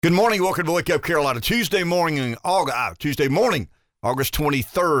Good morning. Welcome to Wake Up Carolina. Tuesday morning, August 23rd,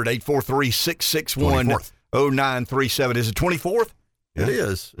 843-661-0937. Is it 24th? Yeah. It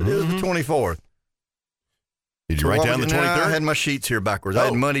is. It is the 24th. Did you write down the 23rd? I had my sheets here backwards. I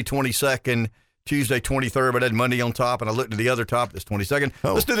had Monday 22nd, Tuesday 23rd, but I had Monday on top, and I looked at the other top. It's 22nd.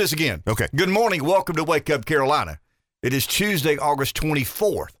 Let's do this again. Okay. Good morning. Welcome to Wake Up Carolina. It is Tuesday, August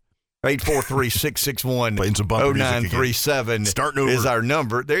 24th. 843-661-0937 Starting over. is our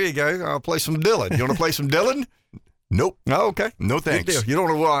number. There you go. I'll play some Dylan. You want to play some Dylan? Nope. Oh, okay. No thanks. Good deal. You don't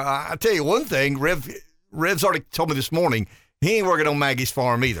know what I tell you one thing. Rev's already told me this morning he ain't working on Maggie's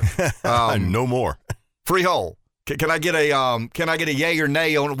farm either. No more. Freehold. Can I get a yay or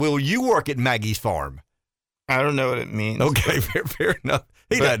nay on? Will you work at Maggie's farm? I don't know what it means. Okay, fair enough.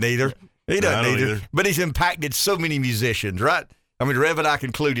 He doesn't either. He doesn't either. But he's impacted so many musicians, right? I mean, Rev and I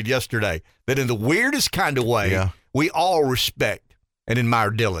concluded yesterday that in the weirdest kind of way, we all respect and admire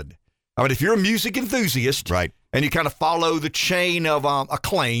Dylan. I mean, if you're a music enthusiast, right, and you kind of follow the chain of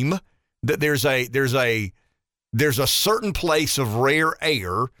acclaim, that there's a certain place of rare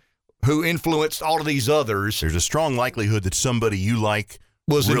air who influenced all of these others. There's a strong likelihood that somebody you like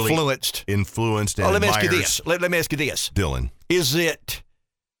was really influenced and let me ask you admires this. Let me ask you this. Dylan. Is it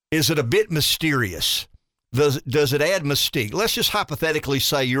a bit mysterious? Does it add mystique? Let's just hypothetically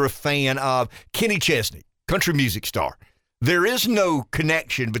say you're a fan of Kenny Chesney, country music star. There is no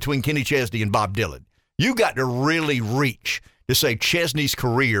connection between Kenny Chesney and Bob Dylan. You got to really reach to say Chesney's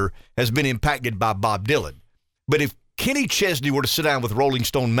career has been impacted by Bob Dylan. But if Kenny Chesney were to sit down with Rolling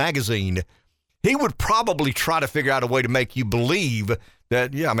Stone magazine, he would probably try to figure out a way to make you believe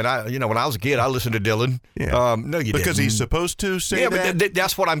that, when I was a kid, I listened to Dylan. Yeah. No, you didn't. Because he's supposed to say that? But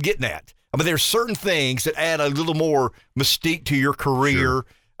that's what I'm getting at. I mean, there's certain things that add a little more mystique to your career.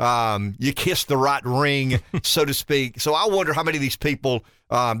 Sure. You kiss the right ring, so to speak. So I wonder how many of these people,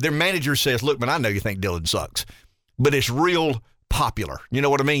 their manager says, look, man, I know you think Dylan sucks, but it's real popular. You know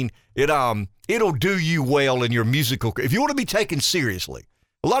what I mean? It'll do you well in your musical career. If you want to be taken seriously,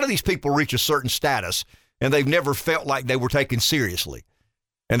 a lot of these people reach a certain status, and they've never felt like they were taken seriously,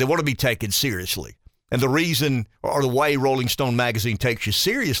 and they want to be taken seriously. And the reason or the way Rolling Stone magazine takes you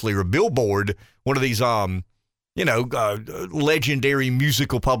seriously, or Billboard, one of these, legendary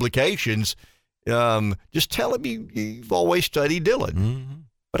musical publications, just tell them you've always studied Dylan. Mm-hmm.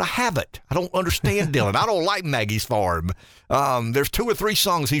 But I haven't. I don't understand Dylan. I don't like Maggie's Farm. There's 2 or 3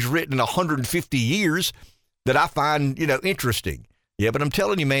 songs he's written in 150 years that I find, interesting. Yeah, but I'm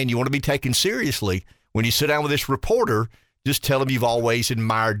telling you, man, you want to be taken seriously. When you sit down with this reporter, just tell him you've always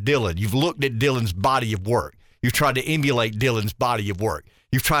admired Dylan. You've looked at Dylan's body of work. You've tried to emulate Dylan's body of work.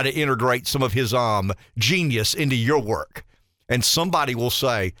 You've tried to integrate some of his genius into your work. And somebody will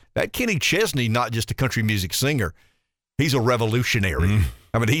say, that Kenny Chesney, not just a country music singer, he's a revolutionary. Mm.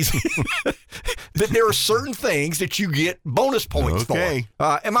 I mean, that there are certain things that you get bonus points for. Am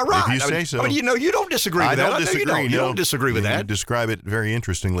I right? If you say so. I mean, you don't disagree with that. I don't disagree. You don't disagree with that. You describe it very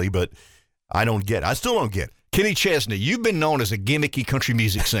interestingly, but I still don't get it. Kenny Chesney, you've been known as a gimmicky country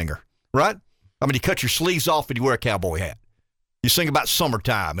music singer, right? I mean, you cut your sleeves off and you wear a cowboy hat. You sing about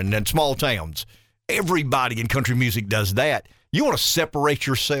summertime and then small towns. Everybody in country music does that. You want to separate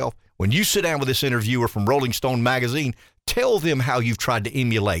yourself. When you sit down with this interviewer from Rolling Stone magazine, tell them how you've tried to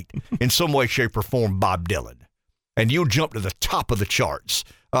emulate in some way, shape, or form Bob Dylan. And you'll jump to the top of the charts.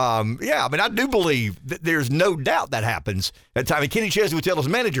 I do believe that there's no doubt that happens at times. Kenny Chesney would tell his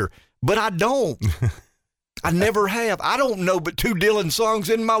manager, but I don't. I never have. I don't know but 2 Dylan songs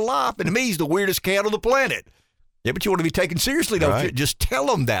in my life, and to me, he's the weirdest cat on the planet. Yeah, but you want to be taken seriously, don't you? Just tell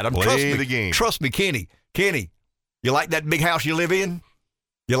them that. Play the game. Trust me, Kenny. Kenny, you like that big house you live in?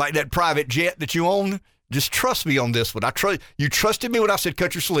 You like that private jet that you own? Just trust me on this one. You trusted me when I said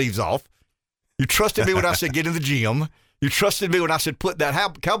cut your sleeves off. You trusted me when I said get in the gym. You trusted me when I said put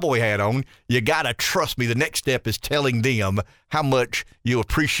that cowboy hat on. You got to trust me. The next step is telling them how much you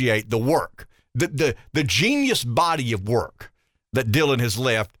appreciate the work. The genius body of work that Dylan has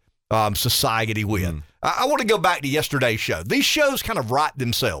left society with. Mm. I want to go back to yesterday's show. These shows kind of write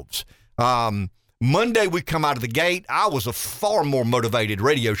themselves. Monday, we come out of the gate. I was a far more motivated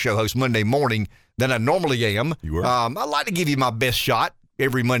radio show host Monday morning than I normally am. You were? I like to give you my best shot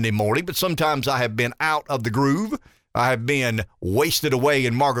every Monday morning, but sometimes I have been out of the groove. I have been wasted away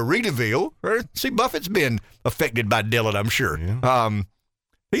in Margaritaville. See, Buffett's been affected by Dylan, I'm sure. Yeah.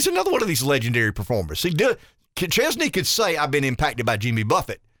 He's another one of these legendary performers. See, Chesney could say, I've been impacted by Jimmy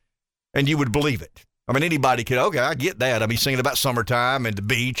Buffett, and you would believe it. I mean, anybody could, okay, I get that. I mean, singing about summertime and the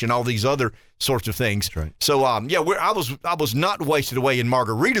beach and all these other sorts of things. That's right. So, I was not wasted away in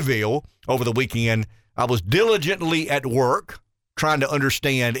Margaritaville over the weekend. I was diligently at work, trying to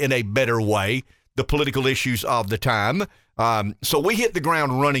understand in a better way the political issues of the time. So we hit the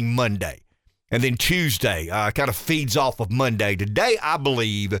ground running Monday. And then Tuesday kind of feeds off of Monday. Today, I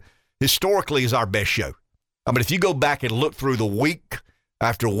believe, historically is our best show. I mean, if you go back and look through the week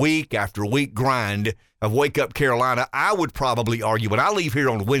after week after week grind of Wake Up Carolina, I would probably argue when I leave here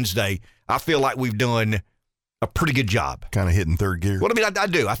on Wednesday, I feel like we've done a pretty good job. Kind of hitting third gear. Well, I mean, I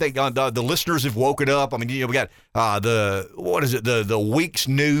do. I think the listeners have woken up. I mean, we got the week's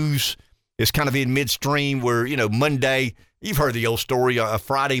news is kind of in midstream where, Monday, you've heard the old story, a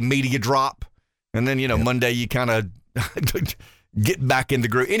Friday media drop. And then, Monday you kind of get back in the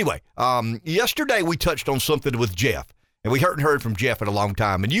groove. Anyway, yesterday we touched on something with Jeff, and we hadn't heard from Jeff in a long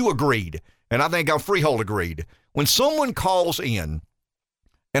time, and you agreed, and I think Freehold agreed. When someone calls in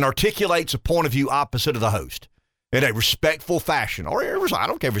and articulates a point of view opposite of the host in a respectful fashion, or I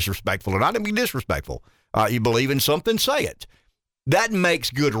don't care if it's respectful or not, I mean disrespectful. You believe in something, say it. That makes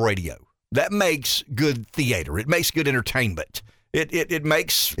good radio. That makes good theater. It makes good entertainment. It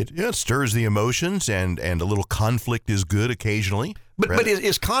makes... It stirs the emotions, and a little conflict is good occasionally. But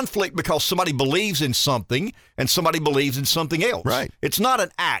is conflict because somebody believes in something and somebody believes in something else? Right. It's not an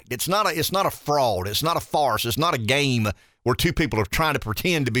act. It's not a fraud. It's not a farce. It's not a game where two people are trying to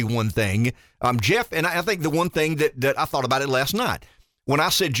pretend to be one thing. Jeff, and I think the one thing that I thought about it last night, when I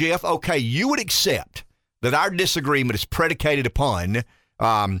said, Jeff, okay, you would accept that our disagreement is predicated upon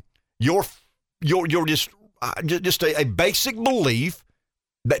your just a basic belief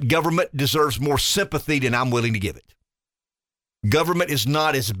that government deserves more sympathy than I'm willing to give it. Government is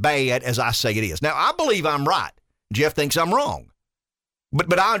not as bad as I say it is. Now, I believe I'm right. Jeff thinks I'm wrong.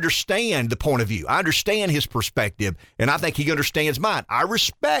 But I understand the point of view. I understand his perspective, and I think he understands mine. I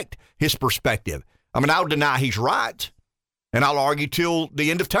respect his perspective. I mean, I'll deny he's right, and I'll argue till the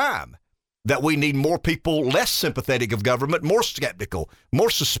end of time that we need more people less sympathetic of government, more skeptical, more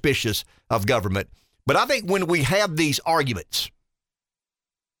suspicious of government. But I think when we have these arguments,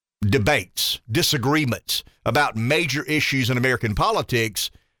 debates, disagreements about major issues in American politics,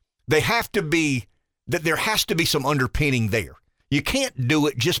 there has to be some underpinning there. You can't do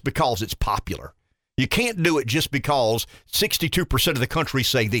it just because it's popular. You can't do it just because 62% of the country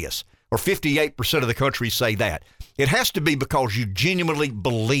say this or 58% of the country say that. It has to be because you genuinely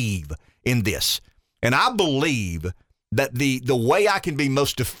believe in this. And I believe that the way I can be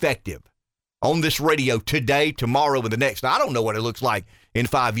most effective on this radio today, tomorrow, and the next, now, I don't know what it looks like in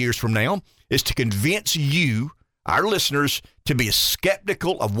 5 years from now, is to convince you, our listeners, to be as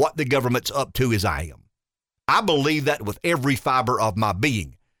skeptical of what the government's up to as I am. I believe that with every fiber of my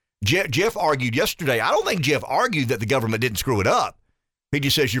being. Jeff argued yesterday. I don't think Jeff argued that the government didn't screw it up. He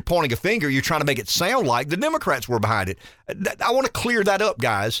just says you're pointing a finger. You're trying to make it sound like the Democrats were behind it. I want to clear that up,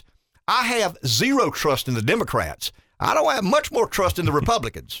 guys. I have zero trust in the Democrats. I don't have much more trust in the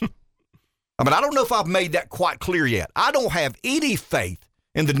Republicans. I mean, I don't know if I've made that quite clear yet. I don't have any faith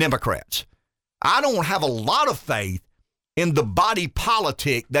in the Democrats. I don't have a lot of faith in the body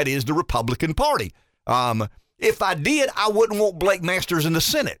politic that is the Republican Party. If I did, I wouldn't want Blake Masters in the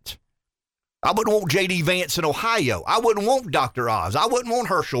Senate. I wouldn't want J.D. Vance in Ohio. I wouldn't want Dr. Oz. I wouldn't want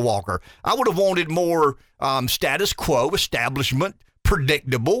Herschel Walker. I would have wanted more status quo, establishment,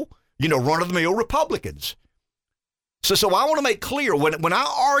 predictable, run-of-the-mill Republicans. So I want to make clear, when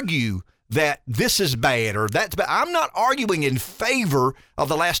I argue that this is bad or that's bad, I'm not arguing in favor of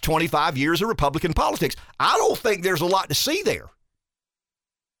the last 25 years of Republican politics. I don't think there's a lot to see there.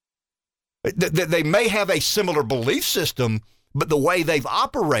 They may have a similar belief system, but the way they've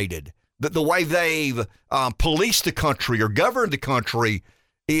operated, the way they've policed the country or governed the country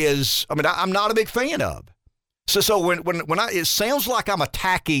is, I'm not a big fan of. So when it sounds like I'm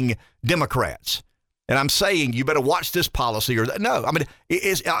attacking Democrats and I'm saying you better watch this policy or that, no,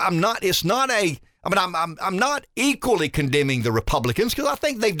 I'm not equally condemning the Republicans because I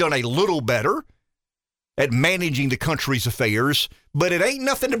think they've done a little better at managing the country's affairs, but it ain't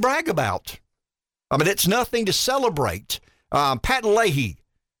nothing to brag about. It's nothing to celebrate. Pat Leahy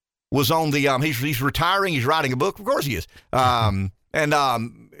was on the, he's retiring, he's writing a book, of course he is.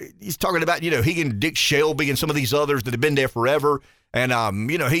 He's talking about, he and Dick Shelby and some of these others that have been there forever. And,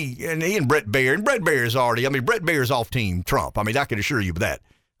 he and Brett Baer, is already, Brett Baer's off Team Trump. I can assure you of that.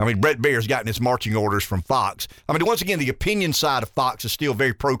 Brett Baer's gotten his marching orders from Fox. Once again, the opinion side of Fox is still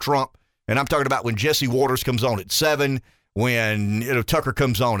very pro-Trump. And I'm talking about when Jesse Waters comes on at 7, when Tucker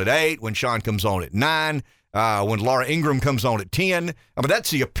comes on at 8, when Sean comes on at 9, when Laura Ingraham comes on at 10.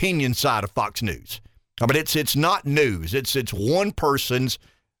 That's the opinion side of Fox News. It's not news. It's one person's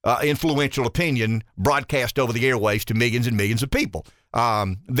influential opinion broadcast over the airwaves to millions and millions of people.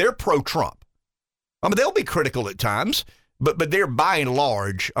 They're pro-Trump. They'll be critical at times, But they're by and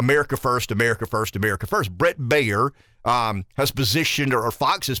large America first, America first, America first. Bret Baier has positioned, or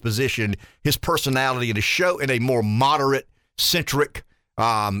Fox has positioned, his personality in his show in a more moderate, centric,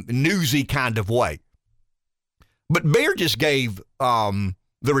 newsy kind of way. But Baier just gave the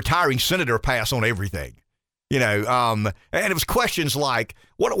retiring senator a pass on everything. And it was questions like,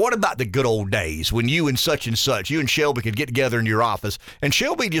 what about the good old days when you and such, you and Shelby could get together in your office? And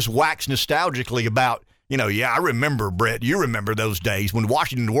Shelby just waxed nostalgically about, I remember, Brett, you remember those days when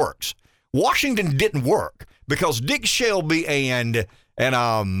Washington works. Washington didn't work because Dick Shelby and 3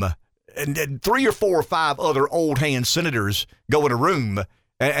 or 4 or 5 other old hand senators go in a room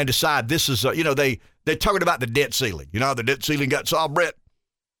and decide this is, they're talking about the debt ceiling. The debt ceiling got solved, Brett.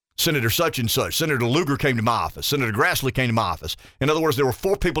 Senator such and such. Senator Lugar came to my office. Senator Grassley came to my office. In other words, there were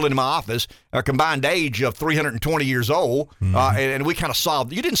 4 people in my office, a combined age of 320 years old, and we kind of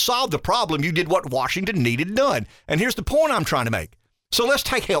solved. You didn't solve the problem. You did what Washington needed done. And here's the point I'm trying to make. So let's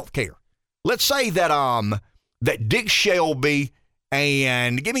take health care. Let's say that that Dick Shelby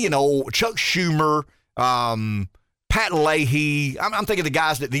and give me an old Chuck Schumer, Pat Leahy. I'm thinking the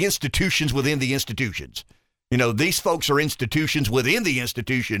guys that the institutions within the institutions. These folks are institutions within the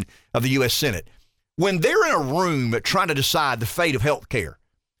institution of the U.S. Senate. When they're in a room trying to decide the fate of health care,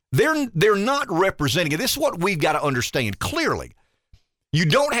 they're not representing it. This is what we've got to understand clearly. You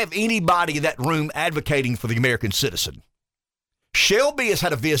don't have anybody in that room advocating for the American citizen. Shelby has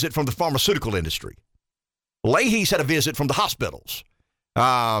had a visit from the pharmaceutical industry. Leahy's had a visit from the hospitals.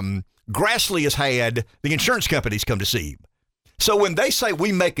 Grassley has had the insurance companies come to see him. So when they say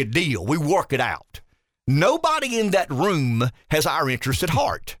we make a deal, we work it out, nobody in that room has our interest at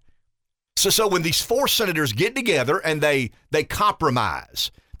heart. So when these 4 senators get together and they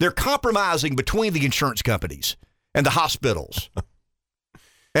compromise, they're compromising between the insurance companies and the hospitals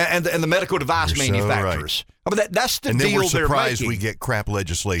and the medical device manufacturers. So right. That's the deal they're making. And then we're surprised we get crap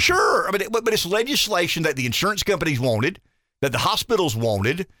legislation. Sure. But it's legislation that the insurance companies wanted, that the hospitals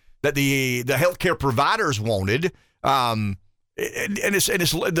wanted, that the healthcare providers wanted, and it's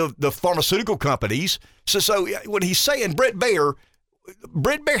the pharmaceutical companies. So when he's saying Bret Baier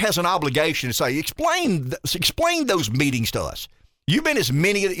has an obligation to say, explain those meetings to us. You've been as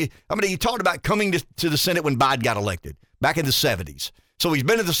many. You talked about coming to the Senate when Biden got elected back in the 70s. So he's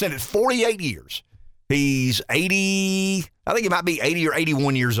been in the Senate 48 years. He's 80. I think he might be 80 or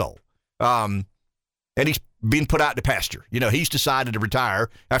 81 years old. And he's been put out to pasture. He's decided to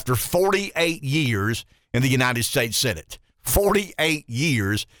retire after 48 years in the United States Senate. 48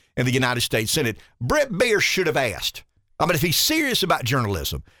 years in the United States Senate. Bret Baier should have asked. If he's serious about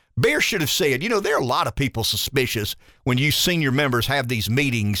journalism, Baier should have said, there are a lot of people suspicious when you senior members have these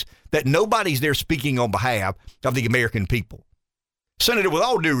meetings that nobody's there speaking on behalf of the American people. Senator, with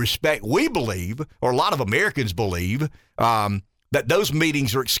all due respect, we believe, or a lot of Americans believe, that those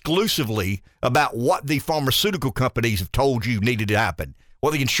meetings are exclusively about what the pharmaceutical companies have told you needed to happen,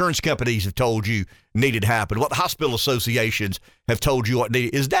 what the insurance companies have told you needed to happen, what the hospital associations have told you what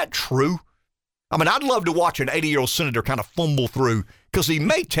needed. Is that true? I'd love to watch an 80-year-old senator kind of fumble through, because he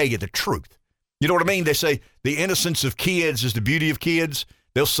may tell you the truth. You know what I mean? They say the innocence of kids is the beauty of kids.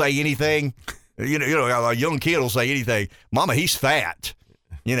 They'll say anything. A young kid will say anything. Mama, he's fat.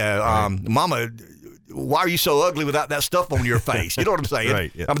 Mama, why are you so ugly without that stuff on your face? You know what I'm saying?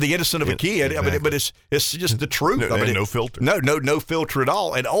 Right, yeah. The innocent of a kid. Exactly. But it's just the truth. No filter. No filter at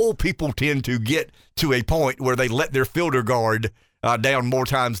all. And old people tend to get to a point where they let their filter guard down more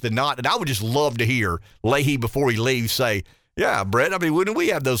times than not. And I would just love to hear Leahy before he leaves say, "Yeah, Brett. When we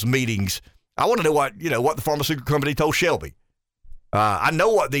have those meetings, I want to know what the pharmaceutical company told Shelby. I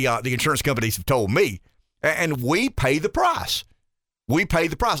know what the insurance companies have told me, and we pay the price. We pay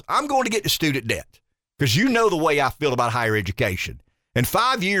the price. I'm going to get to student debt because you know the way I feel about higher education. And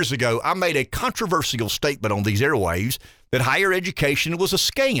 5 years ago, I made a controversial statement on these airwaves that higher education was a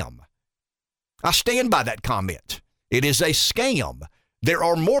scam. I stand by that comment. It is a scam. There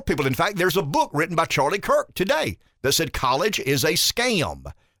are more people. In fact, there's a book written by Charlie Kirk today that said college is a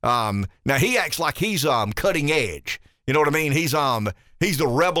scam. Now, he acts like he's cutting edge. You know what I mean? He's the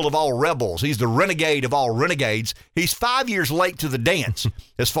rebel of all rebels. He's the renegade of all renegades. He's 5 years late to the dance,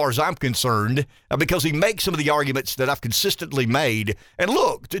 as far as I'm concerned, because he makes some of the arguments that I've consistently made. And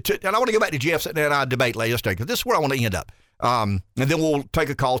look, and I want to go back to Jeff and I debate yesterday, because this is where I want to end up. And then we'll take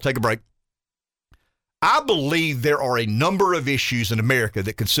a call, take a break. I believe there are a number of issues in America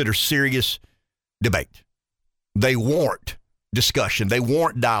that consider serious debate. They warrant discussion. They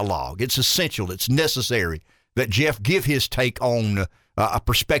warrant dialogue. It's essential. It's necessary that Jeff give his take on a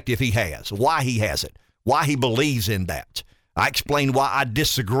perspective he has, why he has it, why he believes in that. I explain why I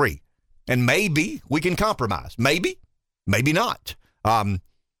disagree. And maybe we can compromise. Maybe. Maybe not. But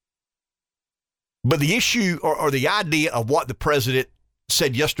the issue or the idea of what the president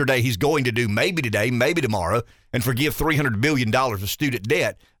said yesterday he's going to do, maybe today, maybe tomorrow, and forgive $300 billion of student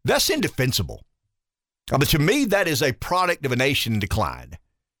debt, that's indefensible. But to me, that is a product of a nation in decline.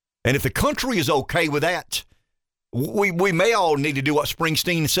 And if the country is okay with that, we may all need to do what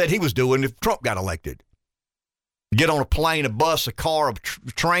Springsteen said he was doing if Trump got elected. Get on a plane, a bus, a car, a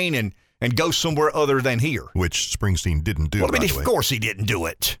train, and go somewhere other than here. Which Springsteen didn't do, by the way. Of course he didn't do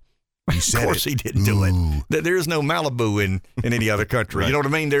it. He said of course he didn't do it. There is no Malibu in any other country. Right. You know what I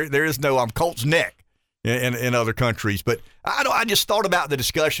mean? There is no Colts Neck in other countries. But I just thought about the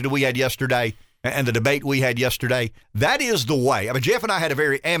discussion that we had yesterday and the debate we had yesterday. That is the way. I mean, Jeff and I had a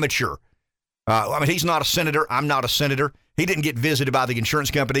very amateur. He's not a senator. I'm not a senator. He didn't get visited by the insurance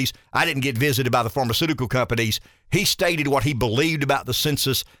companies. I didn't get visited by the pharmaceutical companies. He stated what he believed about the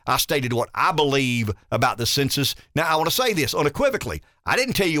census. I stated what I believe about the census. Now, I want to say this unequivocally. I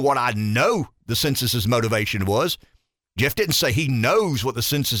didn't tell you what I know the census's motivation was. Jeff didn't say he knows what the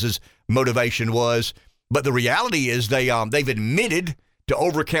census's motivation was. But the reality is they've admitted to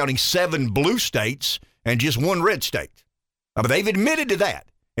overcounting 7 blue states and just 1 red state. They've admitted to that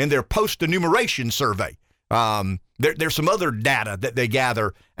in their post-enumeration survey. There's some other data that they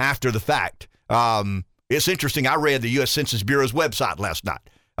gather after the fact. It's interesting. I read the U.S. Census Bureau's website last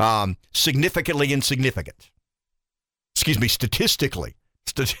night. Significantly insignificant. Excuse me, statistically.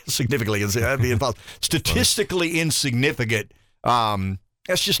 Significantly, that'd be impossible. Statistically insignificant.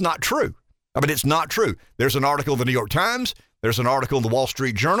 That's just not true. It's not true. There's an article in the New York Times. There's an article in the Wall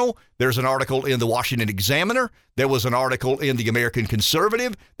Street Journal. There's an article in the Washington Examiner. There was an article in the American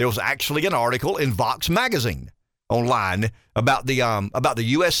Conservative. There was actually an article in Vox magazine online about the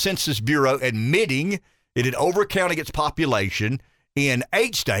U.S. Census Bureau admitting it had overcounted its population in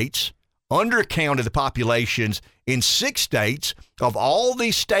 8 states, undercounted the populations in 6 states. Of all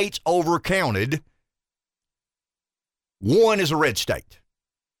these states overcounted, 1 is a red state.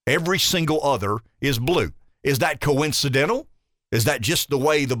 Every single other is blue. Is that coincidental? Is that just the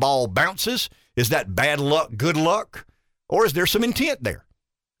way the ball bounces? Is that bad luck, good luck? Or is there some intent there?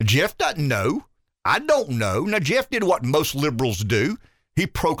 Jeff doesn't know. I don't know. Now, Jeff did what most liberals do. He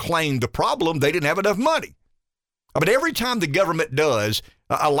proclaimed the problem. They didn't have enough money. But every time the government does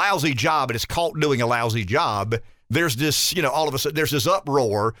a lousy job and is caught doing a lousy job, there's this, all of a sudden, there's this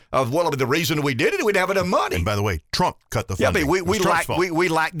uproar of, the reason we did it, we didn't have enough money. And by the way, Trump cut the funding. Yeah, we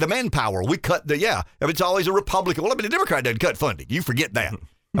lack the manpower. We cut it's always a Republican. The Democrat doesn't cut funding. You forget that.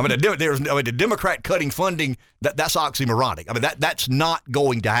 The Democrat cutting funding, that's oxymoronic. That's not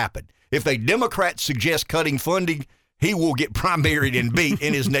going to happen. If a Democrat suggests cutting funding, he will get primaried and beat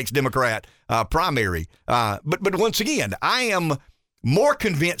in his next Democrat primary. But once again, I am more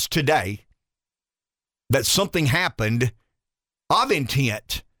convinced today that something happened of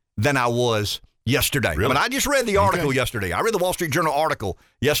intent than I was yesterday. Really? I just read the article yesterday. I read the Wall Street Journal article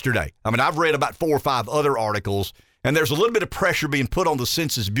yesterday. I've read about 4 or 5 other articles, and there's a little bit of pressure being put on the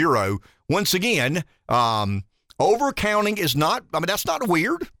Census Bureau. Once again, overcounting is not, that's not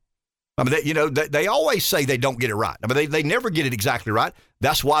weird. They always say they don't get it right. They never get it exactly right.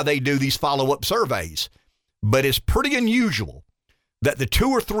 That's why they do these follow-up surveys. But it's pretty unusual that the 2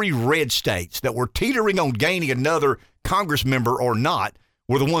 or 3 red states that were teetering on gaining another Congress member or not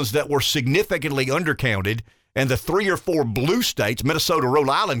were the ones that were significantly undercounted, and the 3 or 4 blue states, Minnesota, Rhode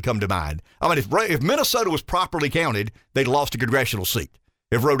Island, come to mind. If Minnesota was properly counted, they'd lost a congressional seat.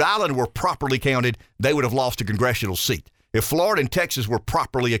 If Rhode Island were properly counted, they would have lost a congressional seat. If Florida and Texas were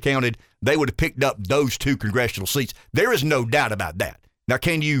properly accounted, they would have picked up those 2 congressional seats. There is no doubt about that. Now,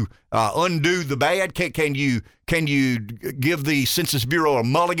 can you undo the bad? Can you give the Census Bureau a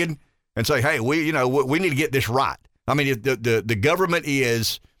mulligan and say, hey, we need to get this right? If the government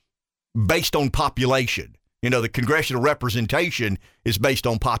is based on population. The congressional representation is based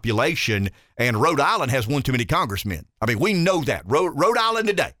on population, and Rhode Island has 1 too many congressmen. We know that. Rhode Island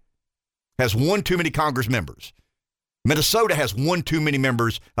today has 1 too many Congress members. Minnesota has 1 too many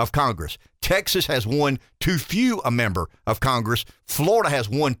members of Congress. Texas has 1 too few a member of Congress. Florida has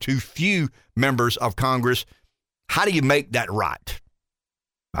 1 too few members of Congress. How do you make that right?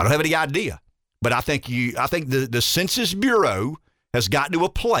 I don't have any idea. But I think the Census Bureau has gotten to a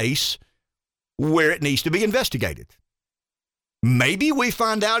place where it needs to be investigated. Maybe we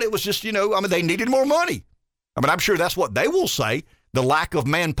find out it was just, they needed more money. I'm sure that's what they will say, the lack of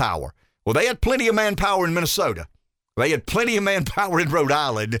manpower. Well, they had plenty of manpower in Minnesota. They had plenty of manpower in Rhode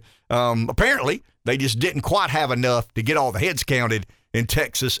Island. Apparently, they just didn't quite have enough to get all the heads counted in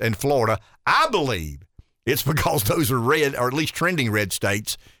Texas and Florida. I believe it's because those are red, or at least trending red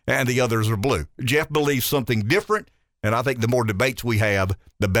states, and the others are blue. Jeff believes something different. And I think the more debates we have,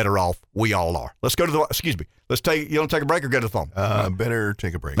 the better off we all are. Let's go to the, you want to take a break or go to the phone? Better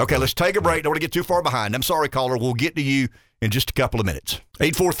take a break. Okay, let's take a break. Don't want to get too far behind. I'm sorry, caller. We'll get to you in just a couple of minutes.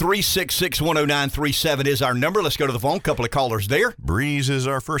 843-661-0937 is our number. Let's go to the phone. Couple of callers there. Breeze is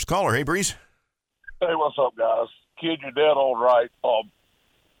our first caller. Hey, Breeze. Hey, what's up, guys? Kid, you're dead on right.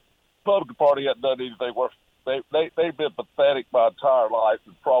 Republican Party hasn't done anything worth. They've been pathetic my entire life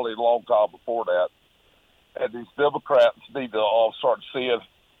and probably a long time before that. And these Democrats need to all start seeing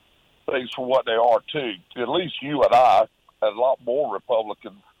things for what they are, too. At least you and I, and a lot more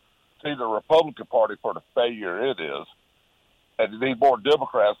Republicans, see the Republican Party for the failure it is. And you need more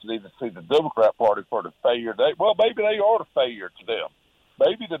Democrats to need to see the Democrat Party for the failure. Maybe they are the failure to them.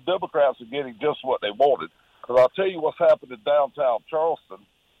 Maybe the Democrats are getting just what they wanted. Because I'll tell you what's happened in downtown Charleston.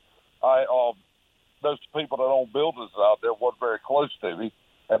 Those people that own buildings out there weren't very close to me,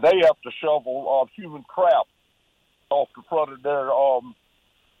 and they have to shovel human crap off the front of their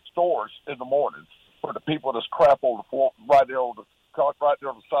stores in the mornings for the people that's crap on the floor right there on the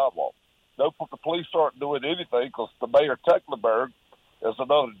sidewalk. The police aren't doing anything because the mayor Tecklenburg is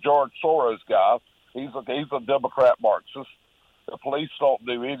another George Soros guy. He's a Democrat Marxist. The police don't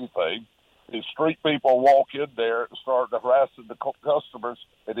do anything. These street people walk in there and start harassing the customers.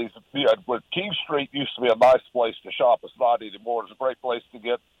 And King Street used to be a nice place to shop. It's not anymore. It's a great place to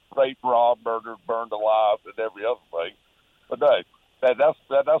get raped, robbed, murdered, burned alive, and every other thing. But no,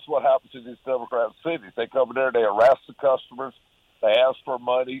 that's what happens in these Democrat cities. They come in there, they harass the customers, they ask for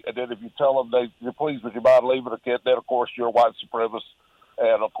money, and then if you tell them, please, would you mind leaving a kid, then, of course, you're a white supremacist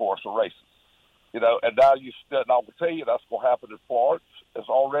and, of course, a racist. And now I will tell you that's going to happen in Florence. It's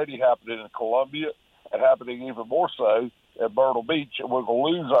already happening in Columbia and happening even more so at Myrtle Beach. And we're going to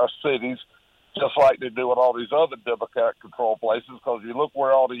lose our cities just like they do in all these other Democrat-controlled places because you look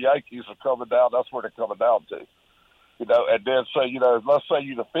where all the Yankees are coming down, that's where they're coming down to. And then say, let's say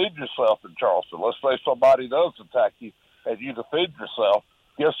you defend yourself in Charleston. Let's say somebody does attack you and you defend yourself.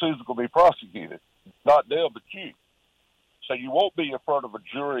 Guess who's going to be prosecuted? Not them, but you. So you won't be in front of a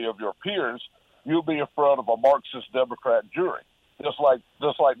jury of your peers. You'll be in front of a Marxist Democrat jury, just like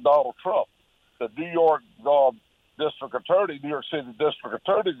Donald Trump. The New York District Attorney, New York City District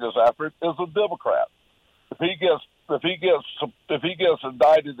Attorney this after is a Democrat. If he gets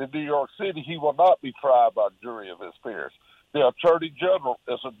indicted in New York City, he will not be tried by a jury of his peers. The Attorney General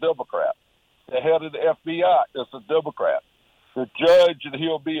is a Democrat. The head of the FBI is a Democrat. The judge that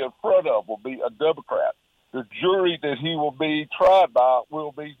he'll be in front of will be a Democrat. The jury that he will be tried by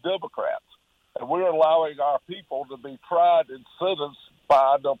will be Democrats. And we're allowing our people to be tried and sentenced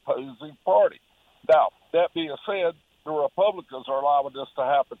by the opposing party. Now, that being said, the Republicans are allowing this to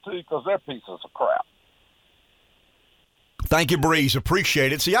happen too because they're pieces of crap. Thank you, Breeze.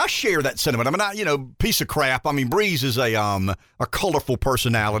 Appreciate it. See, I share that sentiment. Piece of crap. Breeze is a colorful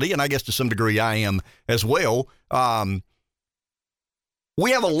personality, and I guess to some degree I am as well.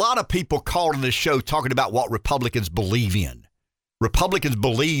 We have a lot of people calling this show talking about what Republicans believe in. Republicans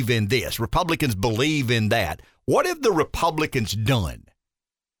believe in this. Republicans believe in that. What have the Republicans done?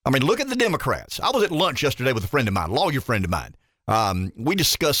 Look at the Democrats. I was at lunch yesterday with a friend of mine, a lawyer friend of mine. We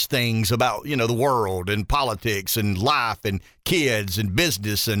discussed things about, the world and politics and life and kids and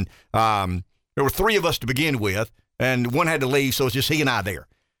business. And there were three of us to begin with, and one had to leave, so it's just he and I there.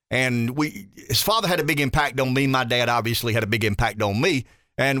 And his father had a big impact on me. My dad obviously had a big impact on me.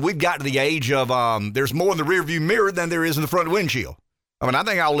 And we've got to the age of there's more in the rearview mirror than there is in the front windshield. I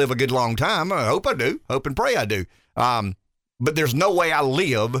think I'll live a good long time. I hope I do. Hope and pray I do. But there's no way I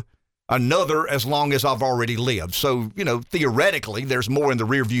live another as long as I've already lived. So, theoretically, there's more in the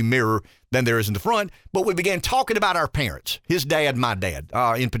rearview mirror than there is in the front. But we began talking about our parents, his dad, my dad,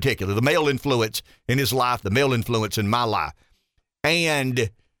 in particular, the male influence in his life, the male influence in my life. And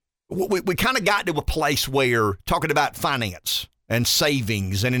we kind of got to a place where talking about finance and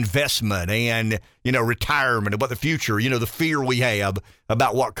savings and investment and, retirement and what the future, the fear we have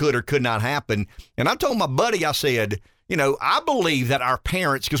about what could or could not happen. And I told my buddy, I said, I believe that our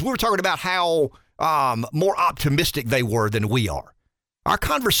parents, because we were talking about how more optimistic they were than we are. Our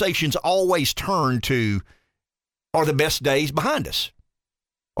conversations always turn to, are the best days behind us?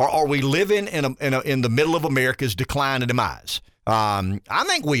 Or are we living in the middle of America's decline and demise? I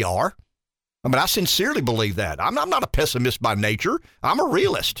think we are. I sincerely believe that. I'm not a pessimist by nature. I'm a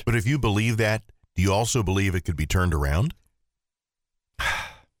realist. But if you believe that, do you also believe it could be turned around?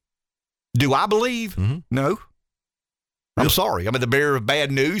 Do I believe? Mm-hmm. No. I'm sorry. The bearer of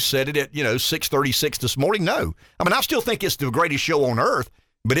bad news said it at, 6:36 this morning. No. I still think it's the greatest show on earth,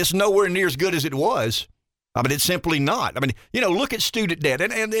 but it's nowhere near as good as it was. It's simply not. Look at student debt.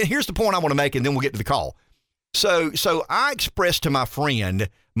 And here's the point I want to make, and then we'll get to the call. So I expressed to my friend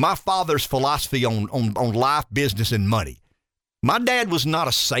my father's philosophy on life, business, and money. My dad was not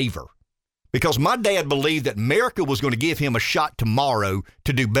a saver because my dad believed that America was going to give him a shot tomorrow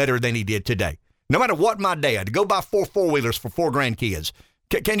to do better than he did today. No matter what my dad, go buy 4 4-wheelers for 4 grandkids.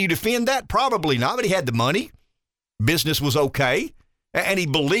 Can you defend that? Probably not, but he had the money. Business was okay. And he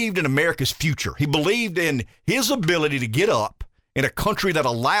believed in America's future. He believed in his ability to get up in a country that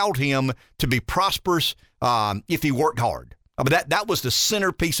allowed him to be prosperous if he worked hard. I mean, that was the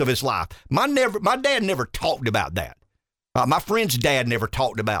centerpiece of his life. My dad never talked about that. My friend's dad never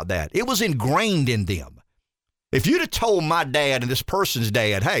talked about that. It was ingrained in them. If you'd have told my dad and this person's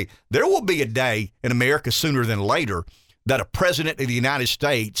dad, hey, there will be a day in America sooner than later that a president of the United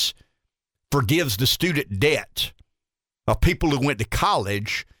States forgives the student debt of people who went to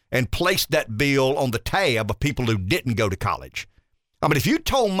college and placed that bill on the tab of people who didn't go to college. I mean, if you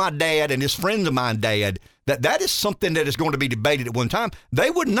told my dad and his friend of mine, dad, that is something that is going to be debated at one time, they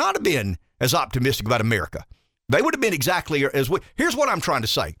would not have been as optimistic about America. They would have been exactly as we. Here's what I'm trying to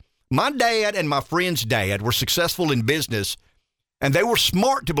say. My dad and my friend's dad were successful in business, and they were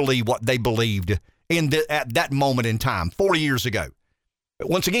smart to believe what they believed at that moment in time, 40 years ago.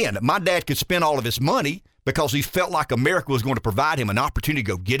 Once again, my dad could spend all of his money because he felt like America was going to provide him an opportunity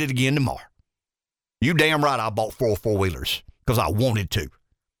to go get it again tomorrow. You damn right I bought 4 4-wheelers because I wanted to.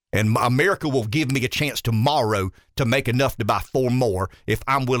 And America will give me a chance tomorrow to make enough to buy 4 more if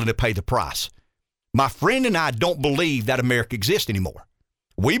I'm willing to pay the price. My friend and I don't believe that America exists anymore.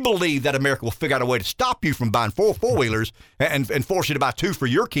 We believe that America will figure out a way to stop you from buying 4 4-wheelers and force you to buy 2 for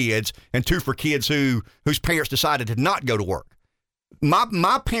your kids and 2 for kids whose parents decided to not go to work. My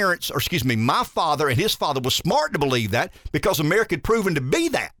father and his father was smart to believe that because America had proven to be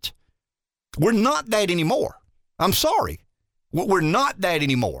that. We're not that anymore. I'm sorry. We're not that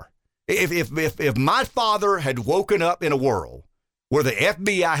anymore. If my father had woken up in a world where the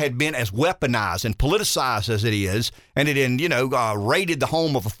FBI had been as weaponized and politicized as it is, and it had, raided the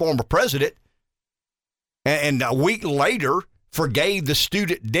home of a former president, and a week later forgave the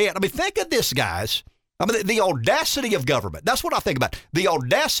student debt. I mean, think of this, guys. I mean, the audacity of government. That's what I think about. The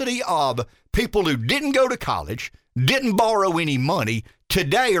audacity of people who didn't go to college, didn't borrow any money,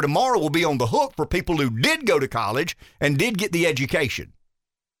 today or tomorrow will be on the hook for people who did go to college and did get the education.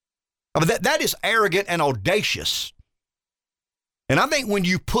 I mean, that is arrogant and audacious. And I think when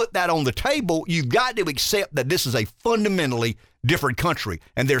you put that on the table, you've got to accept that this is a fundamentally different country.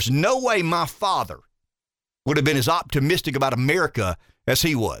 And there's no way my father would have been as optimistic about America as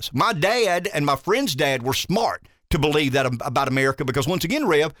he was. My dad and my friend's dad were smart to believe that about America because, once again,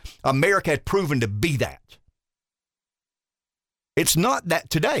 Rev, America had proven to be that. It's not that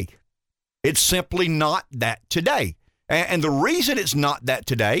today. It's simply not that today. And the reason it's not that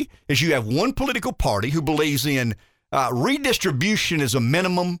today is you have one political party who believes in redistribution is a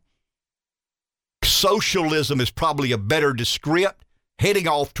minimum. Socialism is probably a better descript, heading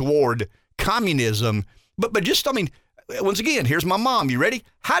off toward communism. But just, I mean, once again, here's my mom. You ready?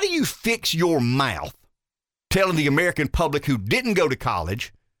 How do you fix your mouth telling the American public who didn't go to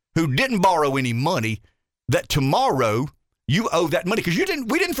college, who didn't borrow any money, that tomorrow you owe that money? Because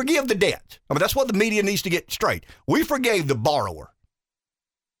we didn't forgive the debt. I mean, that's what the media needs to get straight. We forgave the borrower.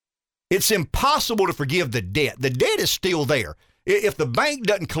 It's impossible to forgive the debt. The debt is still there. If the bank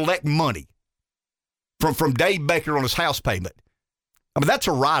doesn't collect money from Dave Baker on his house payment, I mean, that's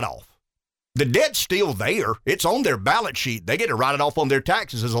a write-off. The debt's still there. It's on their balance sheet. They get to write it off on their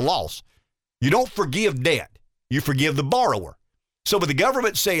taxes as a loss. You don't forgive debt. You forgive the borrower. So when the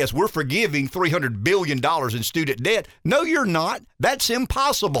government says we're forgiving $300 billion in student debt, no, you're not. That's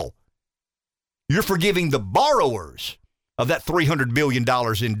impossible. You're forgiving the borrowers of that $300 billion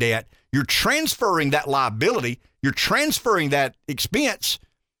in debt. You're transferring that liability. You're transferring that expense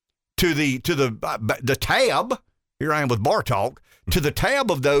to the tab. Here I am with bar talk. To the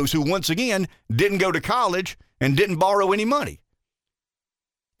tab of those who, once again, didn't go to college and didn't borrow any money.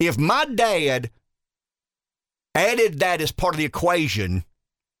 If my dad added that as part of the equation,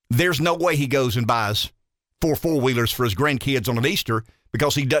 there's no way he goes and buys 4 4-wheelers for his grandkids on an Easter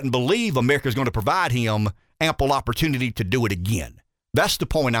because he doesn't believe America's going to provide him ample opportunity to do it again. That's the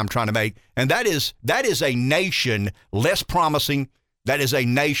point I'm trying to make. And that is a nation less promising. That is a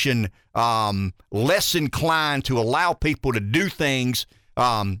nation less inclined to allow people to do things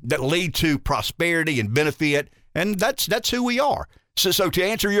that lead to prosperity and benefit. And that's who we are. So to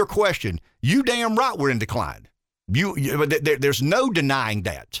answer your question, you damn right we're in decline. There's no denying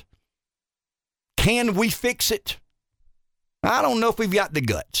that. Can we fix it? I don't know if we've got the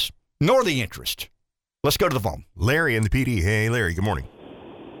guts nor the interest. Let's go to the phone. Larry in the PD. Hey, Larry, good morning.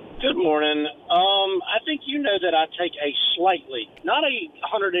 Good morning. I think you know that I take a slightly, not a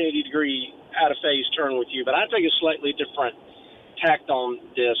 180-degree out-of-phase turn with you, but I take a slightly different tact on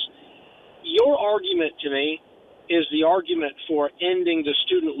this. Your argument to me is the argument for ending the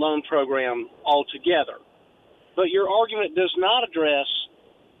student loan program altogether. But your argument does not address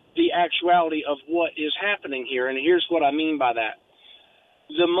the actuality of what is happening here, and here's what I mean by that.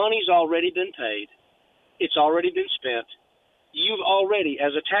 The money's already been paid. It's already been spent. You've already,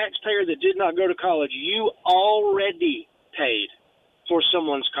 as a taxpayer that did not go to college, you already paid for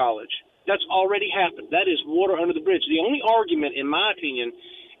someone's college. That's already happened. That is water under the bridge. The only argument, in my opinion,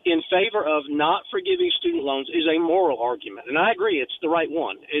 in favor of not forgiving student loans is a moral argument. And I agree, it's the right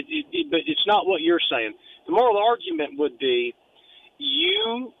one. But it's not what you're saying. The moral argument would be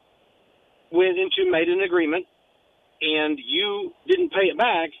you made an agreement and you didn't pay it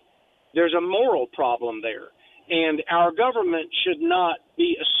back. There's a moral problem there. And our government should not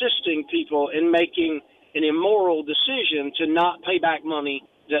be assisting people in making an immoral decision to not pay back money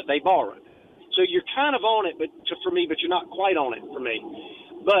that they borrowed. So you're kind of on it for me, but you're not quite on it for me.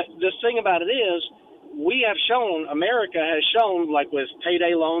 But the thing about it is, America has shown, like with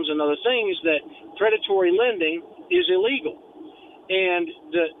payday loans and other things, that predatory lending is illegal. And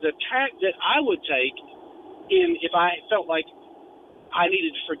the tack that I would take if I felt like I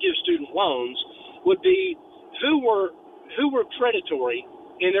needed to forgive student loans would be who were predatory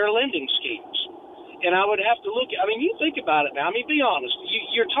in their lending schemes. And I would have to look at, you think about it now. Be honest.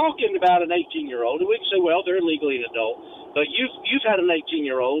 You're talking about an 18-year-old, and we can say, well, they're legally an adult. But you've had an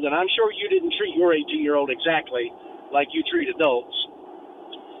 18-year-old, and I'm sure you didn't treat your 18-year-old exactly like you treat adults.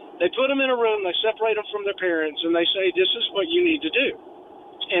 They put them in a room, they separate them from their parents, and they say, this is what you need to do.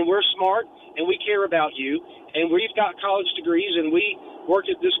 And we're smart, and we care about you, and we've got college degrees, and we work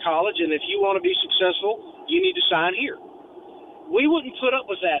at this college, and if you want to be successful, you need to sign here. We wouldn't put up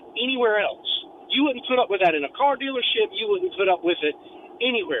with that anywhere else. You wouldn't put up with that in a car dealership. You wouldn't put up with it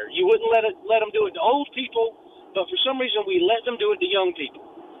anywhere. You wouldn't let them do it to old people, but for some reason we let them do it to young people.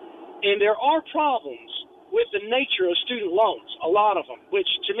 And there are problems with the nature of student loans, a lot of them, which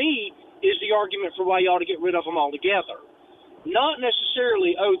to me is the argument for why you ought to get rid of them altogether. Not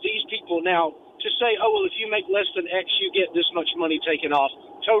necessarily, these people now, to say, well, if you make less than X, you get this much money taken off,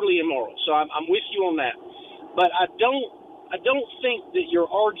 totally immoral. So I'm with you on that. But I don't think that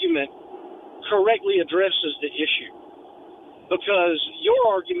your argument correctly addresses the issue, because your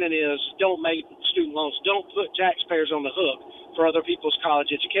argument is don't make student loans, don't put taxpayers on the hook for other people's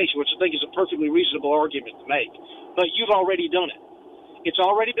college education, which I think is a perfectly reasonable argument to make. But you've already done it. It's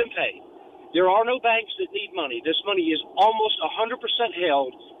already been paid. There are no banks that need money. This money is almost 100%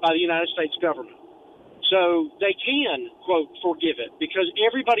 held by the United States government. So they can, quote, forgive it, because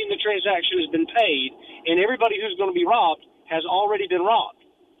everybody in the transaction has been paid, and everybody who's going to be robbed has already been robbed.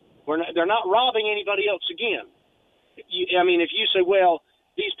 They're not robbing anybody else again. If you say, well,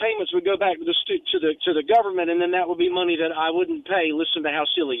 these payments would go back to the government, and then that would be money that I wouldn't pay, listen to how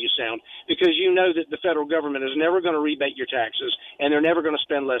silly you sound, because you know that the federal government is never going to rebate your taxes, and they're never going to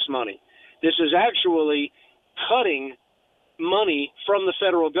spend less money. This is actually cutting money from the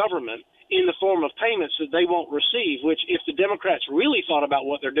federal government in the form of payments that they won't receive, which if the Democrats really thought about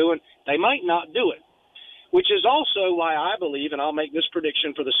what they're doing, they might not do it. Which is also why I believe, and I'll make this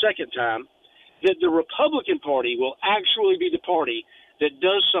prediction for the second time, that the Republican Party will actually be the party that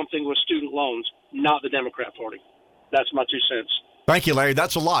does something with student loans, not the Democrat Party. That's my 2 cents. Thank you, Larry.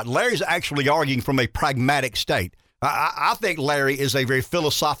 That's a lot. Larry's actually arguing from a pragmatic state. I think Larry is a very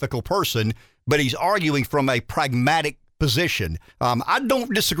philosophical person, but he's arguing from a pragmatic position. I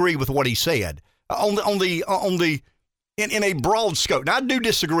don't disagree with what he said. In a broad scope. Now, I do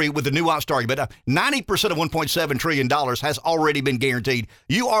disagree with the nuanced argument. 90% of $1.7 trillion has already been guaranteed.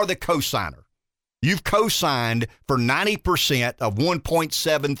 You are the co-signer. You've co-signed for 90% of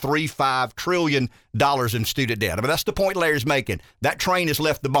 $1.735 trillion in student debt. That's the point Larry's making. That train has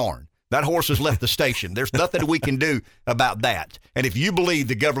left the barn. That horse has left the station. There's nothing we can do about that. And if you believe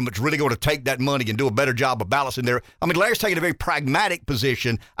the government's really going to take that money and do a better job of balancing Larry's taking a very pragmatic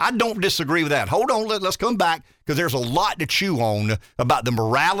position. I don't disagree with that. Hold on, let's come back, because there's a lot to chew on about the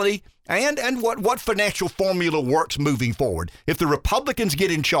morality and what financial formula works moving forward. If the Republicans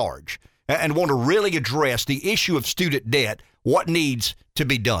get in charge and want to really address the issue of student debt, what needs to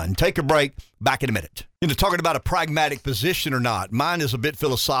be done? Take a break. Back in a minute. Talking about a pragmatic position or not, mine is a bit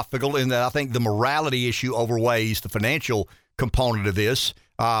philosophical in that I think the morality issue overweighs the financial component of this.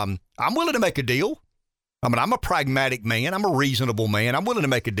 I'm willing to make a deal. I'm a pragmatic man. I'm a reasonable man. I'm willing to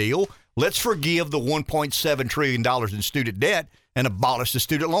make a deal. Let's forgive the $1.7 trillion in student debt and abolish the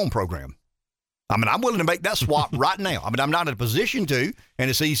student loan program. I mean, I'm willing to make that swap right now. I mean, I'm not in a position to, and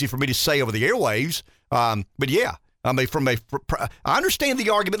it's easy for me to say over the airwaves. But yeah, I mean, I understand the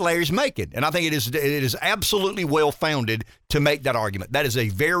argument Larry's making, and I think it is absolutely well founded to make that argument. That is a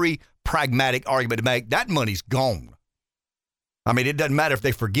very pragmatic argument to make. That money's gone. I mean, it doesn't matter if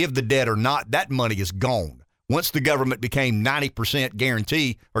they forgive the debt or not. That money is gone. Once the government became 90%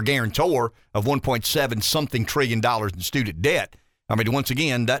 guarantee or guarantor of $1.7 something trillion in student debt, I mean, once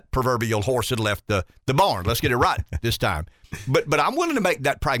again, that proverbial horse had left the barn. Let's get it right this time. But I'm willing to make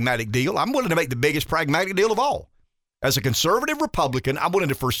that pragmatic deal. I'm willing to make the biggest pragmatic deal of all. As a conservative Republican, I'm willing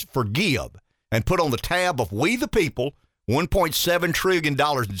to forgive and put on the tab of we the people $1.7 trillion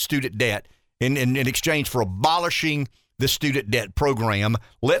in student debt in exchange for abolishing the student debt program.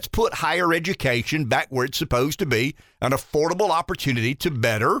 Let's put higher education back where it's supposed to be, an affordable opportunity to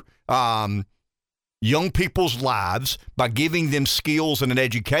better young people's lives by giving them skills and an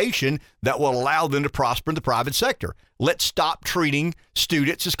education that will allow them to prosper in the private sector. Let's stop treating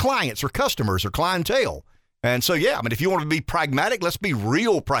students as clients or customers or clientele. And so, yeah, I mean, if you want to be pragmatic, let's be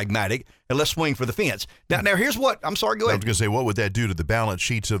real pragmatic and let's swing for the fence. Now here's what, I'm sorry, go ahead. I was going to say, what would that do to the balance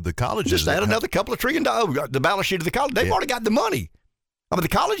sheets of the colleges? Just add another couple of $1 trillion, the balance sheet of the college. They've already got the money. I mean, the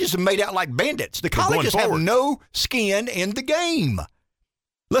colleges have made out like bandits. The colleges have no skin in the game.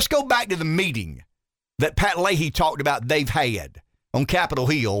 Let's go back to the meeting that Pat Leahy talked about they've had on Capitol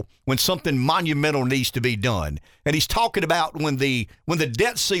Hill when something monumental needs to be done. And he's talking about when the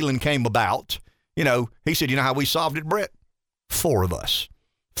debt ceiling came about, you know, he said, you know how we solved it, Brett? 4 of us.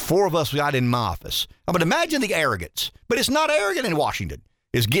 4 of us got in my office. I mean, imagine the arrogance. But it's not arrogant in Washington.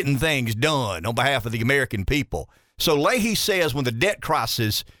 It's getting things done on behalf of the American people. So Leahy says when the debt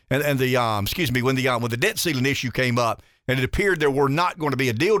crisis when the debt ceiling issue came up, and it appeared there were not going to be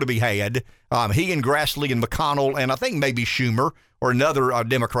a deal to be had, he and Grassley and McConnell and I think maybe Schumer or another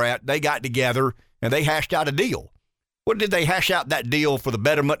Democrat, they got together and they hashed out a deal. What did they hash out that deal for the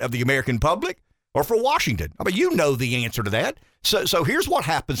betterment of the American public or for Washington? I mean, you know the answer to that. So here's what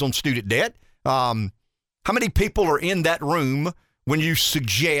happens on student debt. How many people are in that room when you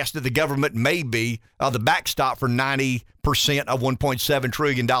suggest that the government may be the backstop for 90% of $1.7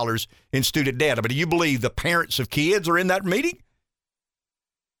 trillion in student debt? I mean, do you believe the parents of kids are in that meeting?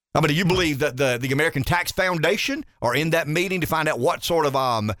 I mean, do you believe that the American Tax Foundation are in that meeting to find out what sort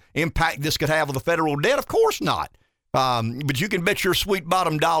of impact this could have on the federal debt? Of course not. But you can bet your sweet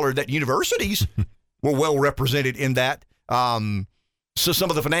bottom dollar that universities were well represented in that. So some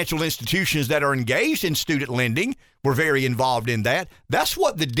of the financial institutions that are engaged in student lending were very involved in that. That's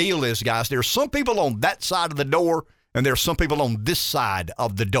what the deal is, guys. There are some people on that side of the door, and there are some people on this side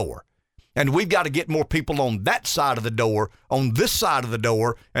of the door. And we've got to get more people on that side of the door, on this side of the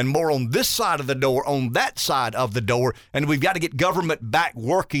door, and more on this side of the door, on that side of the door. And we've got to get government back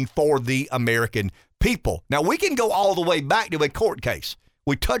working for the American people. Now, we can go all the way back to a court case.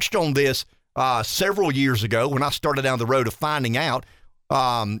 We touched on this several years ago when I started down the road of finding out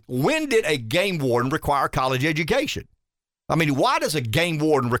when did a game warden require college education? I mean, why does a game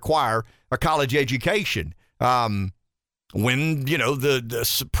warden require a college education? When, you know,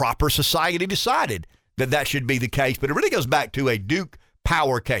 the proper society decided that should be the case. But it really goes back to a Duke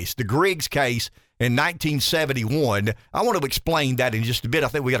Power case, the Griggs case in 1971. I want to explain that in just a bit. I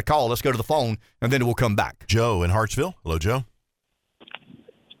think we got a call. Let's go to the phone, and then we'll come back. Joe in Hartsville. Hello, Joe.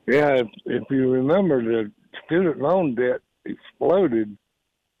 Yeah, if you remember, the student loan debt exploded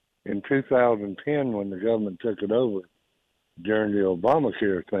in 2010 when the government took it over during the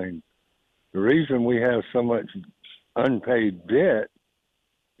Obamacare thing. The reason we have so much unpaid debt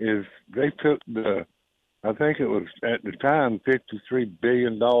is they took I think it was at the time $53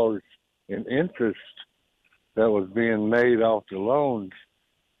 billion in interest that was being made off the loans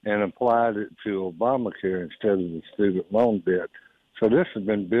and applied it to Obamacare instead of the student loan debt. So this has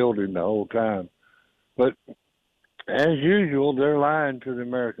been building the whole time. But as usual, they're lying to the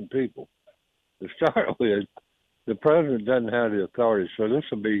American people. To start with, the president doesn't have the authority, so this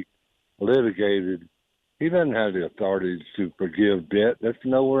will be litigated. He doesn't have the authority to forgive debt. That's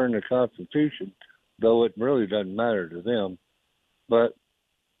nowhere in the Constitution, though it really doesn't matter to them. But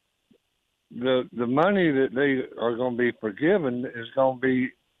the money that they are going to be forgiven is going to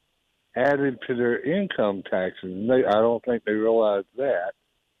be added to their income taxes. And I don't think they realize that.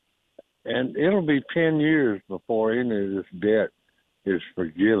 And it'll be 10 years before any of this debt is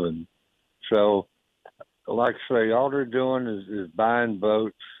forgiven. So, like I say, all they're doing is buying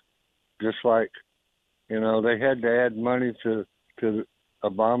votes, just like, you know, they had to add money to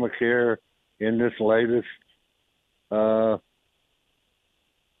Obamacare in this latest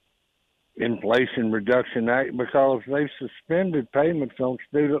Inflation Reduction Act because they suspended payments on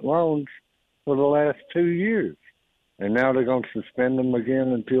student loans for the last 2 years. And now they're going to suspend them again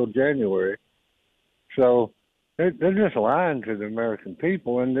until January. So they're just lying to the American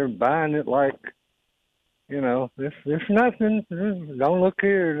people, and they're buying it like, it's nothing. Don't look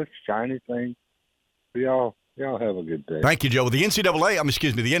here, this shiny thing. Y'all have a good day. Thank you, Joe. The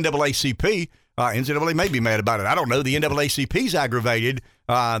NAACP, NCAA may be mad about it. I don't know. The NAACP's aggravated.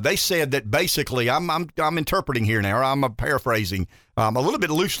 They said that basically, I'm interpreting here now, or I'm paraphrasing a little bit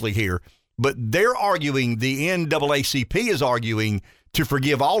loosely here, but they're arguing, the NAACP is arguing to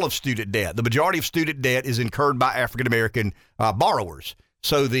forgive all of student debt. The majority of student debt is incurred by African-American borrowers.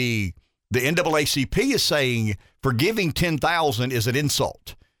 So the NAACP is saying forgiving $10,000 is an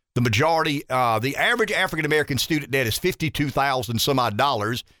insult. The majority, the average African-American student debt is $52,000 some odd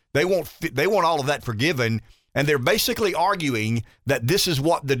dollars. They want all of that forgiven, and they're basically arguing that this is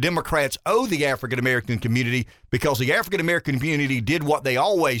what the Democrats owe the African-American community because the African-American community did what they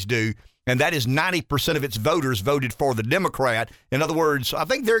always do, and that is 90% of its voters voted for the Democrat. In other words, I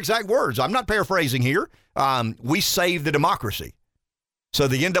think their exact words, I'm not paraphrasing here, we saved the democracy. So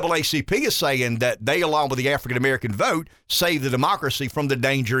the NAACP is saying that they, along with the African-American vote, saved the democracy from the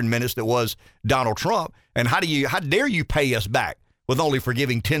danger and menace that was Donald Trump. And how dare you pay us back with only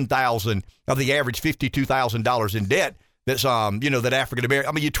forgiving $10,000 of the average $52,000 in debt that's, that African-American.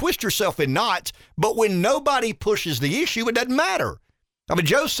 I mean, you twist yourself in knots, but when nobody pushes the issue, it doesn't matter. I mean,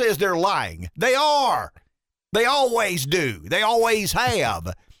 Joe says they're lying. They are. They always do. They always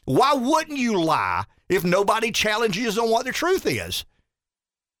have. Why wouldn't you lie if nobody challenges on what the truth is?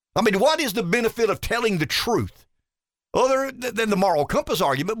 I mean, what is the benefit of telling the truth? Other than the moral compass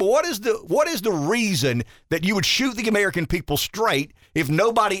argument, but what is the reason that you would shoot the American people straight if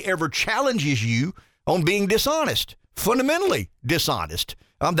nobody ever challenges you on being dishonest, fundamentally dishonest?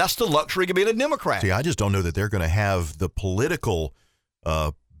 That's the luxury of being a Democrat. See, I just don't know that they're going to have the political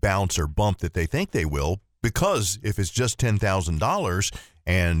bounce or bump that they think they will, because if it's just $10,000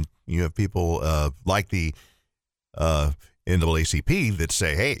 and you have people like the NAACP that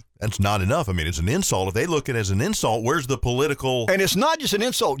say, hey, that's not enough. I mean, it's an insult. If they look at it as an insult, where's the political? And it's not just an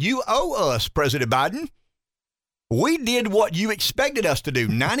insult. You owe us, President Biden. We did what you expected us to do.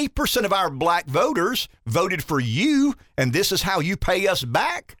 90% of our black voters voted for you, and this is how you pay us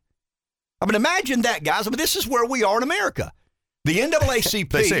back. I mean, imagine that, guys. I mean, this is where we are in America. The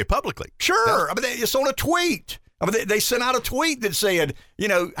NAACP. They say it publicly. Sure. I mean, it's on a tweet. I mean, they sent out a tweet that said,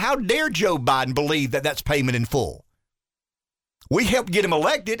 how dare Joe Biden believe that that's payment in full? We helped get him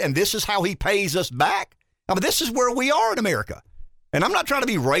elected, and this is how he pays us back. I mean, this is where we are in America. And I'm not trying to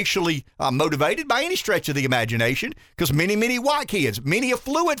be racially motivated by any stretch of the imagination, because many, many white kids, many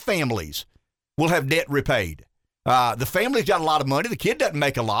affluent families will have debt repaid. The family's got a lot of money. The kid doesn't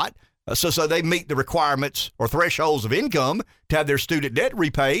make a lot. So they meet the requirements or thresholds of income to have their student debt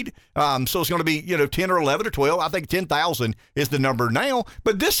repaid. So it's going to be, 10 or 11 or 12. I think 10,000 is the number now.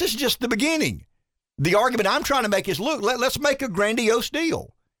 But this is just the beginning. The argument I'm trying to make is, look, let's make a grandiose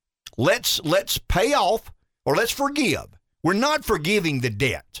deal. Let's pay off, or let's forgive. We're not forgiving the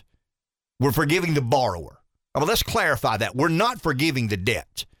debt. We're forgiving the borrower. I mean, let's clarify that. We're not forgiving the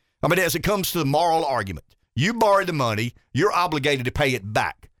debt. I mean, as it comes to the moral argument, you borrowed the money, you're obligated to pay it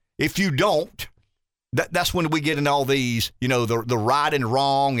back. If you don't, that's when we get into all these, the right and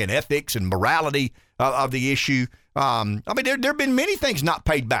wrong and ethics and morality of the issue. I mean, there have been many things not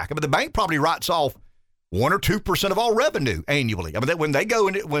paid back. I mean, the bank probably writes off 1 or 2% of all revenue annually. I mean, when they go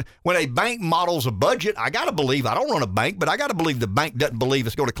in, when a bank models a budget, I got to believe, I don't run a bank, but I got to believe the bank doesn't believe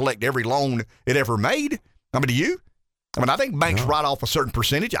it's going to collect every loan it ever made. I mean, do you? I mean, I think banks write off a certain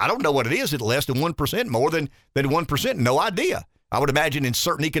percentage. I don't know what it is. Is it less than 1%, more than 1%? No idea. I would imagine in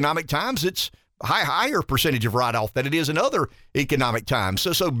certain economic times, it's higher percentage of write-off than it is in other economic times.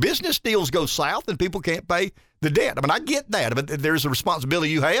 So business deals go south and people can't pay the debt. I mean, I get that, but there's a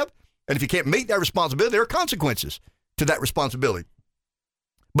responsibility you have. And if you can't meet that responsibility, there are consequences to that responsibility.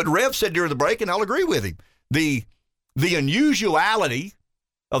 But Rev said during the break, and I'll agree with him, the unusuality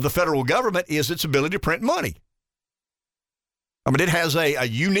of the federal government is its ability to print money. I mean, it has a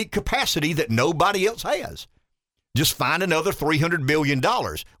unique capacity that nobody else has. Just find another $300 billion.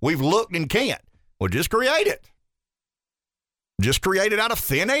 We've looked and can't. Well, just create it. Just create it out of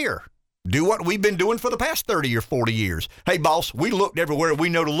thin air. Do what we've been doing for the past 30 or 40 years. Hey, boss, we looked everywhere we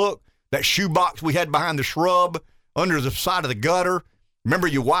know to look. That shoebox we had behind the shrub, under the side of the gutter. Remember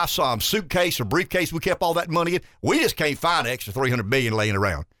your wife's suitcase or briefcase we kept all that money in? We just can't find an extra $300 billion laying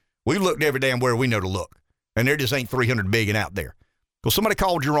around. We looked every damn where we know to look. And there just ain't $300 billion out there. Because somebody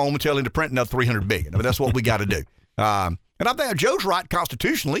called Jerome and tell him to print another $300 billion. I mean, that's what we got to do. And I think Joe's right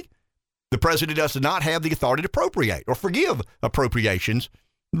constitutionally. The president does not have the authority to appropriate or forgive appropriations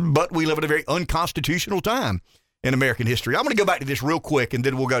But we live in a very unconstitutional time in American history. I'm going to go back to this real quick, and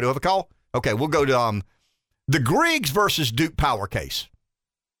then we'll go to have a call. Okay, we'll go to the Griggs versus Duke Power case.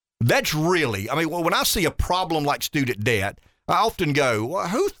 That's really, I mean, when I see a problem like student debt, I often go, well,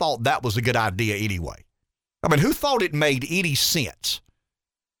 who thought that was a good idea anyway? I mean, who thought it made any sense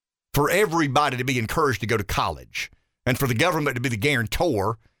for everybody to be encouraged to go to college and for the government to be the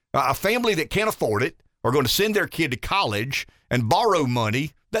guarantor? A family that can't afford it are going to send their kid to college and borrow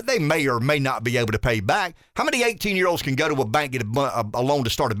money that they may or may not be able to pay back. How many 18-year-olds can go to a bank and get a loan to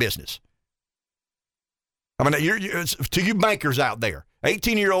start a business? I mean, to you bankers out there,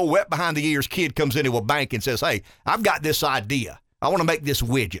 18-year-old wet behind the ears kid comes into a bank and says, hey, I've got this idea. I want to make this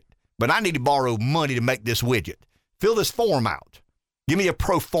widget, but I need to borrow money to make this widget. Fill this form out. Give me a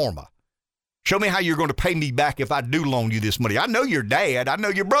pro forma. Show me how you're going to pay me back if I do loan you this money. I know your dad. I know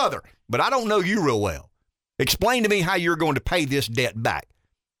your brother, but I don't know you real well. Explain to me how you're going to pay this debt back.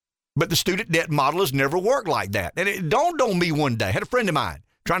 But the student debt model has never worked like that. And it dawned on me one day. I had a friend of mine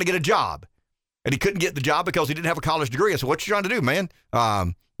trying to get a job, and he couldn't get the job because he didn't have a college degree. I said, what you trying to do, man?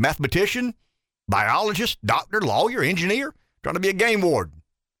 Mathematician, biologist, doctor, lawyer, engineer, trying to be a game warden.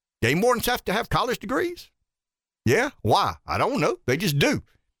 Game wardens have to have college degrees? Yeah, why? I don't know. They just do.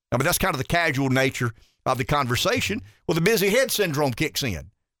 I mean, that's kind of the casual nature of the conversation. Well, the busy head syndrome kicks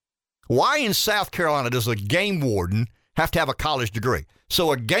in. Why in South Carolina does a game warden have to have a college degree?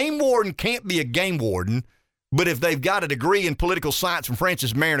 So a game warden can't be a game warden, but if they've got a degree in political science from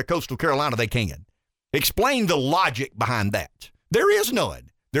Francis Marion of Coastal Carolina, they can. Explain the logic behind that. There is none.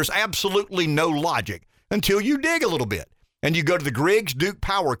 There's absolutely no logic until you dig a little bit. And you go to the Griggs-Duke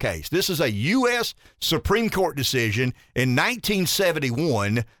Power case. This is a U.S. Supreme Court decision in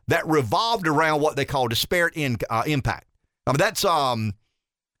 1971 that revolved around what they call disparate impact. I mean,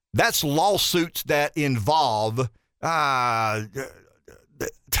 that's lawsuits that involve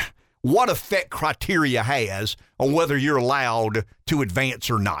what effect criteria has on whether you're allowed to advance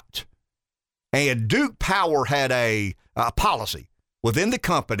or not. And Duke Power had a policy within the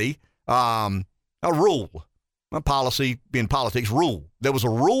company, a rule. A policy in politics, rule. There was a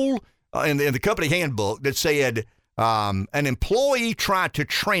rule in the company handbook that said an employee tried to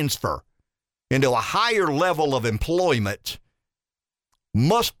transfer into a higher level of employment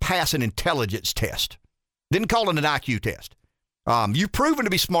must pass an intelligence test. Didn't call it an IQ test. You've proven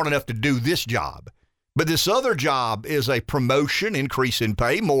to be smart enough to do this job, but this other job is a promotion, increase in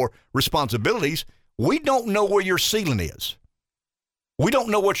pay, more responsibilities. We don't know where your ceiling is. We don't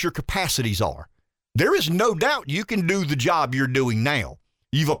know what your capacities are. There is no doubt you can do the job you're doing now.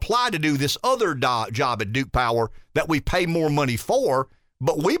 You've applied to do this other job at Duke Power that we pay more money for,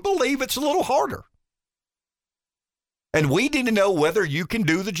 but we believe it's a little harder. And we need to know whether you can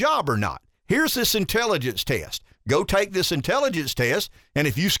do the job or not. Here's this intelligence test. Go take this intelligence test, and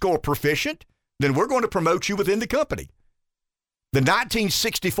if you score proficient, then we're going to promote you within the company. The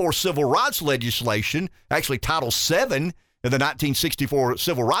 1964 Civil Rights legislation, actually Title VII of the 1964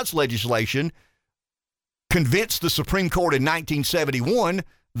 Civil Rights legislation, convinced the Supreme Court in 1971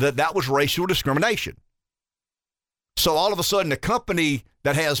 that that was racial discrimination. So all of a sudden, a company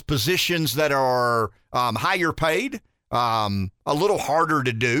that has positions that are higher paid, a little harder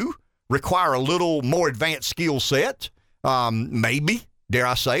to do, require a little more advanced skill set, maybe, dare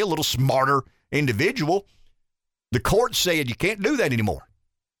I say, a little smarter individual, the court said you can't do that anymore.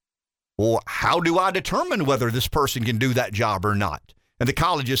 Well, how do I determine whether this person can do that job or not? And the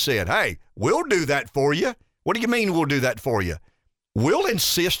colleges said, hey, we'll do that for you. What do you mean we'll do that for you? We'll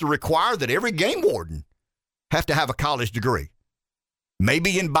insist or require that every game warden have to have a college degree.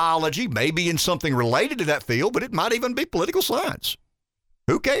 Maybe in biology, maybe in something related to that field, but it might even be political science.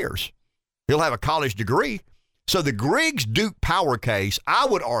 Who cares? He'll have a college degree. So the Griggs-Duke Power case, I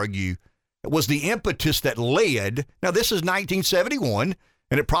would argue, was the impetus that led. Now, this is 1971.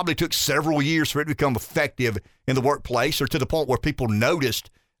 And it probably took several years for it to become effective in the workplace or to the point where people noticed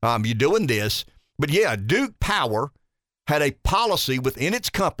you doing this. But yeah, Duke Power had a policy within its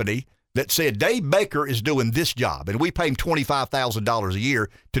company that said Dave Baker is doing this job, and we pay him $25,000 a year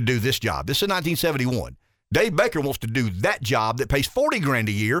to do this job. This is 1971. Dave Baker wants to do that job that pays $40,000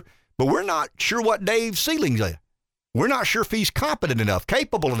 a year, but we're not sure what Dave's ceilings are. We're not sure if he's competent enough,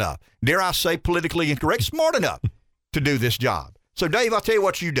 capable enough, dare I say politically incorrect, smart enough to do this job. So, Dave, I'll tell you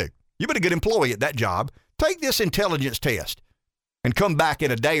what you do. You've been a good employee at that job. Take this intelligence test and come back in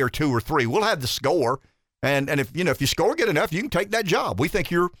a day or two or three. We'll have the score. And if you score good enough, you can take that job. We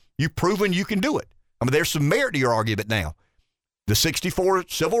think you've proven you can do it. I mean, there's some merit to your argument now. The 64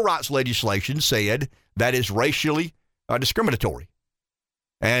 Civil Rights legislation said that is racially discriminatory.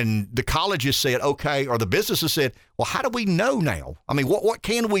 And the colleges said, okay, or the businesses said, well, how do we know now? I mean, what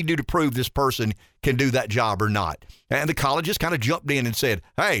can we do to prove this person can do that job or not? And the colleges kind of jumped in and said,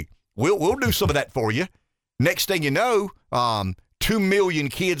 hey, we'll do some of that for you. Next thing you know, 2 million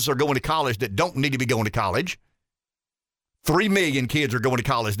kids are going to college that don't need to be going to college. 3 million kids are going to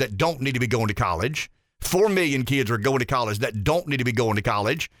college that don't need to be going to college. 4 million kids are going to college that don't need to be going to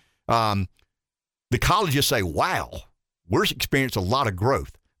college. The colleges say, wow, we're experiencing a lot of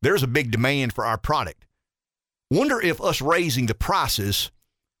growth. There's a big demand for our product. Wonder if us raising the prices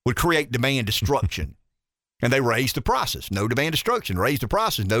would create demand destruction. And they raise the prices. No demand destruction. Raise the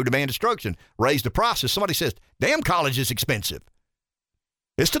prices. No demand destruction. Raise the prices. Somebody says, damn, college is expensive.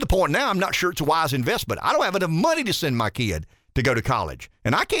 It's to the point now I'm not sure it's a wise investment. I don't have enough money to send my kid to go to college.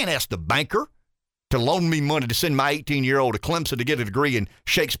 And I can't ask the banker to loan me money to send my 18-year-old to Clemson to get a degree in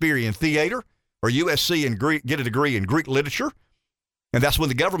Shakespearean theater or USC and get a degree in Greek literature. And that's when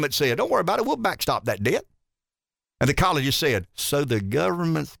the government said, don't worry about it, we'll backstop that debt. And the colleges said, so the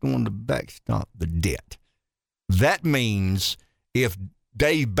government's going to backstop the debt. That means if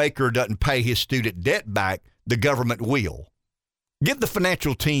Dave Baker doesn't pay his student debt back, the government will. Get the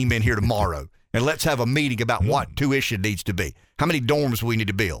financial team in here tomorrow and let's have a meeting about what tuition needs to be. How many dorms we need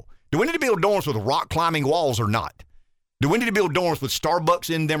to build. Do we need to build dorms with rock climbing walls or not? Do we need to build dorms with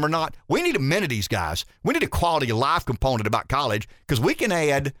Starbucks in them or not? We need amenities, guys. We need a quality of life component about college because we can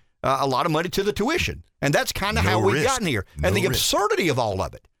add a lot of money to the tuition. And that's kind of how we've gotten here. And the absurdity of all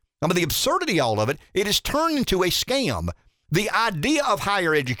of it. I mean, the absurdity of all of it, it has turned into a scam. The idea of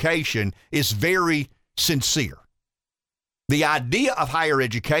higher education is very sincere. The idea of higher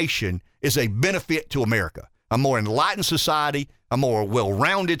education is a benefit to America. A more enlightened society, a more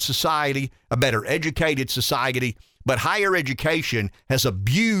well-rounded society, a better educated society. But higher education has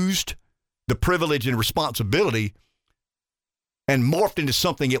abused the privilege and responsibility and morphed into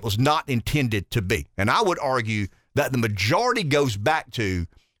something it was not intended to be. And I would argue that the majority goes back to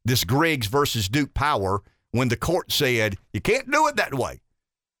this Griggs versus Duke power when the court said, you can't do it that way.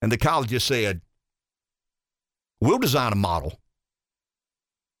 And the colleges said, we'll design a model.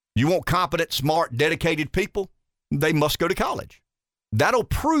 You want competent, smart, dedicated people? They must go to college. That'll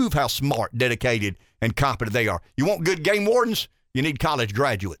prove how smart, dedicated, and competent they are. You want good game wardens? You need college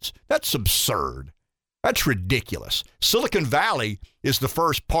graduates. That's absurd. That's ridiculous. Silicon Valley is the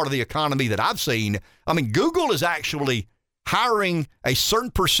first part of the economy that I've seen. I mean, Google is actually hiring a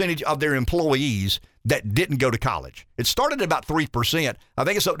certain percentage of their employees that didn't go to college. It started at about 3%. I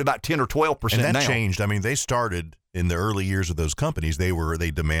think it's up to about 10 or 12% now. And that changed. I mean, they started in the early years of those companies. They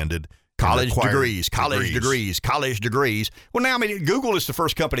demanded college degrees. Well, now, I mean, Google is the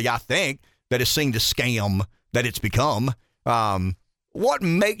first company, I think, that has seen the scam that it's become. What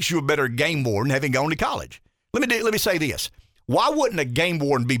makes you a better game warden having gone to college? Let me say this. Why wouldn't a game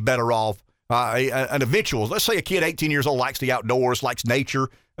warden be better off an eventual, let's say a kid 18 years old likes the outdoors, likes nature,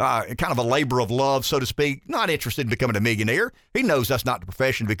 kind of a labor of love, so to speak, not interested in becoming a millionaire. He knows that's not the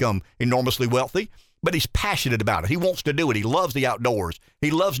profession to become enormously wealthy, but he's passionate about it. He wants to do it. He loves the outdoors.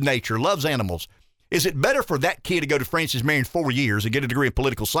 He loves nature, loves animals. Is it better for that kid to go to Francis Marion 4 years and get a degree in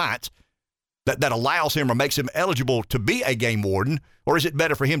political science that allows him or makes him eligible to be a game warden, or is it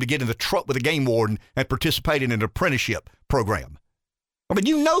better for him to get in the truck with a game warden and participate in an apprenticeship program? I mean,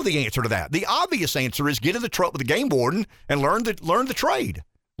 you know the answer to that. The obvious answer is get in the truck with the game warden and learn the trade,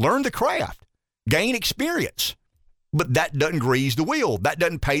 learn the craft, gain experience. But that doesn't grease the wheel. That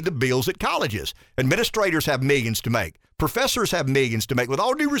doesn't pay the bills at colleges. Administrators have millions to make. Professors have millions to make, with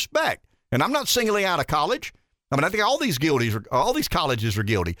all due respect. And I'm not singling out a college. I mean, I think all these colleges are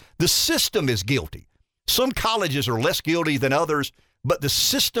guilty. The system is guilty. Some colleges are less guilty than others, but the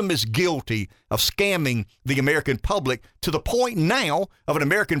system is guilty of scamming the American public to the point now of an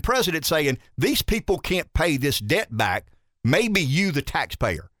American president saying, these people can't pay this debt back. Maybe you, the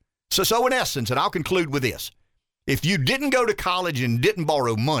taxpayer. So in essence, and I'll conclude with this, if you didn't go to college and didn't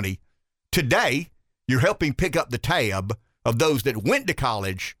borrow money, today you're helping pick up the tab of those that went to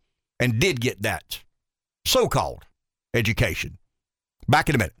college and did get that so-called education. Back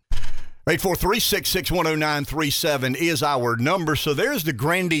in a minute. 843-661-0937 is our number. So there's the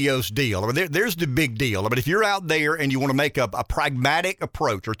grandiose deal. I mean, there's the big deal. I mean, if you're out there and you want to make a pragmatic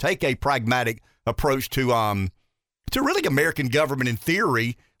approach or take a pragmatic approach to really American government in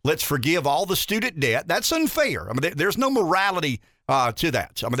theory, let's forgive all the student debt. That's unfair. I mean, there's no morality to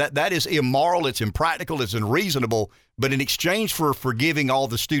that. I mean, that is immoral. It's impractical. It's unreasonable. But in exchange for forgiving all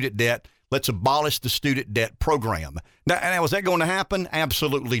the student debt, let's abolish the student debt program. Now, is that going to happen?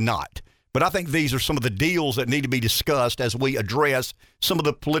 Absolutely not. But I think these are some of the deals that need to be discussed as we address some of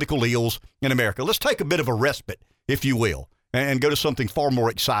the political ills in America. Let's take a bit of a respite, if you will. and go to something far more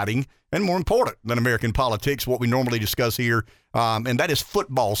exciting and more important than American politics, what we normally discuss here, and that is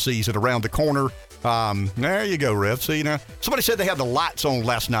football season around the corner. There you go, Rev. See, now, somebody said they had the lights on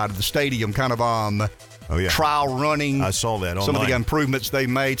last night at the stadium, kind of trial running. I saw that online. Some of the improvements they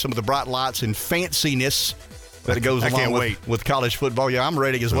made, some of the bright lights and fanciness that it goes along with college football. Yeah, I'm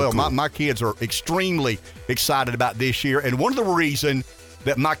ready as well. Cool. My kids are extremely excited about this year, and one of the reasons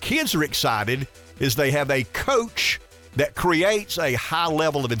that my kids are excited is they have a coach that creates a high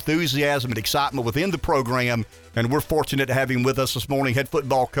level of enthusiasm and excitement within the program, and we're fortunate to have him with us this morning, head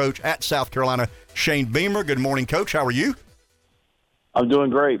football coach at South Carolina, Shane Beamer. Good morning, Coach. How are you? I'm doing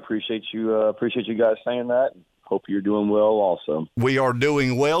great. Appreciate you guys saying that. Hope you're doing well also. We are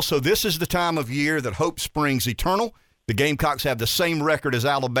doing well. So this is the time of year that hope springs eternal. The Gamecocks have the same record as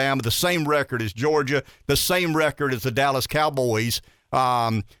Alabama, the same record as Georgia, the same record as the Dallas Cowboys.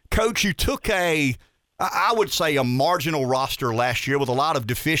 Coach, you took I would say a marginal roster last year with a lot of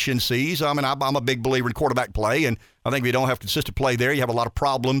deficiencies. I mean, I'm a big believer in quarterback play, and I think if you don't have consistent play there, you have a lot of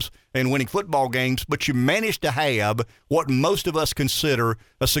problems in winning football games, but you managed to have what most of us consider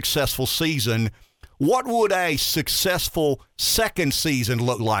a successful season. What would a successful second season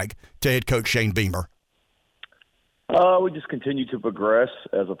look like to head coach Shane Beamer? We just continue to progress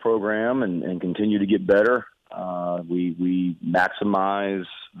as a program and continue to get better. We maximize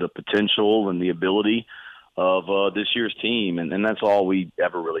the potential and the ability of this year's team, and that's all we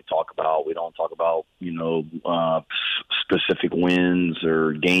ever really talk about. We don't talk about specific wins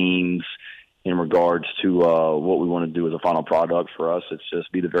or games in regards to what we want to do as a final product. For us, it's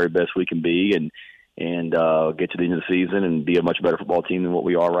just be the very best we can be and get to the end of the season and be a much better football team than what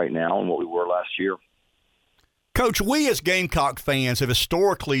we are right now and what we were last year. Coach, we as Gamecock fans have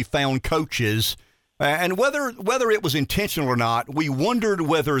historically found coaches, and whether it was intentional or not, we wondered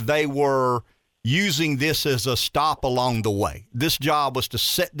whether they were using this as a stop along the way. This job was to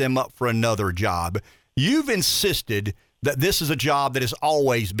set them up for another job. You've insisted that this is a job that has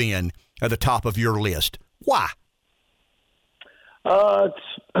always been at the top of your list. Why?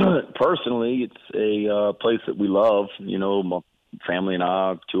 Personally, it's a place that we love. You know, my family and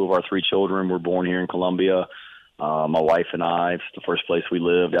I, 2 of our 3 children were born here in Columbia. My wife and I, it's the first place we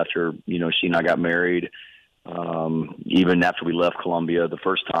lived after, she and I got married. Even after we left Columbia the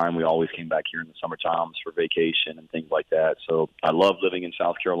first time, we always came back here in the summer times for vacation and things like that. So I love living in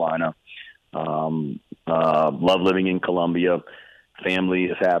South Carolina. Love living in Columbia. Family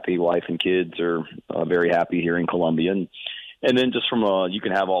is happy. Wife and kids are very happy here in Columbia. And then just from you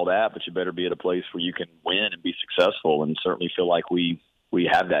can have all that, but you better be at a place where you can win and be successful, and certainly feel like we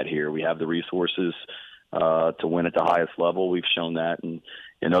have that here. We have the resources to win at the highest level. We've shown that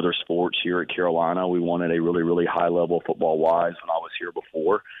in other sports here at Carolina. We won at a really, really high level football-wise when I was here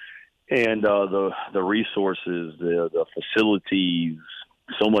before. And the resources, the facilities,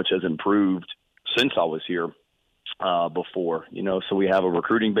 so much has improved since I was here before. So we have a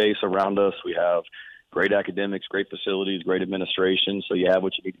recruiting base around us. We have great academics, great facilities, great administration. So you have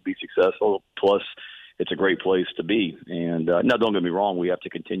what you need to be successful. Plus, it's a great place to be. And now, don't get me wrong, we have to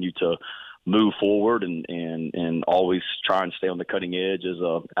continue to move forward and always try and stay on the cutting edge as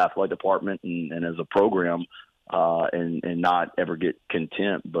a athletic department and as a program, and not ever get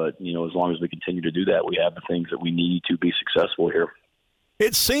content. But, as long as we continue to do that, we have the things that we need to be successful here.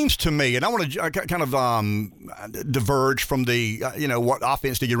 It seems to me, and I want to kind of diverge from the, what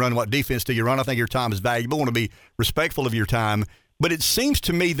offense do you run, what defense do you run. I think your time is valuable. I want to be respectful of your time. But it seems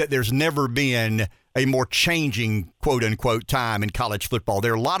to me that there's never been a more changing, quote-unquote, time in college football.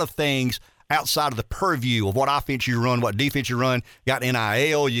 There are a lot of things outside of the purview of what offense you run, what defense you run. You got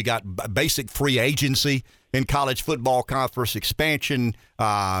NIL, you got basic free agency in college football, conference expansion, the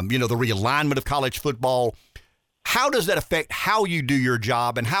realignment of college football. How does that affect how you do your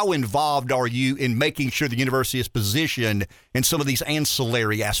job, and how involved are you in making sure the university is positioned in some of these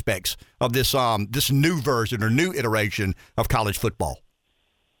ancillary aspects of this new version or new iteration of college football?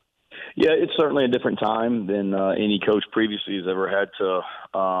 Yeah, it's certainly a different time than any coach previously has ever had to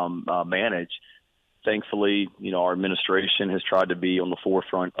manage. Thankfully, our administration has tried to be on the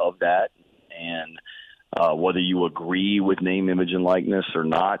forefront of that. And whether you agree with name, image, and likeness or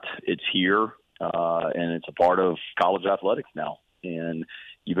not, it's here. And it's a part of college athletics now. And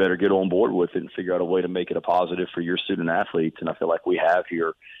you better get on board with it and figure out a way to make it a positive for your student athletes. And I feel like we have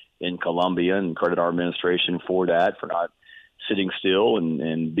here in Columbia, and credit our administration for that, for not sitting still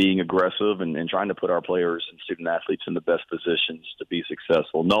and being aggressive and trying to put our players and student athletes in the best positions to be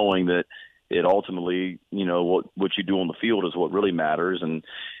successful, knowing that it ultimately, what you do on the field is what really matters. And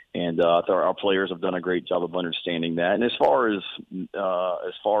And I thought our players have done a great job of understanding that. And as far as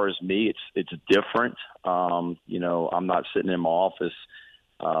me, it's different. You know, I'm not sitting in my office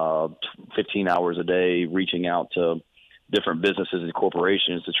 15 hours a day reaching out to different businesses and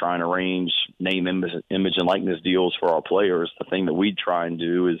corporations to try and arrange name, image, and likeness deals for our players. The thing that we try and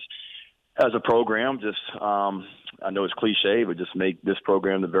do is, as a program, just I know it's cliche, but just make this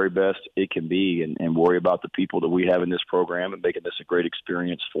program the very best it can be, and worry about the people that we have in this program and making this a great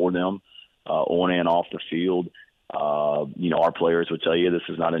experience for them on and off the field. You know, our players would tell you this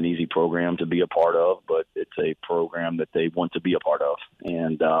is not an easy program to be a part of, but it's a program that they want to be a part of,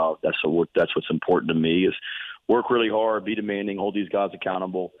 and that's what's important to me is work really hard, be demanding, hold these guys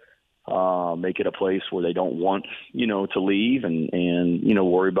accountable, make it a place where they don't want, you know, to leave, and you know,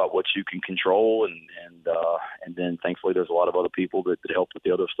 worry about what you can control, and then thankfully there's a lot of other people that help with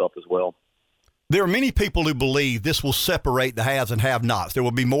the other stuff as well. There are many people who believe this will separate the haves and have-nots. There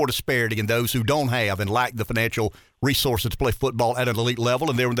will be more disparity in those who don't have and lack the financial resources to play football at an elite level,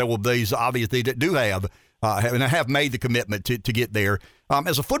 and there will be these, obviously, that do have and have made the commitment to get there.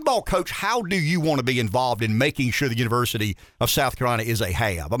 As a football coach, how do you want to be involved in making sure the University of South Carolina is a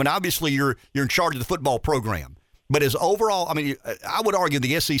have? I mean, obviously, you're in charge of the football program. But as overall, I mean, I would argue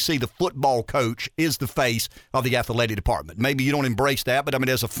the SEC, the football coach, is the face of the athletic department. Maybe you don't embrace that, but I mean,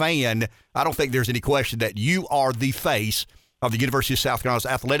 as a fan, I don't think there's any question that you are the face of the University of South Carolina's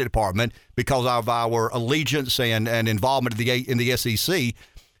athletic department because of our allegiance and involvement in the SEC.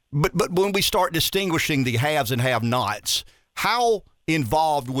 But when we start distinguishing the haves and have-nots, how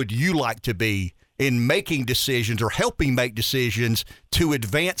involved would you like to be in making decisions or helping make decisions to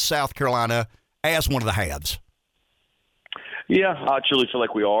advance South Carolina as one of the haves? Yeah, I truly feel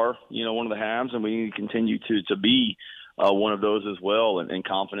like we are, you know, one of the haves, and we need to continue to be one of those as well, and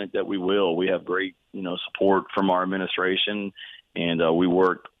confident that we will. We have great, you know, support from our administration, and we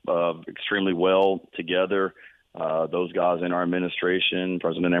work extremely well together. Those guys in our administration,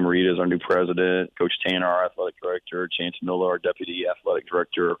 President Emerita is our new president, Coach Tanner, our athletic director, Chance Miller, our deputy athletic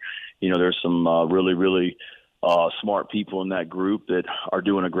director. You know, there's some really, really smart people in that group that are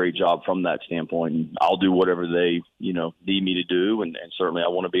doing a great job from that standpoint. And I'll do whatever they, you know, need me to do, and certainly I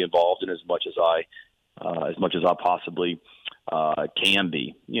want to be involved in as much as I possibly can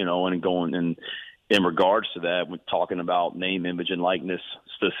be. You know, and going and in regards to that, when talking about name, image, and likeness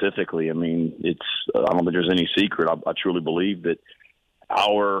specifically, I mean, I don't think there's any secret. I truly believe that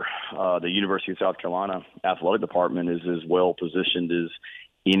the University of South Carolina athletic department is as well positioned as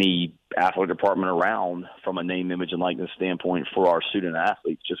any athletic department around from a name, image, and likeness standpoint for our student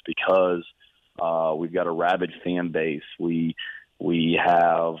athletes, just because we've got a rabid fan base. We're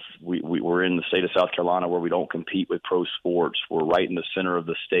in the state of South Carolina where we don't compete with pro sports. We're right in the center of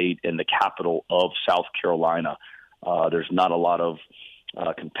the state and the capital of South Carolina. There's not a lot of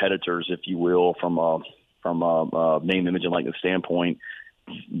competitors, if you will, from a name, image, and likeness standpoint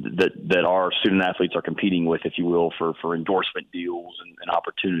that our student athletes are competing with, if you will, for endorsement deals and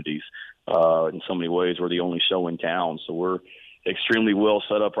opportunities. In so many ways, we're the only show in town. So we're extremely well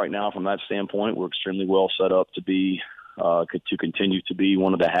set up right now from that standpoint. We're extremely well set up to continue to be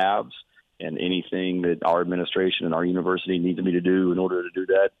one of the haves, and anything that our administration and our university needs me to do in order to do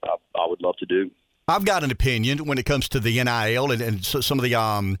that, I would love to do. I've got an opinion when it comes to the NIL and some of the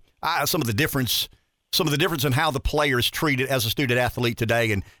difference in how the player is treated as a student athlete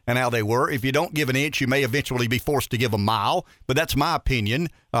today and how they were. If you don't give an inch, you may eventually be forced to give a mile. But that's my opinion,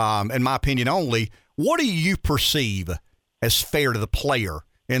 and my opinion only. What do you perceive as fair to the player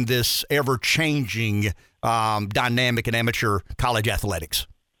in this ever-changing dynamic in amateur college athletics?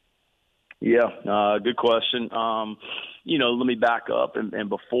 Yeah, good question. You know, let me back up. And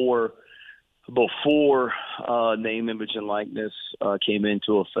before name, image, and likeness came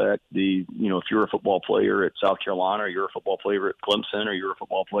into effect, if you're a football player at South Carolina, or you're a football player at Clemson, or you're a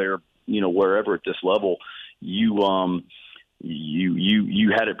football player, you know, wherever at this level, you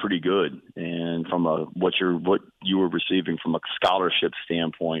had it pretty good. And from what you were receiving from a scholarship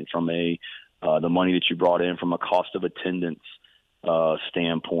standpoint, from the money that you brought in from a cost of attendance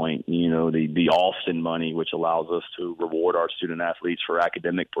standpoint, you know, the Austin money, which allows us to reward our student athletes for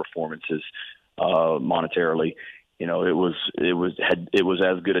academic performances monetarily. You know, it was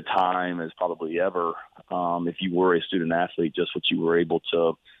as good a time as probably ever if you were a student athlete, just what you were able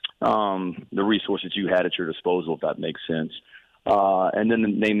to, the resources you had at your disposal, if that makes sense. And then the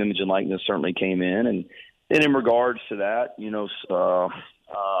name, image, and likeness certainly came in, and in regards to that,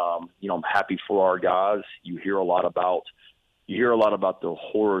 I'm happy for our guys. You hear a lot about the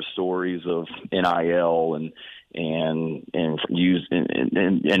horror stories of NIL and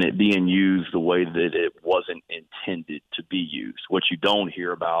it being used the way that it wasn't intended to be used. What you don't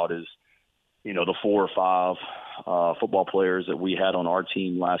hear about is, the 4 or 5 football players that we had on our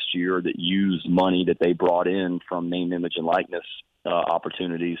team last year that used money that they brought in from name, image, and likeness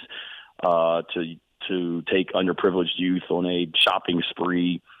opportunities to take underprivileged youth on a shopping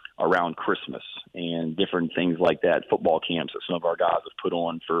spree around Christmas and different things like that, football camps that some of our guys have put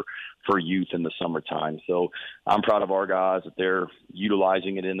on for youth in the summertime. So I'm proud of our guys that they're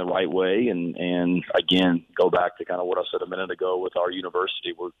utilizing it in the right way. And again, go back to kind of what I said a minute ago with our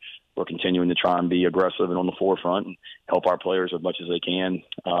university. We're continuing to try and be aggressive and on the forefront and help our players as much as they can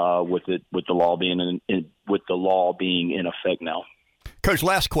with the law being in effect now. Coach,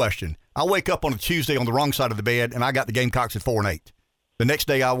 last question. I wake up on a Tuesday on the wrong side of the bed, and I got the Gamecocks at 4-8. The next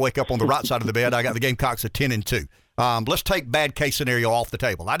day, I wake up on the right side of the bed. I got the Gamecocks at 10-2. Let's take bad case scenario off the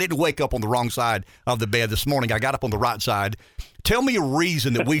table. I didn't wake up on the wrong side of the bed this morning. I got up on the right side. Tell me a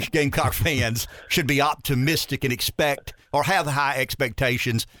reason that we Gamecock fans should be optimistic and expect or have high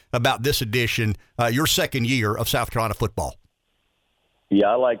expectations about this edition, your second year of South Carolina football.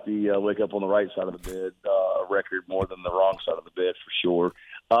 Yeah, I like the wake up on the right side of the bed record more than the wrong side of the bed for sure.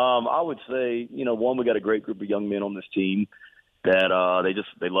 I would say, one, we got a great group of young men on this team that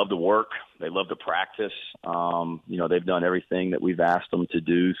they love to work, they love to practice. They've done everything that we've asked them to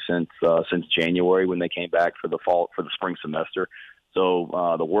do since January when they came back for the spring semester.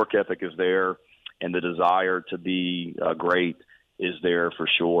 So the work ethic is there, and the desire to be great is there for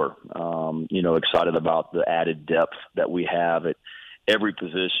sure. Excited about the added depth that we have at every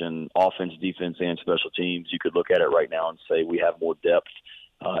position, offense, defense, and special teams. You could look at it right now and say we have more depth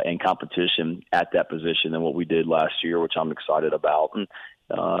and competition at that position than what we did last year, which I'm excited about. And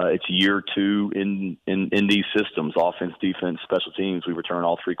it's year 2 in these systems, offense, defense, special teams. We return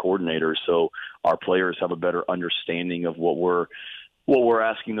all 3 coordinators, so our players have a better understanding of what we're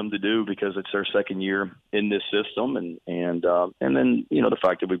asking them to do because it's their second year in this system. And then the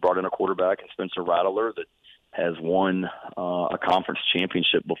fact that we brought in a quarterback in Spencer Rattler that has won a conference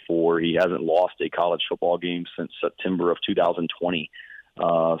championship before. He hasn't lost a college football game since September of 2020.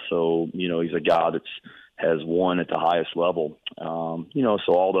 So he's a guy that has won at the highest level.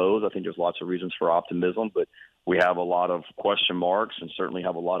 So all those, I think there's lots of reasons for optimism, but we have a lot of question marks and certainly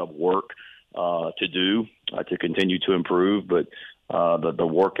have a lot of work to do to continue to improve. But the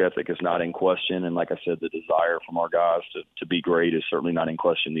work ethic is not in question. And like I said, the desire from our guys to be great is certainly not in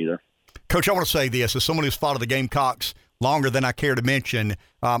question either. Coach, I want to say this. As someone who's followed the Gamecocks longer than I care to mention,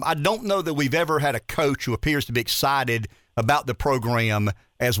 I don't know that we've ever had a coach who appears to be excited about the program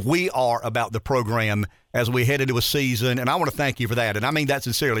as we are about the program as we head into a season, and I want to thank you for that. And I mean that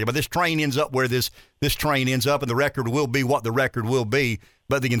sincerely. But this train ends up where this train ends up, and the record will be what the record will be.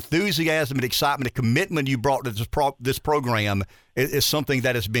 But the enthusiasm and excitement and commitment you brought to this program is something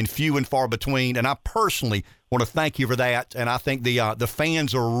that has been few and far between, and I personally want to thank you for that. And I think the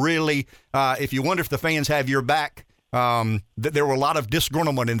fans are really, if you wonder if the fans have your back, there were a lot of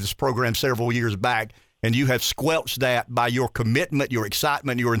disgruntlement in this program several years back, and you have squelched that by your commitment, your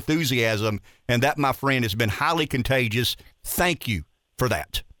excitement, your enthusiasm, and that, my friend, has been highly contagious. Thank you for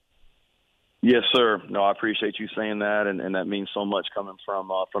that. Yes, sir. No, I appreciate you saying that, and that means so much coming from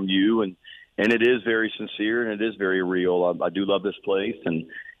you, and it is very sincere and it is very real. I do love this place, and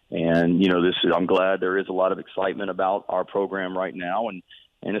I'm glad there is a lot of excitement about our program right now, and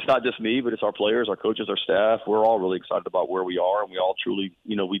it's not just me, but it's our players, our coaches, our staff. We're all really excited about where we are, and we all truly,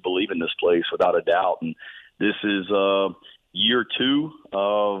 we believe in this place without a doubt. And this is year 2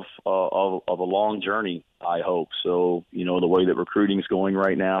 of a long journey, I hope. So, the way that recruiting is going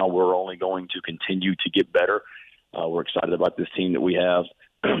right now, we're only going to continue to get better. We're excited about this team that we have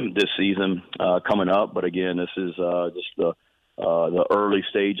this season coming up. But again, this is just the early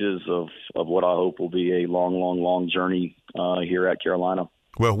stages of what I hope will be a long journey here at Carolina.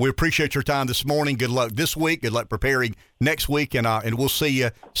 Well, we appreciate your time this morning. Good luck this week. Good luck preparing next week, and we'll see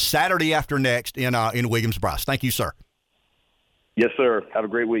you Saturday after next in Williams-Brice. Thank you, sir. Yes, sir. Have a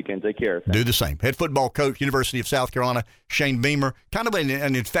great weekend. Take care. Do the same. Head football coach, University of South Carolina, Shane Beamer, kind of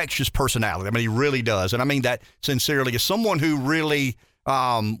an infectious personality. I mean, he really does, and I mean that sincerely. As someone who really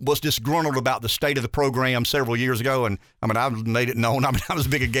was disgruntled about the state of the program several years ago, and I mean, I've made it known. I mean, I'm as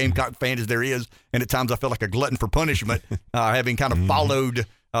big a Gamecock fan as there is, and at times I feel like a glutton for punishment, having kind of followed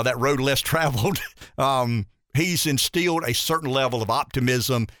that road less traveled. He's instilled a certain level of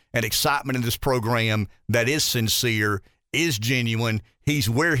optimism and excitement in this program that is sincere, is genuine. He's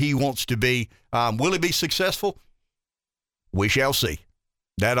where he wants to be. Will he be successful? We shall see.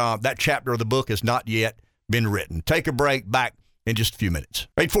 That chapter of the book has not yet been written. Take a break. Back in just a few minutes.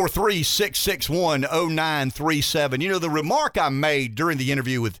 843-661-0937. The remark I made during the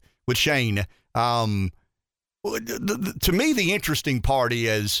interview with Shane, To me, the interesting part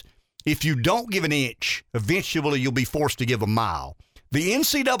is if you don't give an inch, eventually you'll be forced to give a mile. The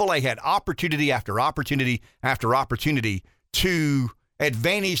NCAA had opportunity after opportunity after opportunity to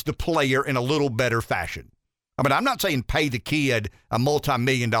advantage the player in a little better fashion. I mean, I'm not saying pay the kid a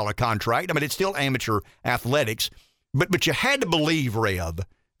multi-million-dollar contract. I mean, it's still amateur athletics. But you had to believe, Rev,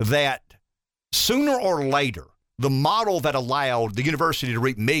 that sooner or later, the model that allowed the university to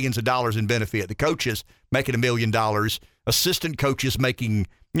reap millions of dollars in benefit, the coaches making $1 million, assistant coaches making,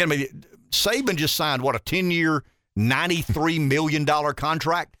 Saban just signed, a 10-year, $93 million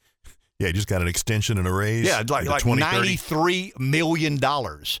contract? Yeah, he just got an extension and a raise. Yeah, like $93 million.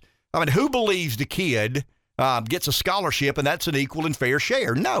 I mean, who believes the kid gets a scholarship and that's an equal and fair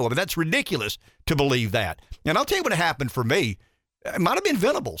share? No, I mean, that's ridiculous to believe that. And I'll tell you what happened for me. It might have been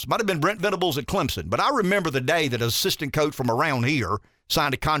Venables. Might have been Brent Venables at Clemson. But I remember the day that an assistant coach from around here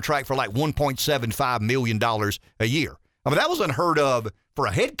signed a contract for like $1.75 million a year. I mean, that was unheard of for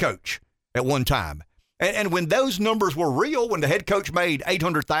a head coach at one time. And when those numbers were real, when the head coach made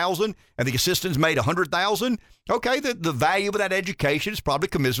 $800,000 and the assistants made $100,000, okay, the value of that education is probably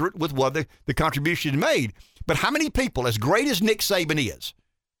commiserate with what the contribution made. But how many people, as great as Nick Saban is,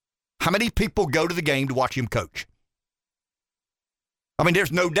 how many people go to the game to watch him coach? I mean,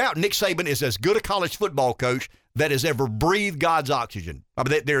 there's no doubt Nick Saban is as good a college football coach that has ever breathed God's oxygen. I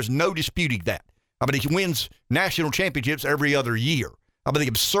mean, there's no disputing that. I mean, he wins national championships every other year. I mean, the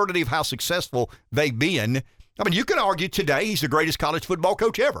absurdity of how successful they've been. I mean, you could argue today he's the greatest college football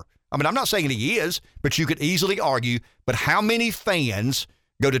coach ever. I mean, I'm not saying he is, but you could easily argue. But how many fans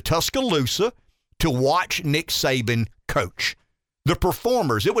go to Tuscaloosa to watch Nick Saban coach? The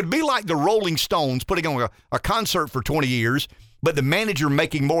performers. It would be like the Rolling Stones putting on a concert for 20 years, but the manager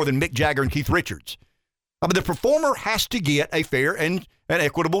making more than Mick Jagger and Keith Richards. I mean, the performer has to get a fair and an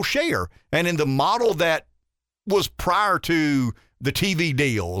equitable share. And in the model that was prior to the TV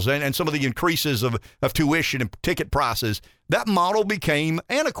deals and some of the increases of tuition and ticket prices, that model became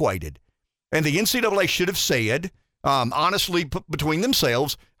antiquated. And the NCAA should have said, honestly, between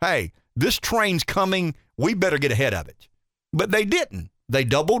themselves, hey, this train's coming, we better get ahead of it. But they didn't. They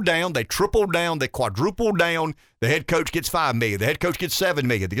doubled down, they tripled down, they quadrupled down. The head coach gets $5 million. The head coach gets $7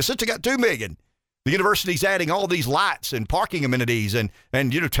 million. The assistant got $2 million. The university's adding all these lights and parking amenities and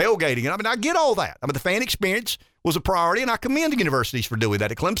tailgating. And I mean, I get all that. I mean, the fan experience was a priority, and I commend the universities for doing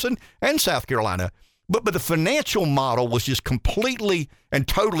that at Clemson and South Carolina. But the financial model was just completely and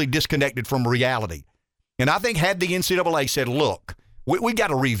totally disconnected from reality. And I think had the NCAA said, look, we got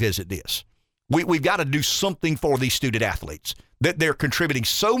to revisit this. We've got to do something for these student athletes, that they're contributing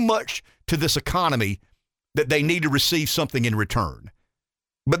so much to this economy that they need to receive something in return.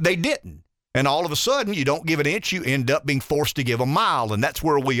 But they didn't. And all of a sudden, you don't give an inch, you end up being forced to give a mile. And that's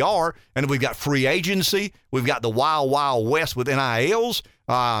where we are. And we've got free agency. We've got the wild, wild west with NILs.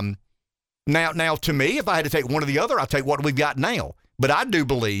 Now, to me, if I had to take one or the other, I'd take what we've got now. But I do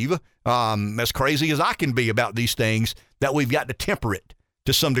believe, as crazy as I can be about these things, that we've got to temper it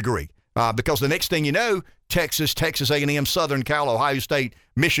to some degree. Because the next thing you know, Texas A&M, Southern Cal, Ohio State,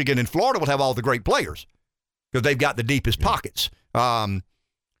 Michigan, and Florida will have all the great players because they've got the deepest pockets.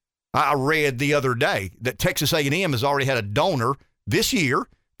 I read the other day that Texas A&M has already had a donor this year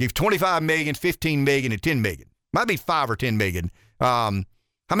give $25 million, $15 million, and $10 million. Might be $5 or $10 million. How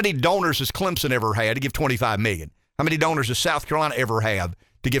many donors has Clemson ever had to give $25 million? How many donors does South Carolina ever have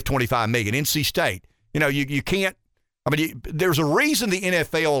to give $25 million? NC State. You can't. I mean, there's a reason the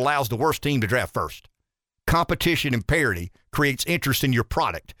NFL allows the worst team to draft first. Competition and parity creates interest in your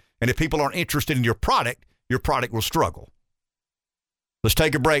product. And if people aren't interested in your product will struggle. Let's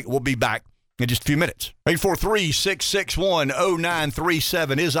take a break. We'll be back in just a few minutes.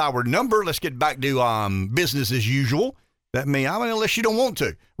 843-661-0937 is our number. Let's get back to business as usual. That means, unless you don't want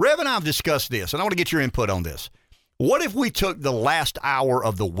to. Rev and I have discussed this, and I want to get your input on this. What if we took the last hour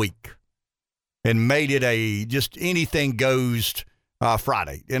of the week and made it a just anything goes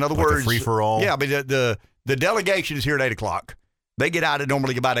Friday? In other words, a free-for-all? Yeah, but the delegation is here at 8 o'clock. They get out at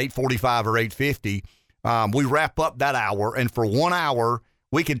normally about 8:45 or 8:50. We wrap up that hour, and for 1 hour,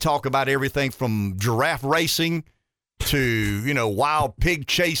 we can talk about everything from giraffe racing to, wild pig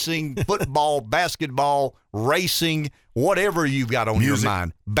chasing, football, basketball, racing, whatever you've got on your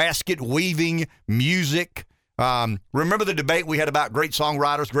mind. Basket weaving, music. Remember the debate we had about great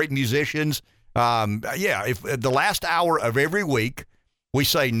songwriters, great musicians? If the last hour of every week, we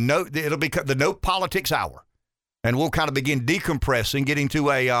say no, it'll be the no politics hour. And we'll kind of begin decompressing, getting to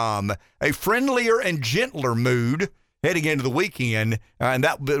a friendlier and gentler mood heading into the weekend, and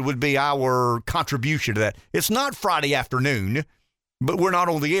that would be our contribution to that. It's not Friday afternoon. but we're not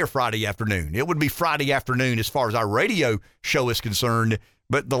on the air Friday afternoon. It would be Friday afternoon as far as our radio show is concerned,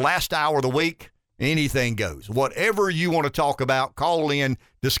 but the last hour of the week, anything goes. Whatever you want to talk about, call in,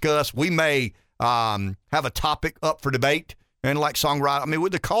 discuss. We may have a topic up for debate, and like songwriter, I mean,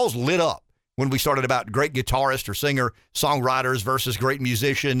 the calls lit up when we started about great guitarists or singer-songwriters versus great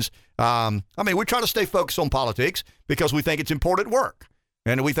musicians. I mean, we try to stay focused on politics because we think it's important work,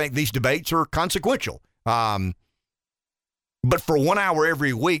 and we think these debates are consequential. But for 1 hour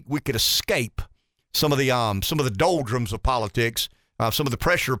every week, we could escape some of the doldrums of politics, some of the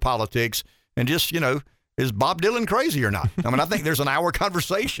pressure of politics, and just, is Bob Dylan crazy or not? I mean, I think there's an hour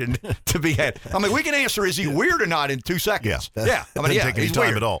conversation to be had. I mean, we can answer, is he weird or not in 2 seconds? Yeah. I mean, take any he's time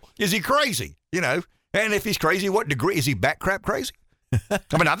weird. at all. Is he crazy? And if he's crazy, what degree? Is he backcrap crazy?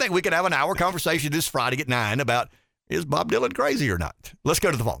 I mean, I think we could have an hour conversation this Friday at 9 about, is Bob Dylan crazy or not? Let's go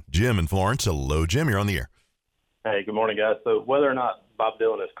to the phone. Jim in Florence. Hello, Jim. You're on the air. Hey, good morning, guys. So whether or not Bob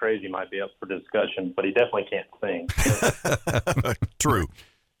Dylan is crazy might be up for discussion, but he definitely can't sing. True.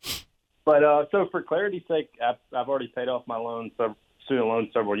 But so for clarity's sake, I've already paid off my student loan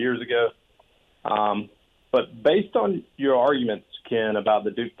several years ago. But based on your arguments, Ken, about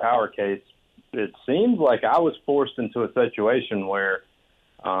the Duke Power case, it seems like I was forced into a situation where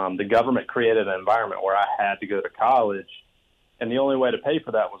the government created an environment where I had to go to college, and the only way to pay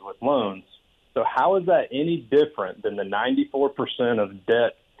for that was with loans. So how is that any different than the 94% of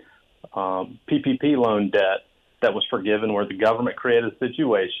debt, PPP loan debt, that was forgiven where the government created a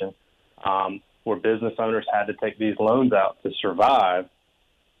situation where business owners had to take these loans out to survive?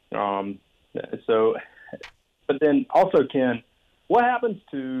 But then also, Ken, what happens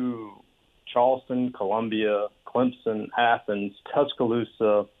to Charleston, Columbia, Clemson, Athens,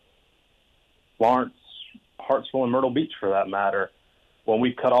 Tuscaloosa, Lawrence, Hartsville, and Myrtle Beach, for that matter, when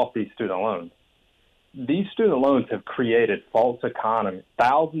we cut off these student loans? These student loans have created false economies,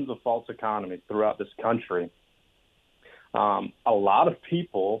 thousands of false economies throughout this country. A lot of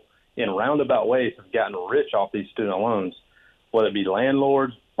people in roundabout ways have gotten rich off these student loans, whether it be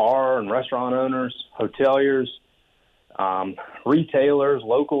landlords, bar and restaurant owners, hoteliers, retailers,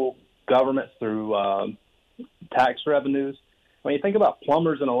 local governments through tax revenues. When you think about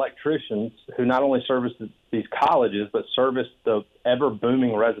plumbers and electricians who not only service these colleges, but service the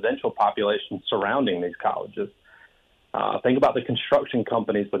ever-booming residential population surrounding these colleges. Think about the construction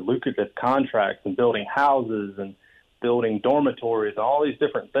companies with lucrative contracts and building houses and building dormitories, all these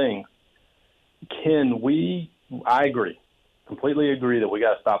different things. I agree, completely agree that we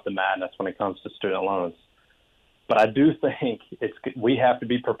got to stop the madness when it comes to student loans. But I do think we have to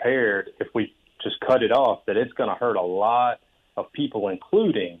be prepared if we just cut it off, that it's going to hurt a lot of people,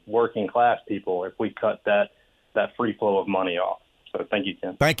 including working class people, if we cut that free flow of money off. So thank you,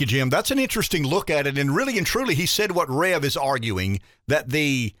 Ken. Thank you, Jim. That's an interesting look at it. And really and truly, he said what Rev is arguing, that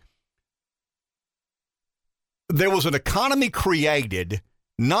there was an economy created,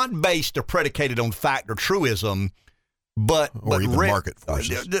 not based or predicated on fact or truism, but even market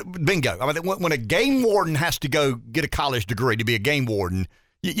forces. Bingo. I mean, when a game warden has to go get a college degree to be a game warden,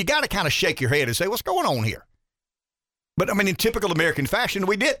 you got to kind of shake your head and say, what's going on here? But, I mean, in typical American fashion,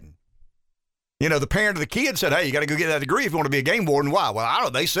 we didn't. The parent of the kid said, hey, you got to go get that degree if you want to be a game warden. Why? Well, I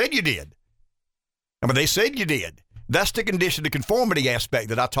don't know. They said you did. They said you did. That's the condition, the conformity aspect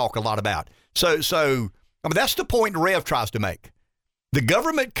that I talk a lot about. So that's the point Rev tries to make. The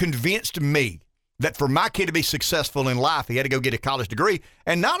government convinced me that for my kid to be successful in life, he had to go get a college degree.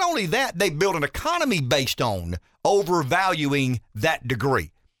 And not only that, they built an economy based on overvaluing that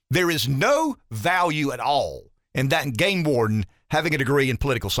degree. There is no value at all in that game warden having a degree in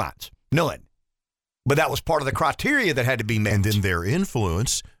political science. None. But that was part of the criteria that had to be met. And then their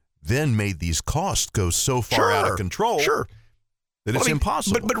influence then made these costs go so far out of control that it's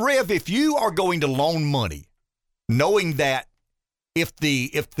impossible. But Rev, if you are going to loan money, knowing that if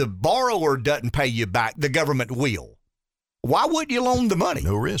the borrower doesn't pay you back, the government will, why wouldn't you loan the money?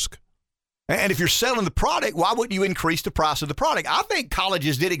 No risk. And if you're selling the product, why wouldn't you increase the price of the product? I think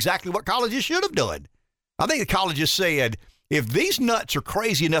colleges did exactly what colleges should have done. I think the colleges said, if these nuts are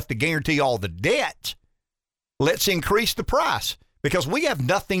crazy enough to guarantee all the debt, let's increase the price because we have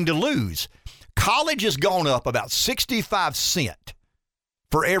nothing to lose. College has gone up about 65 cents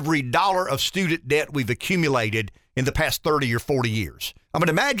for every dollar of student debt we've accumulated in the past 30 or 40 years. I mean,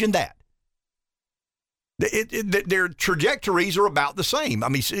 imagine that. Their trajectories are about the same. I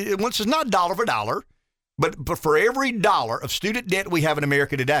mean, once it's not dollar for dollar, but for every dollar of student debt we have in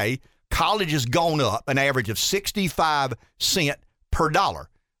America today, college has gone up an average of 65 cents per dollar.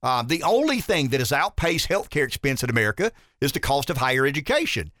 The only thing that has outpaced healthcare expense in America is the cost of higher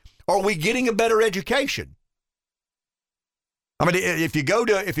education. Are we getting a better education? I mean, if you go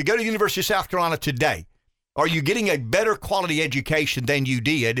to the University of South Carolina today, are you getting a better quality education than you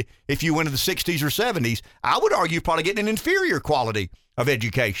did if you went in the 60s or 70s? I would argue you're probably getting an inferior quality of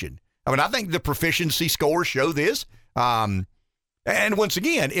education. I mean, I think the proficiency scores show this. And once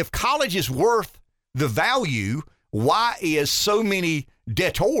again, if college is worth the value, why is so many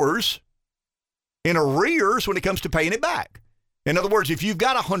debtors in arrears when it comes to paying it back? In other words, if you've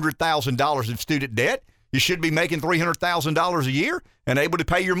got $100,000 in student debt, you should be making $300,000 a year and able to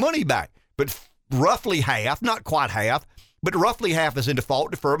pay your money back. But roughly half, not quite half, but roughly half is in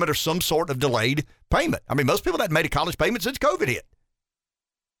default, deferment, or some sort of delayed payment. I mean, most people haven't made a college payment since COVID hit.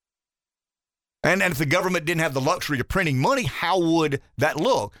 And if the government didn't have the luxury of printing money, how would that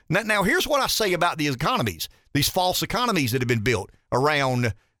look? Now, here's what I say about these economies, these false economies that have been built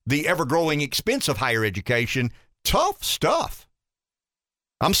around the ever-growing expense of higher education. Tough stuff.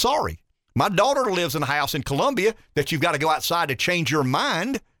 I'm sorry. My daughter lives in a house in Columbia that you've got to go outside to change your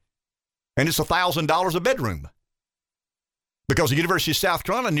mind, and it's $1,000 a bedroom. Because the University of South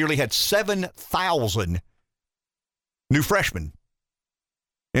Carolina nearly had 7,000 new freshmen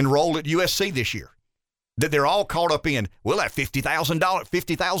enrolled at USC this year. That they're all caught up in, we'll have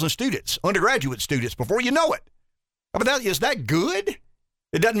 50,000 students, undergraduate students, before you know it. I mean, is that good?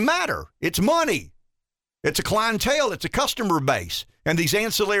 It doesn't matter. It's money. It's a clientele. It's a customer base. And these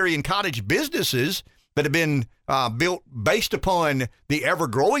ancillary and cottage businesses that have been built based upon the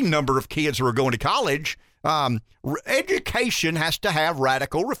ever-growing number of kids who are going to college, education has to have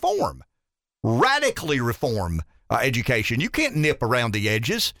radical reform. Radically reform education. You can't nip around the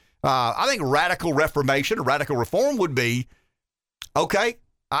edges. I think radical reformation or radical reform would be, okay,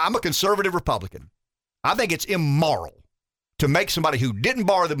 I'm a conservative Republican. I think it's immoral to make somebody who didn't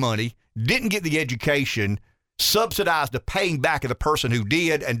borrow the money, didn't get the education, subsidize the paying back of the person who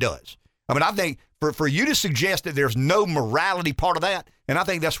did and does. I mean, I think for you to suggest that there's no morality part of that, and I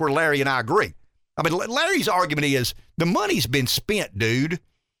think that's where Larry and I agree. I mean, Larry's argument is the money's been spent, dude.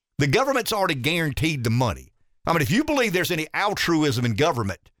 The government's already guaranteed the money. I mean, if you believe there's any altruism in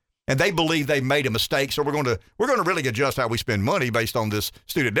government and they believe they've made a mistake, so we're going to really adjust how we spend money based on this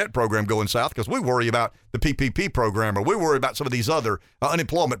student debt program going south, because we worry about the PPP program, or we worry about some of these other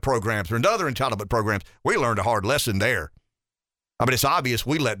unemployment programs or other entitlement programs. We learned a hard lesson there. I mean, it's obvious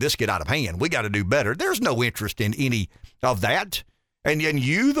we let this get out of hand. We got to do better. There's no interest in any of that. And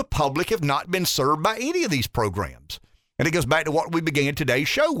you, the public, have not been served by any of these programs. And it goes back to what we began today's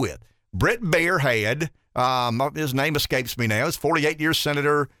show with. Bret Baier had, his name escapes me now, it's 48-year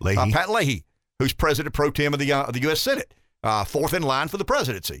Senator Pat Leahy, who's president pro tem of the U.S. Senate, fourth in line for the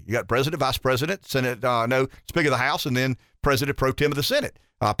presidency. You got president, vice president, Senate, Speaker of the House, and then president pro tem of the Senate.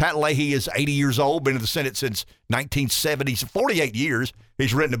 Pat Leahy is 80 years old, been in the Senate since 1970, 48 years.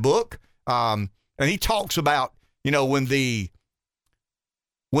 He's written a book, and he talks about, when the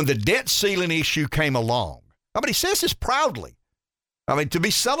debt ceiling issue came along. I mean, he says this proudly. I mean, to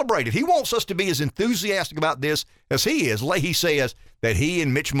be celebrated. He wants us to be as enthusiastic about this as he is. Leahy says that he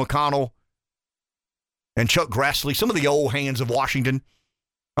and Mitch McConnell and Chuck Grassley, some of the old hands of Washington,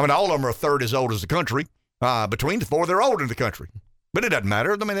 I mean, all of them are a third as old as the country. Between the four, they're older than the country. But it doesn't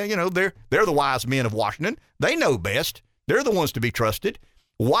matter. I mean, they're the wise men of Washington. They know best. They're the ones to be trusted.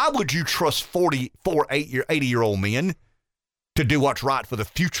 Why would you trust 80-year-old men to do what's right for the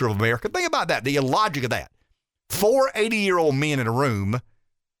future of America? Think about that, the illogic of that. 4 80-year-old men in a room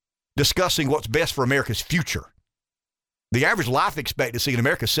discussing what's best for America's future. The average life expectancy in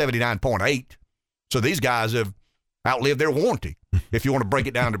America is 79.8. So these guys have outlived their warranty, if you want to break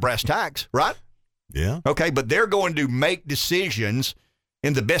it down to brass tacks, right? Yeah. Okay, but they're going to make decisions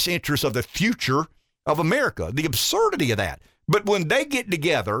in the best interest of the future of America. The absurdity of that. But when they get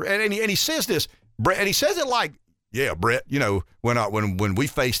together, and he says this, Bret, and he says it like, yeah, Bret, when we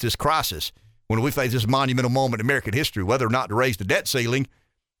face this crisis, when we face this monumental moment in American history, whether or not to raise the debt ceiling,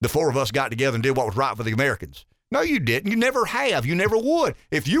 the four of us got together and did what was right for the Americans. No, you didn't. You never have. You never would.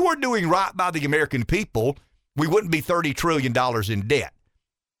 If you were doing right by the American people, we wouldn't be $30 trillion in debt.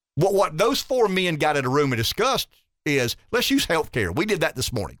 What those four men got in a room and discussed is, let's use health care. We did that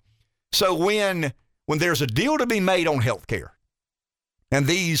this morning. So when there's a deal to be made on health care, and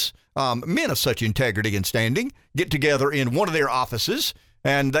these men of such integrity and standing get together in one of their offices,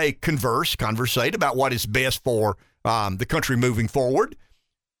 and they conversate about what is best for the country moving forward.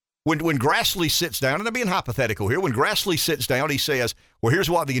 When Grassley sits down, and I'm being hypothetical here, when Grassley sits down, he says, well, here's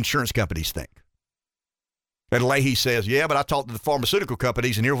what the insurance companies think. And Leahy says, yeah, but I talked to the pharmaceutical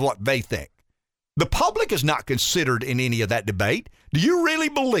companies, and here's what they think. The public is not considered in any of that debate. Do you really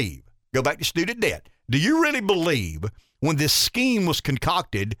believe, go back to student debt, do you really believe when this scheme was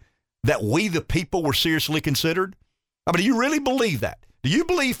concocted that we, the people, were seriously considered? I mean, do you really believe that? Do you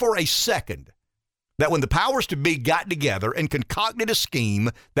believe for a second that when the powers to be got together and concocted a scheme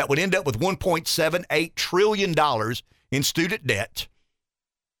that would end up with $1.78 trillion in student debt,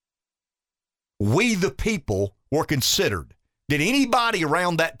 we the people were considered? Did anybody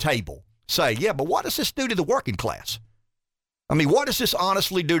around that table say, yeah, but what does this do to the working class? I mean, what does this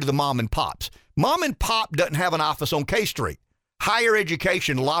honestly do to the mom and pops? Mom and pop doesn't have an office on K Street. Higher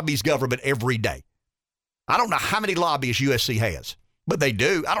education lobbies government every day. I don't know how many lobbyists USC has, but they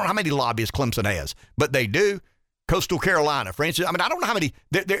do. I don't know how many lobbyists Clemson has, but they do. Coastal Carolina, for instance. I mean, I don't know how many.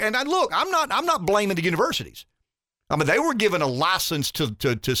 And look, I'm not blaming the universities. I mean, they were given a license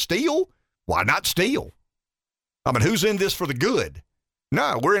to steal. Why not steal? I mean, who's in this for the good?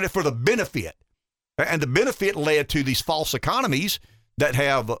 No, we're in it for the benefit. And the benefit led to these false economies that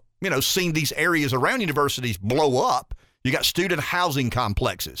have, seen these areas around universities blow up. You got student housing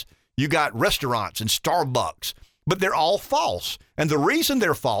complexes. You got restaurants and Starbucks, but they're all false. And the reason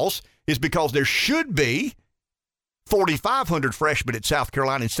they're false is because there should be 4,500 freshmen at South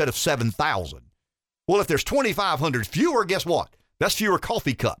Carolina instead of 7,000. Well, if there's 2,500 fewer, guess what? That's fewer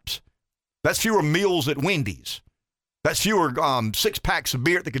coffee cups. That's fewer meals at Wendy's. That's fewer 6-packs of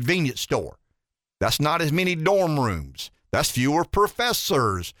beer at the convenience store. That's not as many dorm rooms. That's fewer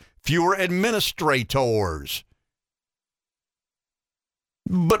professors, fewer administrators.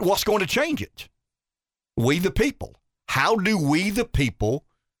 But what's going to change it? We the people. How do we the people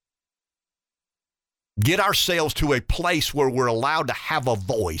get ourselves to a place where we're allowed to have a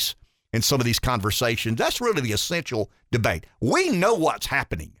voice in some of these conversations? That's really the essential debate. We know what's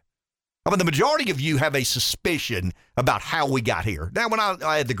happening. I mean, the majority of you have a suspicion about how we got here. Now, when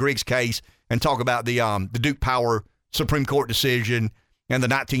I had the Griggs case and talk about the Duke Power Supreme Court decision and the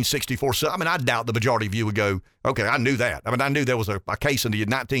 1964, I mean, I doubt the majority of you would go, okay, I knew that. I mean, I knew there was a case in the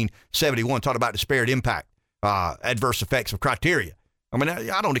 1971 talking about disparate impact, adverse effects of criteria. I mean,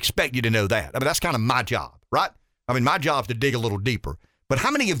 I don't expect you to know that. I mean, that's kind of my job, right? I mean, my job is to dig a little deeper. But how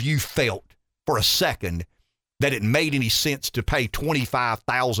many of you felt for a second that it made any sense to pay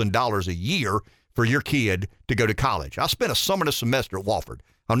 $25,000 a year for your kid to go to college? I spent a summer and a semester at Wofford.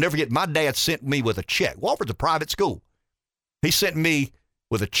 I'll never forget, my dad sent me with a check. Wofford's a private school. He sent me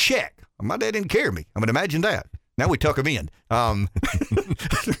with a check. My dad didn't carry me. I mean, imagine that. Now we tuck them in and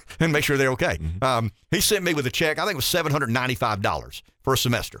make sure they're okay. He sent me with a check. I think it was $795 for a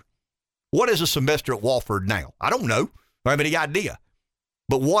semester. What is a semester at Wofford now? I don't know. I have any idea.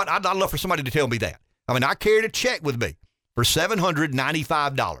 But what? I'd love for somebody to tell me that. I mean, I carried a check with me for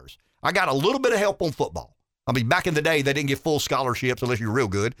 $795. I got a little bit of help on football. I mean, back in the day, they didn't give full scholarships unless you're real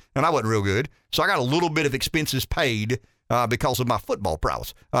good, and I wasn't real good. So I got a little bit of expenses paid because of my football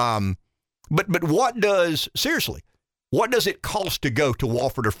prowess. But what does it cost to go to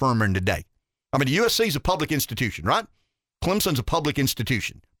Wofford or Furman today? I mean, USC is a public institution, right? Clemson's a public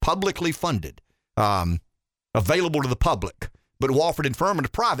institution, publicly funded, available to the public. But Wofford and Furman are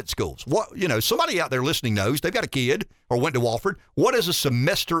private schools. Somebody out there listening knows they've got a kid or went to Wofford. What is a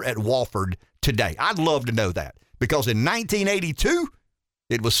semester at Wofford today? I'd love to know that, because in 1982,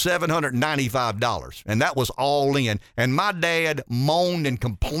 it was $795, and that was all in. And my dad moaned and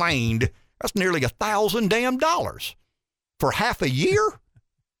complained. That's nearly $1,000 damn dollars for half a year.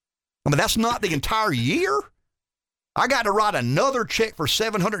 I mean, that's not the entire year. I got to write another check for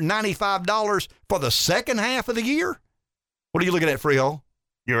 $795 for the second half of the year. What are you looking at, Freehold?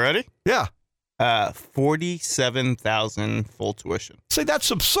 You ready? Yeah. $47,000 full tuition. See, that's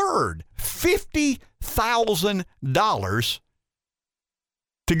absurd. $50,000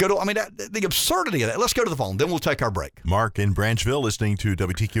 to go to. I mean, the absurdity of that. Let's go to the phone. Then we'll take our break. Mark in Branchville, listening to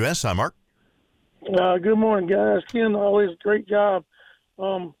WTQS. Hi, Mark. Good morning, guys. Ken, always a great job.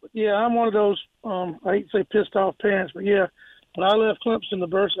 Yeah, I'm one of those, I hate to say pissed off parents, but yeah, when I left Clemson, I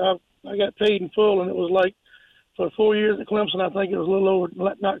got paid in full, and it was like, for 4 years at Clemson, I think it was a little over,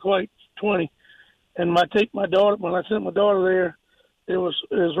 not quite 20. And when I sent my daughter there, it was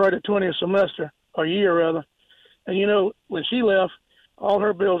right at 20 a semester, or a year rather. And when she left, all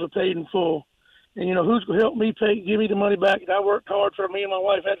her bills are paid in full. And who's going to help me give me the money back? And I worked hard for me and my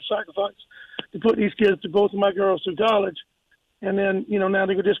wife had to sacrifice to put these kids, to both of my girls, through college. And then now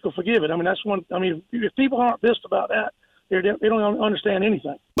they could just go forgive it. I mean, that's one. I mean, if people aren't pissed about that, they don't understand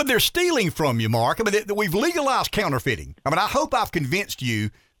anything. But they're stealing from you, Mark. I mean, we've legalized counterfeiting. I mean, I hope I've convinced you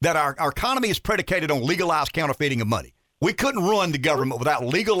that our economy is predicated on legalized counterfeiting of money. We couldn't run the government without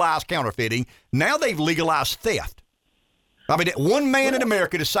legalized counterfeiting. Now they've legalized theft. I mean, one man in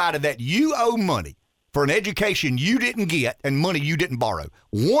America decided that you owe money for an education you didn't get and money you didn't borrow.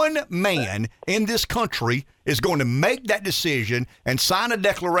 One man in this country is going to make that decision and sign a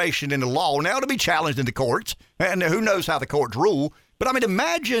declaration into law. Now to be challenged in the courts, and who knows how the courts rule. But I mean,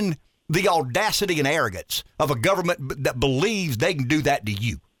 imagine the audacity and arrogance of a government that believes they can do that to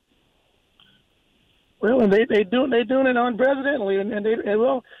you. Well, and they're doing it unprecedentedly, and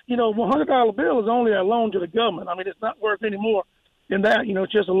 $100 bill is only a loan to the government. I mean, it's not worth any more than that.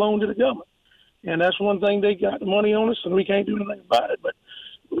 It's just a loan to the government, and that's one thing they got the money on us, and we can't do anything about it. But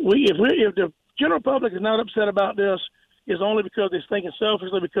if the general public is not upset about this, it's only because they're thinking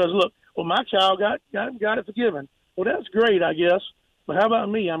selfishly. Because look, my child got it forgiven. Well, that's great, I guess. But how about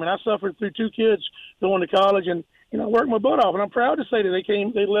me? I mean, I suffered through 2 kids going to college, and I worked my butt off, and I'm proud to say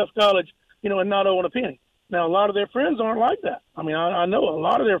that they left college, and not owing a penny. Now, a lot of their friends aren't like that. I mean, I know a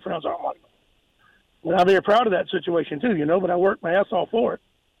lot of their friends aren't like that. But I'm very proud of that situation too, but I worked my ass off for it.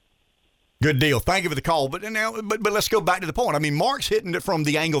 Good deal. Thank you for the call. But let's go back to the point. I mean, Mark's hitting it from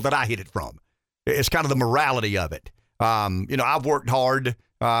the angle that I hit it from. It's kind of the morality of it. I've worked hard.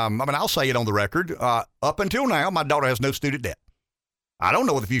 I'll say it on the record. Up until now, my daughter has no student debt. I don't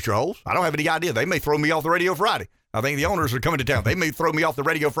know what the future holds. I don't have any idea. They may throw me off the radio Friday. I think the owners are coming to town. They may throw me off the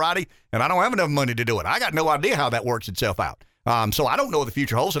radio Friday, and I don't have enough money to do it. I got no idea how that works itself out. So I don't know what the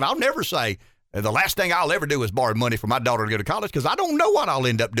future holds, and I'll never say the last thing I'll ever do is borrow money for my daughter to go to college, because I don't know what I'll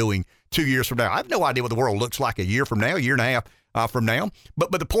end up doing 2 years from now. I have no idea what the world looks like a year from now, a year and a half from now.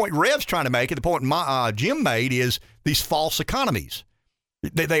 But the point Rev's trying to make, and the point Jim made, is these false economies.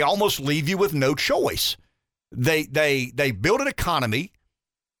 They almost leave you with no choice. They build an economy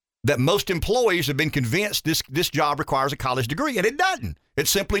that most employees have been convinced this job requires a college degree, and it doesn't. It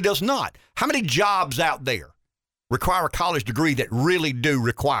simply does not. How many jobs out there require a college degree that really do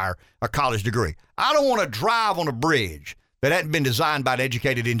require a college degree? I don't want to drive on a bridge that hadn't been designed by an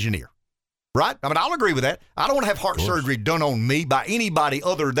educated engineer, right? I mean, I'll agree with that. I don't want to have heart surgery done on me by anybody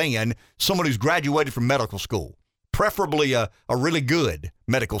other than someone who's graduated from medical school, preferably a really good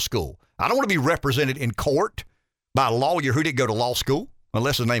medical school. I don't want to be represented in court by a lawyer who didn't go to law school,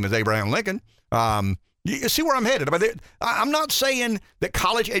 unless his name is Abraham Lincoln. You see where I'm headed. I'm not saying that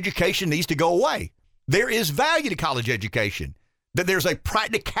college education needs to go away. There is value to college education, that there's a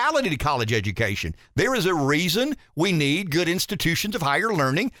practicality to college education. There is a reason we need good institutions of higher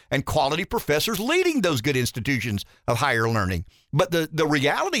learning and quality professors leading those good institutions of higher learning. But the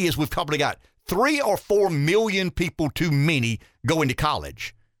reality is we've probably got 3 or 4 million people too many going to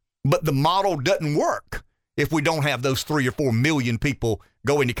college. But the model doesn't work if we don't have those 3 or 4 million people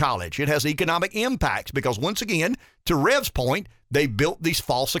going to college. It has economic impacts because, once again, to Rev's point, they built these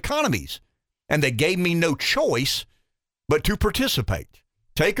false economies. And they gave me no choice but to participate.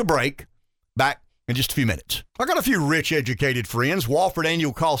 Take a break. Back in just a few minutes. I got a few rich, educated friends. Wofford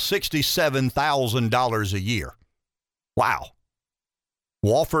annual costs $67,000 a year. Wow.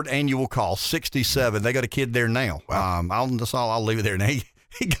 Wofford annual cost $67,000. They got a kid there now. Wow. I'll leave it there. Now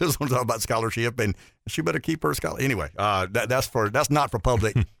he goes on to talk about scholarship, and she better keep her scholarship. Anyway, that's not for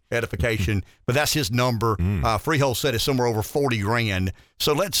public edification, but that's his number. Freehold said it's somewhere over $40,000.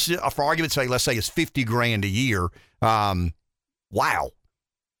 So let's, for argument's sake, let's say it's $50,000 a year. Wow.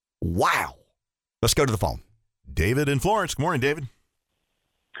 Let's go to the phone. David in Florence. Good morning, David.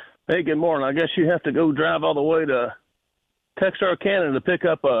 Hey, good morning. I guess you have to go drive all the way to Texarkana to pick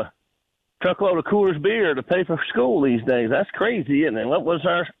up a truckload of Coors beer to pay for school these days. That's crazy, isn't it? What was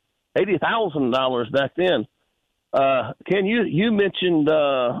our $80,000 back then? Ken, you mentioned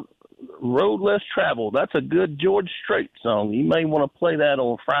Road Less Travel. That's a good George Strait song. You may want to play that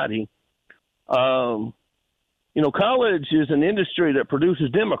on Friday. College is an industry that produces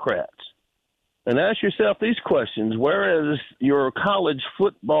Democrats. And ask yourself these questions. Where is your college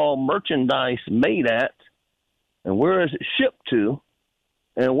football merchandise made at? And where is it shipped to?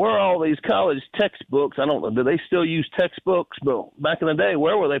 And where are all these college textbooks? I don't know. Do they still use textbooks? But back in the day,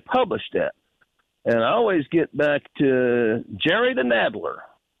 where were they published at? And I always get back to Jerry the Nadler.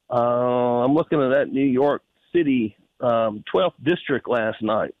 I'm looking at that New York City 12th district last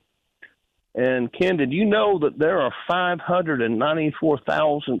night. And, Ken, did you know that there are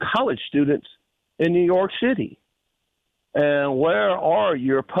 594,000 college students in New York City? And where are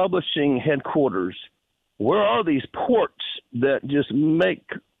your publishing headquarters? Where are these ports that just make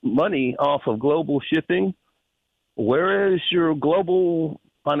money off of global shipping? Where is your global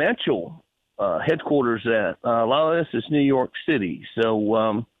financial headquarters at? A lot of this is New York City.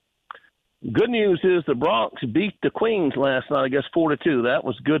 So good news is the Bronx beat the Queens last night, I guess 4-2. That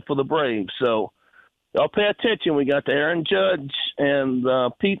was good for the Braves. So y'all pay attention. We got the Aaron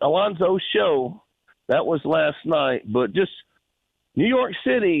New York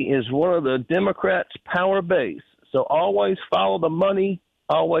City is one of the Democrats' power base. So always follow the money,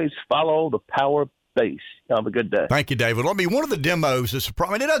 always follow the power base. Have a good day. Thank you, David. I mean, one of the demos is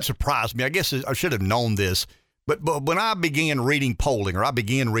surprising. I mean, it doesn't surprise me. I guess I should have known this. But when I began reading polling, and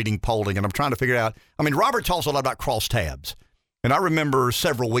I'm trying to figure out, I mean, Robert talks a lot about crosstabs. And I remember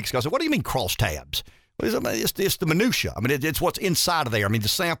several weeks ago, I said, what do you mean crosstabs? It's the minutia. I mean, it's what's inside of there. I mean, the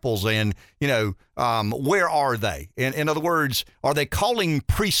samples and, where are they? In other words, are they calling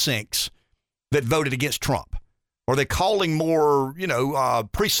precincts that voted against Trump? Are they calling more,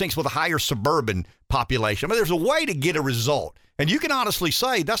 precincts with a higher suburban population? I mean, there's a way to get a result. And you can honestly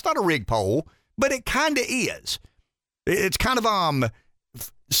say that's not a rigged poll, but it kind of is. It's kind of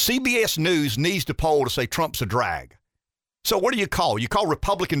CBS News needs to poll to say Trump's a drag. So what do you call? You call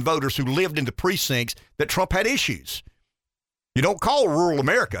Republican voters who lived in the precincts that Trump had issues. You don't call rural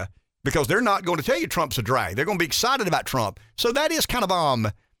America because they're not going to tell you Trump's a drag. They're going to be excited about Trump. So that is kind of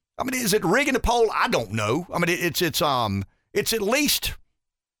I mean, is it rigging the poll? I don't know. I mean, it's at least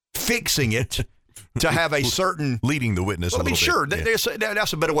fixing it to have a certain leading the witness. Well, I mean, sure, yeah.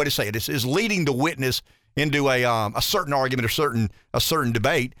 That's a better way to say it. Is leading the witness into a certain argument, a certain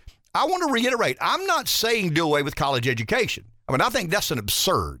debate. I want to reiterate, I'm not saying do away with college education. I mean, I think that's an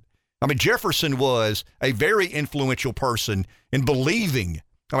absurd. I mean, Jefferson was a very influential person in believing.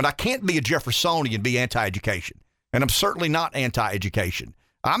 I mean, I can't be a Jeffersonian and be anti-education, and I'm certainly not anti-education.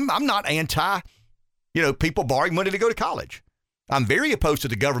 I'm not anti, people borrowing money to go to college. I'm very opposed to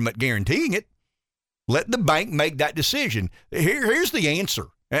the government guaranteeing it. Let the bank make that decision. Here's the answer,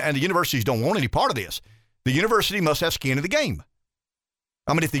 and the universities don't want any part of this. The university must have skin in the game.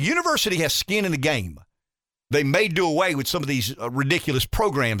 I mean, if the university has skin in the game, they may do away with some of these ridiculous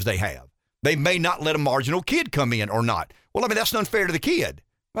programs they have. They may not let a marginal kid come in or not. Well, I mean, that's unfair to the kid.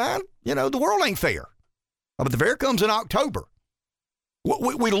 Well, the world ain't fair. But the fair comes in October.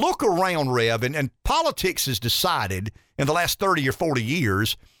 We look around, Rev, and politics has decided in the last 30 or 40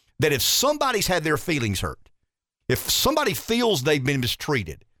 years that if somebody's had their feelings hurt, if somebody feels they've been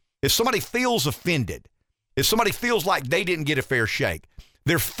mistreated, if somebody feels offended, if somebody feels like they didn't get a fair shake,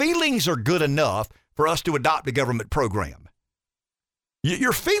 their feelings are good enough for us to adopt a government program.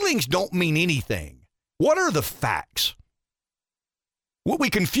 Your feelings don't mean anything. What are the facts? We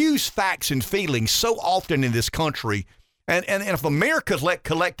confuse facts and feelings so often in this country, and if America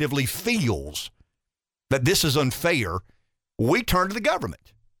collectively feels that this is unfair, we turn to the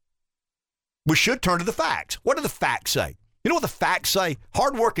government. We should turn to the facts. What do the facts say? You know what the facts say?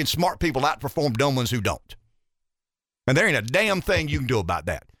 Hardworking, smart people outperform dumb ones who don't. And there ain't a damn thing you can do about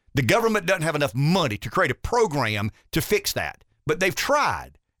that. The government doesn't have enough money to create a program to fix that. But they've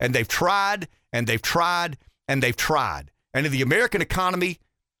tried, and they've tried, and they've tried, and they've tried. And in the American economy,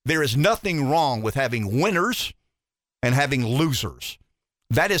 there is nothing wrong with having winners and having losers.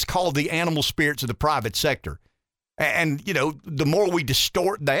 That is called the animal spirits of the private sector. And the more we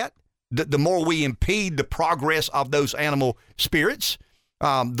distort that, the more we impede the progress of those animal spirits,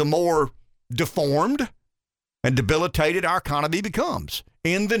 the more deformed and debilitated our economy becomes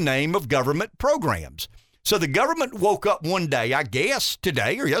in the name of government programs. So the government woke up one day, I guess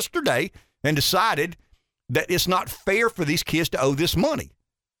today or yesterday, and decided that it's not fair for these kids to owe this money.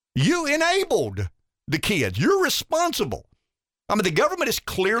 You enabled the kids. You're responsible. I mean, the government is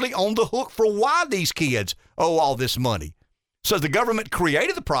clearly on the hook for why these kids owe all this money. So the government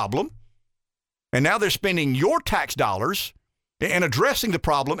created the problem, and now they're spending your tax dollars and addressing the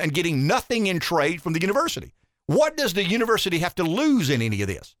problem and getting nothing in trade from the university. What does the university have to lose in any of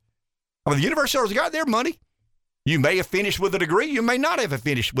this? I mean, the university has got their money. You may have finished with a degree. You may not have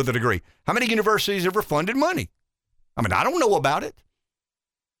finished with a degree. How many universities ever funded money? I mean, I don't know about it.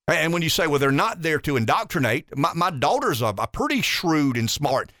 And when you say, well, they're not there to indoctrinate, my daughter's a pretty shrewd and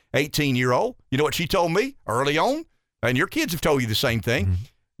smart 18-year-old. You know what she told me early on? And your kids have told you the same thing. Mm-hmm.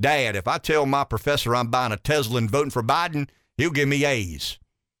 Dad, if I tell my professor I'm buying a Tesla and voting for Biden, he'll give me A's.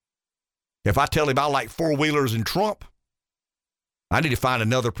 If I tell him I like four-wheelers and Trump, I need to find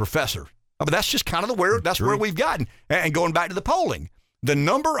another professor. I mean, that's just kind of where we've gotten. And going back to the polling, the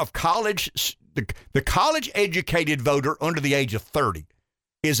number of the college-educated voter under the age of 30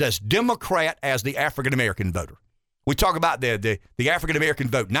 is as Democrat as the African-American voter. We talk about the African-American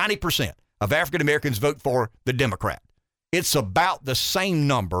vote. 90% of African-Americans vote for the Democrat. It's about the same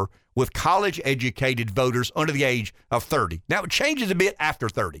number with college-educated voters under the age of 30. Now, it changes a bit after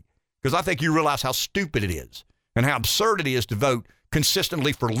 30, because I think you realize how stupid it is and how absurd it is to vote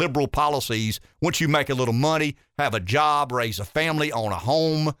consistently for liberal policies once you make a little money, have a job, raise a family, own a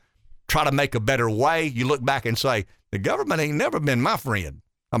home, try to make a better way. You look back and say, the government ain't never been my friend.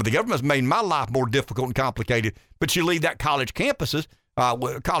 I mean, the government's made my life more difficult and complicated, but you leave that college campus with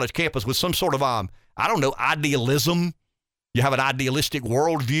some sort of, idealism. You have an idealistic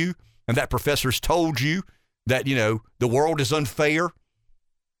worldview, and that professor's told you that, the world is unfair.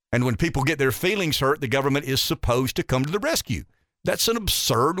 And when people get their feelings hurt, the government is supposed to come to the rescue. That's an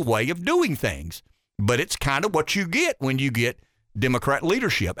absurd way of doing things. But it's kind of what you get when you get Democrat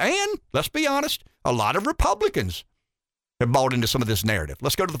leadership. And let's be honest, a lot of Republicans have bought into some of this narrative.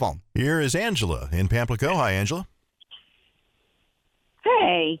 Let's go to the phone. Here is Angela in Pamplico. Hi, Angela.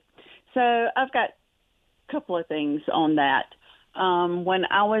 Hey. So I've got a couple of things on that. When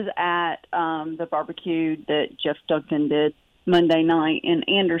I was at the barbecue that Jeff Duncan did Monday night in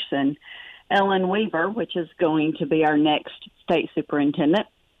Anderson, Ellen Weaver, which is going to be our next state superintendent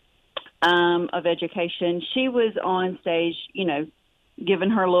of education, she was on stage,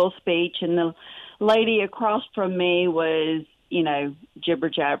 giving her little speech, and the lady across from me was, jibber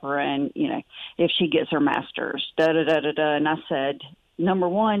jabber, and, if she gets her master's, da-da-da-da-da. And I said, number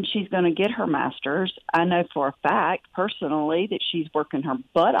one, she's going to get her master's. I know for a fact, personally, that she's working her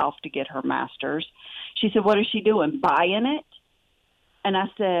butt off to get her master's. She said, what is she doing, buying it? And I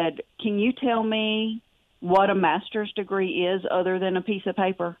said, can you tell me what a master's degree is other than a piece of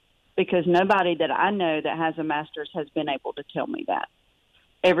paper? Because nobody that I know that has a master's has been able to tell me that.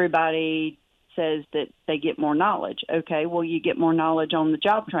 Everybody says that they get more knowledge. Okay, well, you get more knowledge on the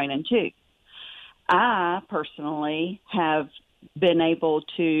job training, too. I personally have been able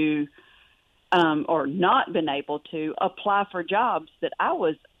to or not been able to apply for jobs that I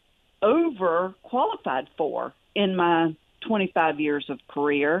was overqualified for in my 25 years of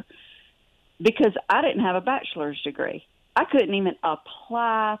career because I didn't have a bachelor's degree. I couldn't even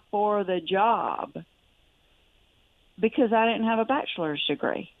apply for the job because I didn't have a bachelor's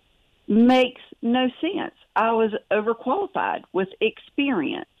degree. Makes no sense. I was overqualified with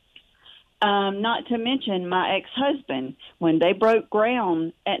experience. Not to mention my ex-husband, when they broke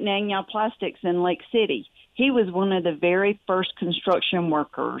ground at Nanyang Plastics in Lake City, he was one of the very first construction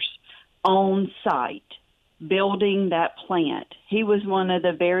workers on site building that plant. He was one of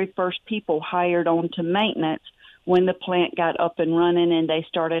the very first people hired onto maintenance when the plant got up and running and they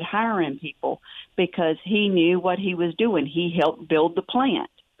started hiring people because he knew what he was doing. He helped build the plant.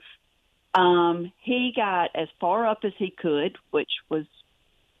 He got as far up as he could, which was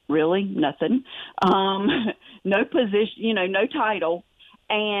really nothing. No position, no title.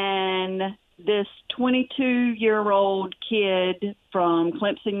 And this 22-year-old kid from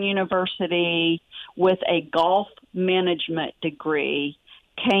Clemson University with a golf management degree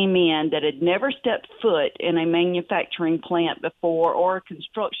came in that had never stepped foot in a manufacturing plant before or a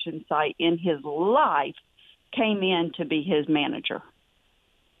construction site in his life, came in to be his manager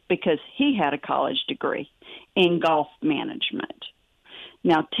because he had a college degree in golf management.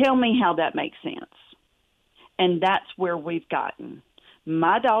 Now, tell me how that makes sense. And that's where we've gotten.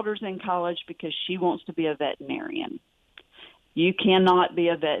 My daughter's in college because she wants to be a veterinarian. You cannot be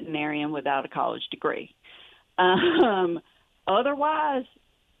a veterinarian without a college degree. Otherwise,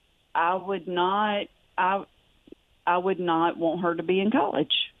 I would not want her to be in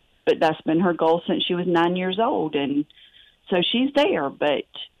college. But that's been her goal since she was 9 years old. And so she's there. But,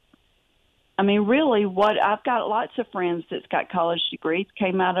 I mean, really, I've got lots of friends that's got college degrees,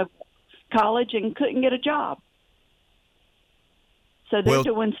 came out of college and couldn't get a job. So they're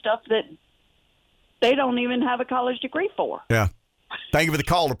doing stuff that they don't even have a college degree for. Yeah. Thank you for the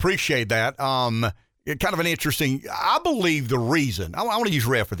call. Appreciate that. Kind of an interesting, I believe the reason, I want to use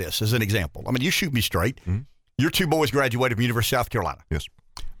Rev for this as an example. I mean, you shoot me straight. Mm-hmm. Your two boys graduated from University of South Carolina. Yes.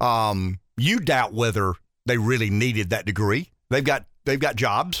 You doubt whether they really needed that degree. They've got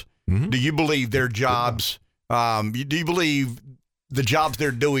jobs. Mm-hmm. Do you believe their jobs, do you believe the jobs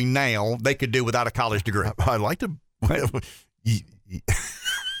they're doing now they could do without a college degree? I'd like to.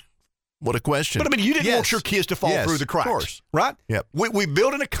 What a question. But, I mean, you didn't want your kids to fall through the cracks. Of course. Right? Yep. We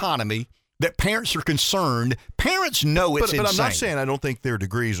build an economy that parents are concerned. Parents know it's insane. But I'm not saying I don't think their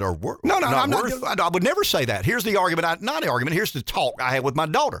degrees are worth. No, I would never say that. Here's the argument. Not the argument. Here's the talk I had with my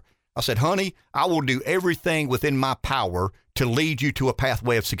daughter. I said, honey, I will do everything within my power to lead you to a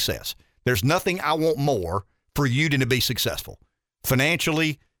pathway of success. There's nothing I want more for you than to be successful.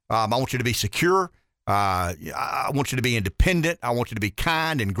 Financially, I want you to be secure. I want you to be independent. I want you to be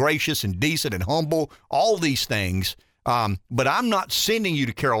kind and gracious and decent and humble, all these things. But I'm not sending you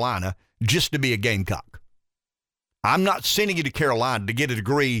to Carolina just to be a Gamecock. I'm not sending you to Carolina to get a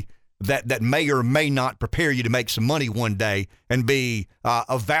degree that may or may not prepare you to make some money one day and be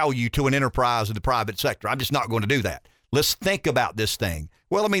of value to an enterprise in the private sector. I'm just not going to do that. Let's think about this thing.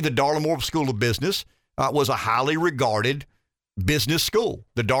 Well, I mean, the Darla Moore School of Business was a highly regarded business school.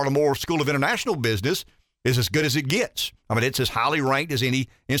 The Dartmouth School of International Business is as good as it gets. I mean, it's as highly ranked as any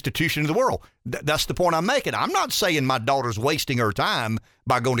institution in the world. That's the point I'm making. I'm not saying my daughter's wasting her time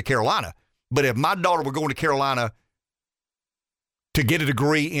by going to Carolina, but if my daughter were going to Carolina to get a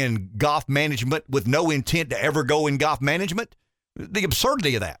degree in golf management with no intent to ever go in golf management, the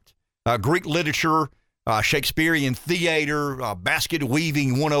absurdity of that. Greek literature, Shakespearean theater, basket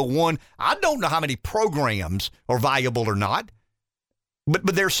weaving 101. I don't know how many programs are valuable or not,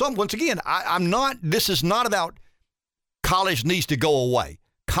 but there's some, once again, this is not about college needs to go away.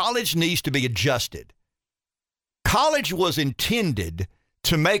 College needs to be adjusted. College was intended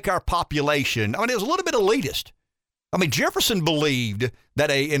to make our population, it was a little bit elitist. Jefferson believed that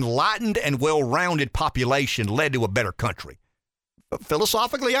a enlightened and well-rounded population led to a better country.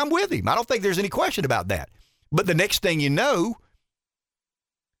 Philosophically, I'm with him. I don't think there's any question about that. But the next thing you know,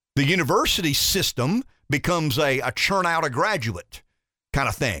 the university system becomes a churn out a graduate kind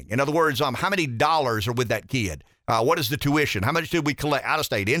of thing. In other words, how many dollars are with that kid? What is the tuition? How much did we collect out of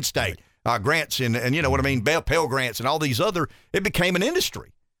state, in state, grants and you know what I mean, Pell Grants and all these other, it became an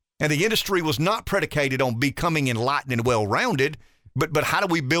industry. And the industry was not predicated on becoming enlightened and well-rounded, but how do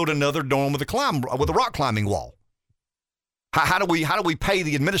we build another dome with a rock climbing wall? How do we pay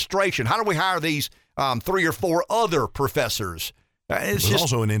the administration? How do we hire these 3 or 4 other professors? It's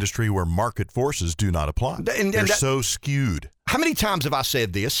also an industry where market forces do not apply. They're so skewed. How many times have I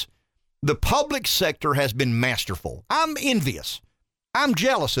said this? The public sector has been masterful. I'm envious. I'm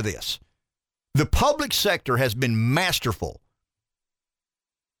jealous of this. The public sector has been masterful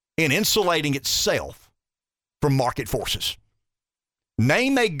in insulating itself from market forces.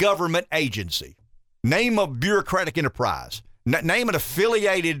 Name a government agency. Name a bureaucratic enterprise. Name an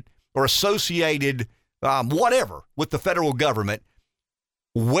affiliated or associated whatever with the federal government.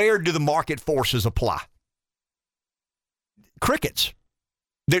 Where do the market forces apply? Crickets.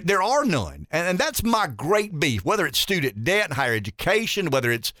 There are none. And that's my great beef, whether it's student debt and higher education,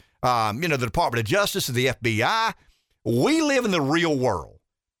 whether it's the Department of Justice or the FBI. We live in the real world.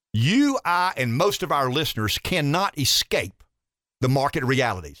 You, I, and most of our listeners cannot escape the market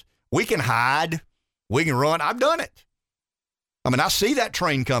realities. We can hide. We can run. I've done it. I see that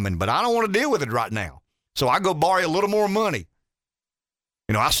train coming, but I don't want to deal with it right now. So I go borrow a little more money.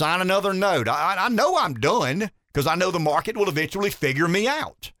 I sign another note. I know I'm done because I know the market will eventually figure me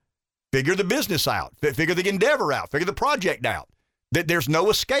out, figure the business out, figure the endeavor out, figure the project out. There's no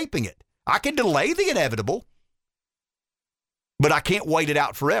escaping it. I can delay the inevitable, but I can't wait it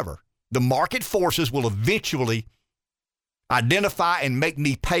out forever. The market forces will eventually identify and make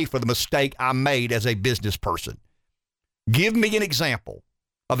me pay for the mistake I made as a business person. Give me an example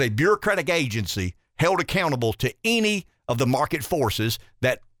of a bureaucratic agency held accountable to any of the market forces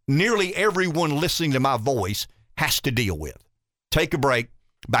that nearly everyone listening to my voice has to deal with. Take a break.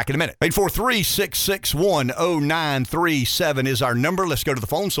 Back in a minute. 843-661-0937 is our number. Let's go to the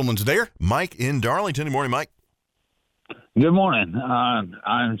phone. Someone's there. Mike in Darlington. Good morning, Mike. Good morning. I'm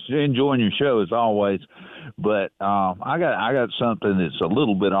enjoying your show as always, but I got something that's a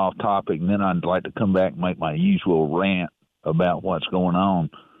little bit off topic, and then I'd like to come back and make my usual rant about what's going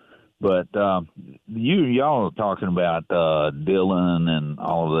on. But y'all are talking about Dylan and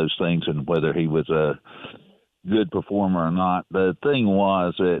all of those things, and whether he was a good performer or not. The thing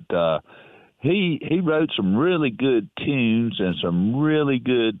was that he wrote some really good tunes and some really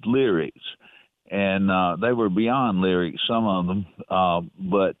good lyrics. And they were beyond lyrics, some of them.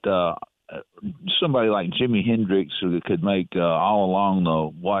 But somebody like Jimi Hendrix could make All Along the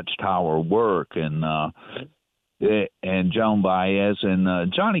Watchtower work, and Joan Baez.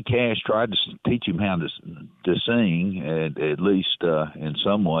 And Johnny Cash tried to teach him how to sing, at least in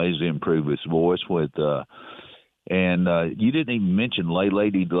some ways, improve his voice with. And you didn't even mention Lay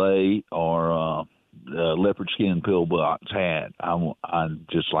Lady Lay or Leopard Skin Pillbox Hat. I'd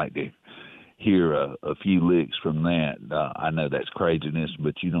just like to hear a few licks from that. I know that's craziness,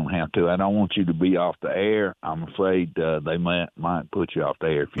 but you don't have to. I don't want you to be off the air. I'm afraid they might put you off the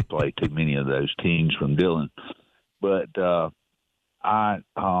air if you play too many of those tunes from Dylan. But on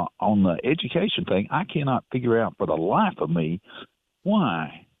the education thing, I cannot figure out for the life of me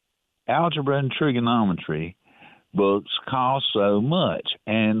why algebra and trigonometry books cost so much,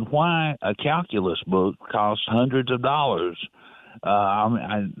 and why a calculus book costs hundreds of dollars.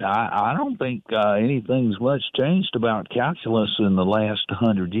 I don't think anything's much changed about calculus in the last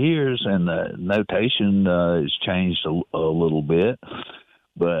 100 years, and the notation has changed a little bit.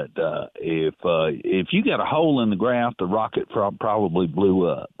 But if you got a hole in the graph, the rocket probably blew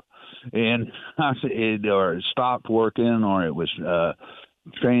up, and or it stopped working, or it was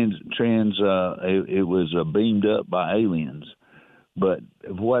it was beamed up by aliens. But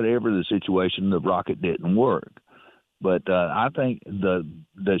whatever the situation, the rocket didn't work. But I think the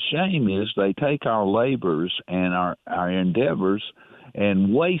shame is they take our labors and our endeavors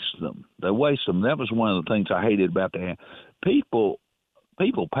and waste them. They waste them. That was one of the things I hated about the people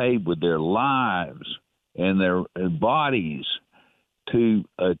paid with their lives and their bodies to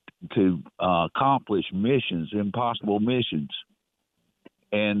accomplish missions, impossible missions.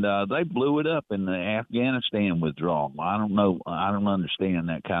 And they blew it up in the Afghanistan withdrawal. I don't know. I don't understand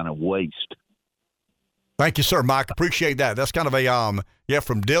that kind of waste. Thank you, sir, Mike. Appreciate that. That's kind of a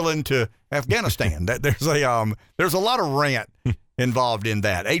from Dillon to Afghanistan. There's a lot of rant involved in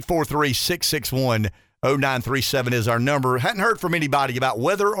that. 843-661-0937 is our number. Hadn't heard from anybody about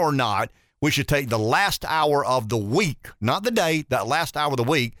whether or not we should take the last hour of the week, not the day, that last hour of the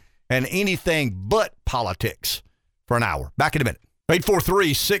week, and anything but politics for an hour. Back in a minute.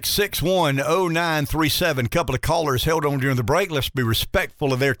 843-661-0937. Couple of callers held on during the break. Let's be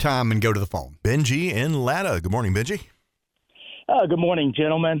respectful of their time and go to the phone. Benji in Latta. Good morning, Benji. Good morning,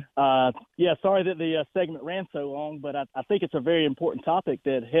 gentlemen. Sorry that the segment ran so long, but I think it's a very important topic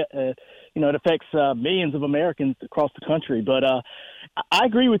that it affects millions of Americans across the country. But I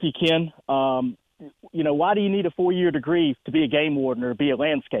agree with you, Ken. Why do you need a 4-year degree to be a game warden or be a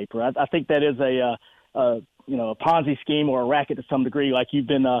landscaper? I think that is a Ponzi scheme or a racket to some degree, like you've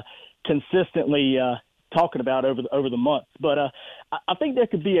been consistently talking about over the months. But I think there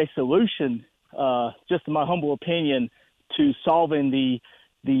could be a solution, just in my humble opinion, to solving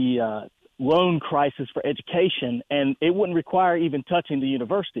the loan crisis for education, and it wouldn't require even touching the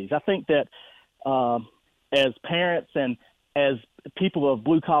universities. I think that as parents and as people of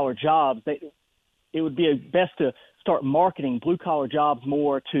blue-collar jobs, it would be best to start marketing blue-collar jobs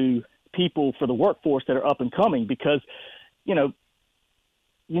more to people for the workforce that are up and coming, because you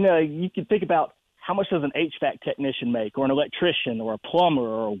can think about how much does an HVAC technician make, or an electrician, or a plumber,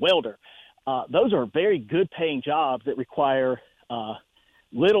 or a welder. Those are very good paying jobs that require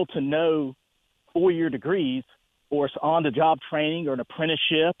little to no 4-year degrees, or on-the-job training, or an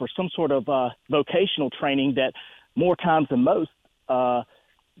apprenticeship, or some sort of vocational training that more times than most the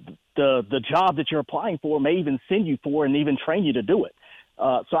job that you're applying for may even send you for and even train you to do it.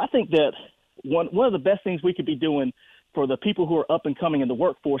 So I think that one of the best things we could be doing for the people who are up and coming in the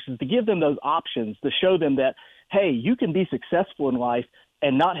workforce is to give them those options, to show them that, hey, you can be successful in life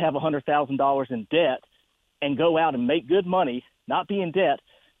and not have $100,000 in debt and go out and make good money, not be in debt,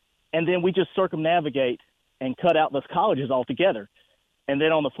 and then we just circumnavigate and cut out those colleges altogether. And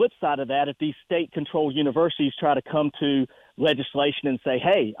then on the flip side of that, if these state-controlled universities try to come to legislation and say,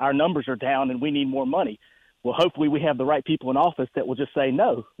 hey, our numbers are down and we need more money, well, hopefully we have the right people in office that will just say,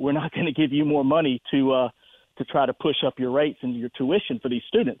 no, we're not going to give you more money to try to push up your rates and your tuition for these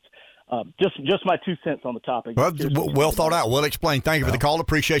students. Just my 2 cents on the topic. Well thought out, well explained. Thank you for the call.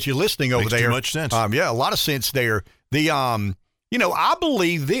 Appreciate you listening over there. Makes too much sense. A lot of sense there. I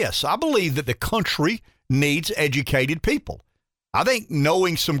believe this. I believe that the country needs educated people. I think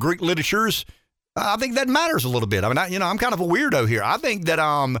knowing some Greek literatures, I think that matters a little bit. I mean, I'm kind of a weirdo here. I think that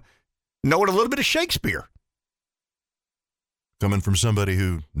knowing a little bit of Shakespeare. Coming from somebody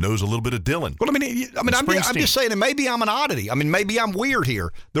who knows a little bit of Dillon. Well, I'm just saying that maybe I'm an oddity. I mean, maybe I'm weird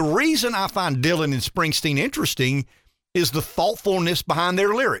here. The reason I find Dillon and Springsteen interesting is the thoughtfulness behind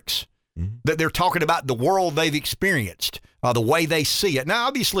their lyrics, that they're talking about the world they've experienced, the way they see it. Now,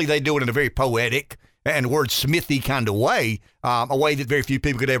 obviously, they do it in a very poetic and wordsmithy kind of way, a way that very few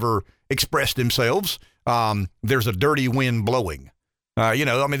people could ever express themselves. There's a dirty wind blowing.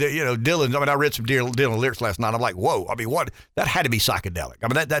 Dillon, I read some Dillon lyrics last night. I'm like, whoa, what? That had to be psychedelic.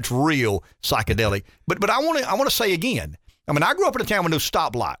 That's real psychedelic. But I want to say again, I grew up in a town with no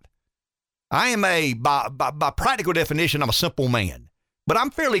stoplight. I am by practical definition, I'm a simple man. But I'm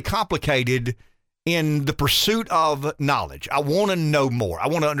fairly complicated in the pursuit of knowledge. I want to know more. I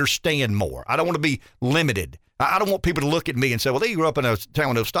want to understand more. I don't want to be limited. I don't want people to look at me and say, well, they grew up in a town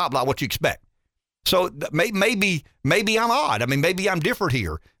with no stoplight. What you expect? So maybe I'm odd. Maybe I'm different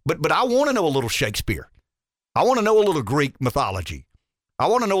here. But I want to know a little Shakespeare. I want to know a little Greek mythology. I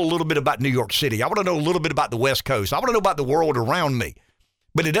want to know a little bit about New York City. I want to know a little bit about the West Coast. I want to know about the world around me.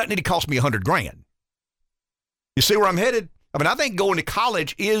 But it doesn't need to cost me $100,000. You see where I'm headed? I think going to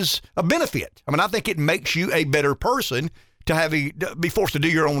college is a benefit. I think it makes you a better person to be forced to do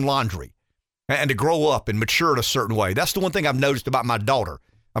your own laundry and to grow up and mature in a certain way. That's the one thing I've noticed about my daughter.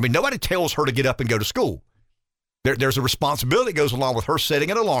 Nobody tells her to get up and go to school. There's a responsibility that goes along with her setting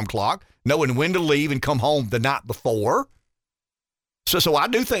an alarm clock, knowing when to leave and come home the night before. So I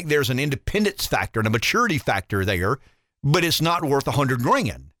do think there's an independence factor and a maturity factor there, but it's not worth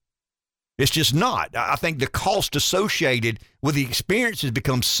 $100,000. It's just not. I think the cost associated with the experience has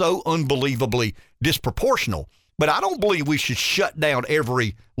become so unbelievably disproportional. But I don't believe we should shut down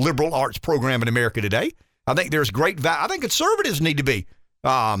every liberal arts program in America today. I think there's great value. I think conservatives need to be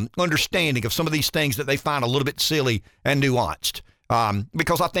understanding of some of these things that they find a little bit silly and nuanced,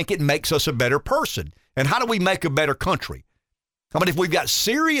 because I think it makes us a better person. And how do we make a better country? I mean, if we've got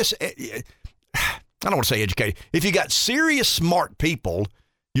serious, I don't want to say educated, if you got serious smart people,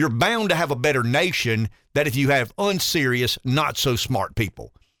 you're bound to have a better nation than if you have unserious, not so smart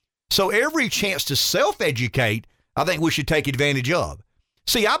people. So every chance to self-educate, I think we should take advantage of.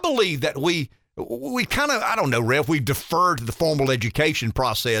 See, I believe that we kind of, I don't know, Rev, we've deferred to the formal education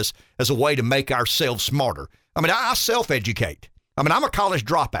process as a way to make ourselves smarter. I mean, I self-educate. I mean, I'm a college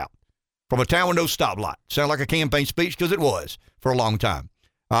dropout from a town with no stoplight. Sound like a campaign speech? Because it was for a long time.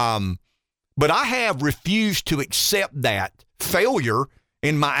 But I have refused to accept that failure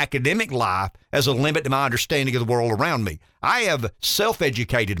in my academic life as a limit to my understanding of the world around me. I have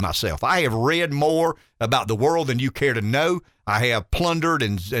self-educated myself. I have read more about the world than you care to know. I have plundered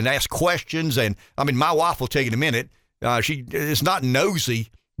and asked questions. And I mean, my wife will tell you in a minute, she is not nosy,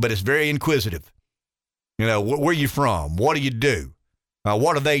 but it's very inquisitive. You know, where are you from? What do you do?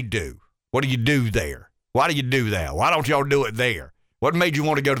 What do they do? What do you do there? Why do you do that? Why don't y'all do it there? What made you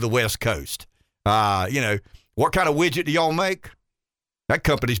want to go to the West Coast? You know, what kind of widget do y'all make? That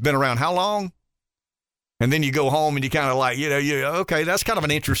company's been around how long? And then you go home and you kind of like, okay, that's kind of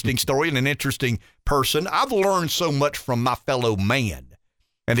an interesting story and an interesting person. I've learned so much from my fellow man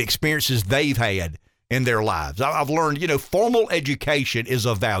and the experiences they've had in their lives. I've learned, formal education is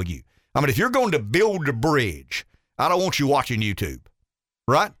of value. I mean, if you're going to build a bridge, I don't want you watching YouTube,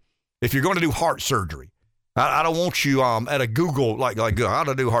 right? If you're going to do heart surgery, I don't want you at a Google, like how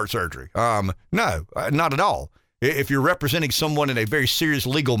to do heart surgery. No, not at all. If you're representing someone in a very serious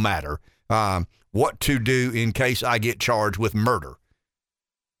legal matter, what to do in case I get charged with murder.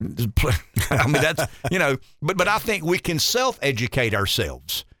 I mean, that's, but I think we can self-educate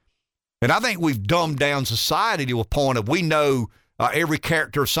ourselves. And I think we've dumbed down society to a point of we know every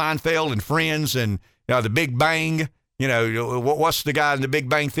character of Seinfeld and Friends and the Big Bang. What's the guy in the Big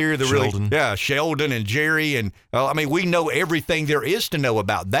Bang Theory? Sheldon. Sheldon and Jerry. And I mean, we know everything there is to know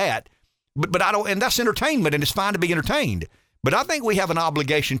about that. But I don't, and that's entertainment, and it's fine to be entertained. But I think we have an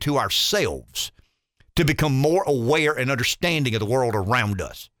obligation to ourselves to become more aware and understanding of the world around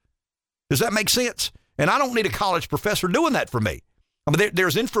us. Does that make sense? And I don't need a college professor doing that for me. I mean,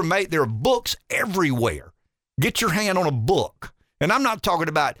 there's information, there are books everywhere. Get your hand on a book. And I'm not talking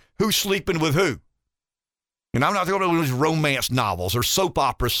about who's sleeping with who. And I'm not talking about those romance novels or soap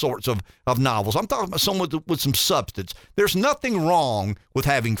opera sorts of novels. I'm talking about someone with some substance. There's nothing wrong with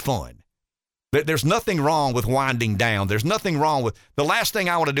having fun. There's nothing wrong with winding down. There's nothing wrong with, the last thing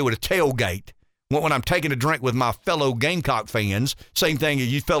I want to do at a tailgate when I'm taking a drink with my fellow Gamecock fans, same thing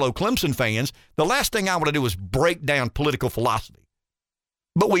as you fellow Clemson fans, the last thing I want to do is break down political philosophy.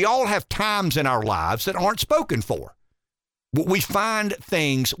 But we all have times in our lives that aren't spoken for. We find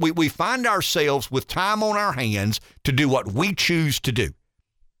things, we find ourselves with time on our hands to do what we choose to do.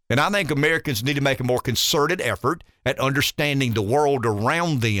 And I think Americans need to make a more concerted effort at understanding the world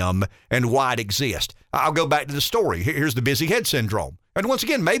around them and why it exists. I'll go back to the story. Here's the busy head syndrome. And once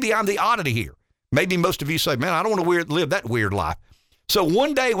again, maybe I'm the oddity here. Maybe most of you say, man, I don't want to live that weird life. So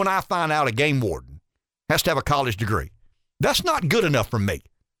one day when I find out a game warden has to have a college degree, that's not good enough for me.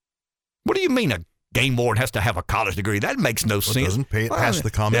 What do you mean a game warden has to have a college degree? That makes no sense. It doesn't pass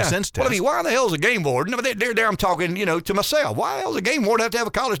the common sense test. Well, I mean, why the hell is a game warden? I mean, there I'm talking, to myself. Why the hell does a game warden have to have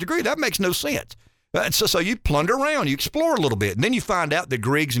a college degree? That makes no sense. So you plunder around, you explore a little bit, and then you find out that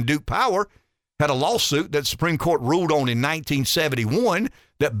Griggs and Duke Power had a lawsuit that the Supreme Court ruled on in 1971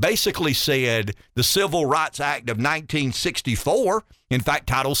 that basically said the Civil Rights Act of 1964, in fact,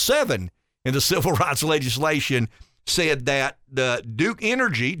 Title VII in the Civil Rights legislation, said that the Duke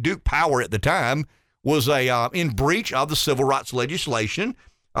Power at the time, was in breach of the civil rights legislation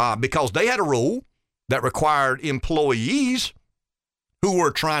because they had a rule that required employees who were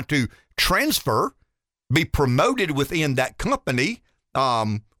trying to transfer, be promoted within that company,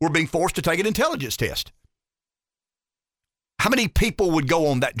 were being forced to take an intelligence test. How many people would go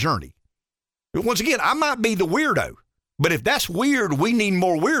on that journey? Once again, I might be the weirdo, but if that's weird, we need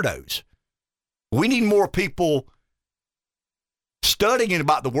more weirdos. We need more people studying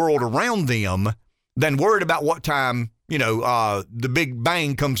about the world around them than worried about what time, the Big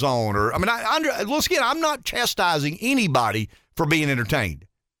Bang comes on. Or, I mean, once again, I'm not chastising anybody for being entertained.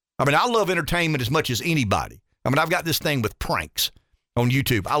 I mean, I love entertainment as much as anybody. I mean, I've got this thing with pranks on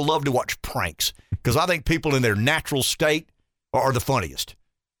YouTube. I love to watch pranks because I think people in their natural state are the funniest.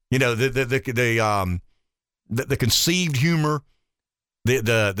 You know, the conceived humor,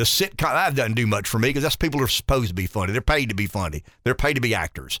 the sitcom, that doesn't do much for me because that's people who are supposed to be funny. They're paid to be funny. They're paid to be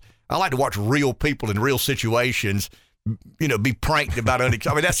actors. I like to watch real people in real situations, you know, be pranked about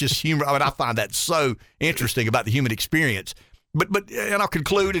that's just humor. I find that so interesting about the human experience. But and I'll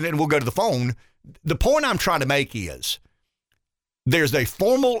conclude and then we'll go to the phone. The point I'm trying to make is there's a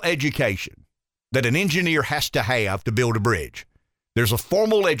formal education that an engineer has to build a bridge. There's a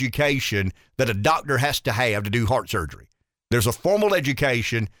formal education that a doctor has to do heart surgery. There's a formal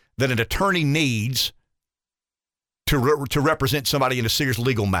education that an attorney needs to represent somebody in a serious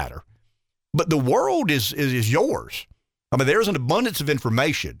legal matter. But the world is yours. I mean, there's an abundance of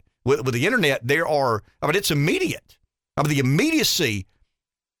information. With the internet, it's immediate. I mean, the immediacy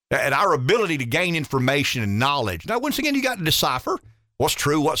and our ability to gain information and knowledge. Now, once again, you got to decipher what's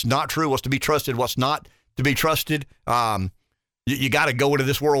true, what's not true, what's to be trusted, what's not to be trusted. You got to go into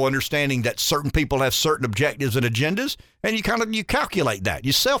this world understanding that certain people have certain objectives and agendas, and you calculate that,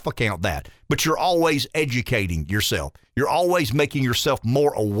 you self-account that, but you're always educating yourself. You're always making yourself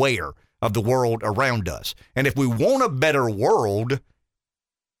more aware of the world around us. And if we want a better world,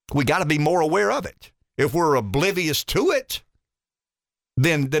 we got to be more aware of it. If we're oblivious to it,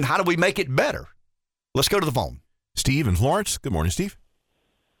 then how do we make it better? Let's go to the phone. Steve in Florence. Good morning, Steve.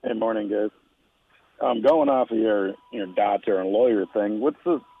 Good morning, guys. Going off of your doctor and lawyer thing, what's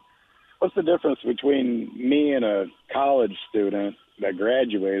the difference between me and a college student that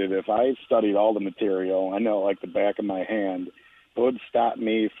graduated? If I studied all the material, I know it like the back of my hand, it would stop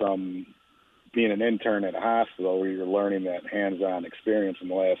me from being an intern at a hospital where you're learning that hands-on experience in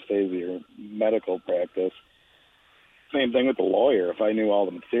the last phase of your medical practice. Same thing with the lawyer. If I knew all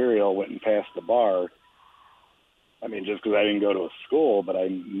the material, went and passed the bar, I mean, just because I didn't go to a school, but I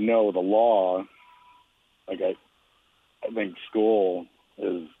know the law. Like I think school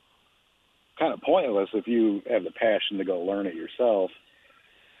is kind of pointless if you have the passion to go learn it yourself.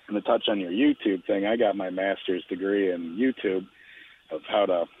 And to touch on your YouTube thing, I got my master's degree in YouTube of how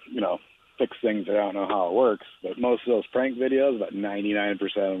to, fix things that I don't know how it works. But most of those prank videos, about 99%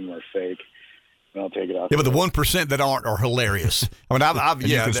 of them are fake. And I'll take it off. Yeah, but the 1% that aren't are hilarious. I mean,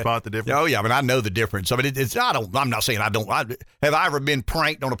 you can spot the difference. Oh yeah, I mean, I know the difference. I mean, I'm not saying I don't. Have I ever been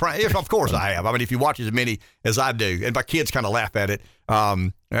pranked on a prank? Of course I have. I mean, if you watch as many as I do, and my kids kind of laugh at it.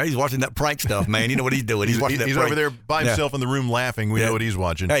 He's watching that prank stuff, man. You know what he's doing. He's watching that He's prank. over there by himself in the room laughing. We know what he's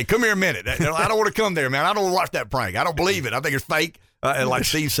watching. Hey, come here a minute. I don't want to come there, man. I don't want to watch that prank. I don't believe it. I think it's fake. And like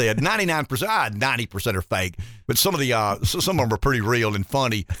Steve said, 90% are fake. But some of them are pretty real and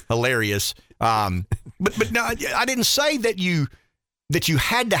funny, hilarious. But no, I didn't say that you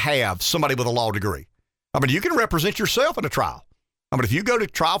had to have somebody with a law degree. I mean, you can represent yourself in a trial. I mean, if you go to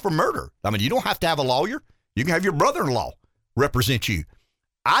trial for murder, I mean, you don't have to have a lawyer. You can have your brother-in-law represent you.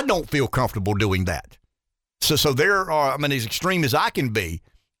 I don't feel comfortable doing that. So there are, I mean, as extreme as I can be,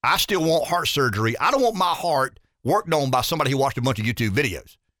 I still want heart surgery. I don't want my heart worked on by somebody who watched a bunch of YouTube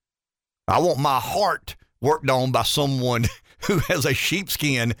videos. I want my heart worked on by someone who has a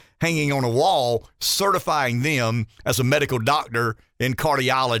sheepskin hanging on a wall certifying them as a medical doctor in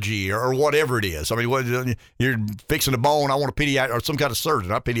cardiology or whatever it is. I mean, you're fixing a bone, I want a pediatric or some kind of surgeon,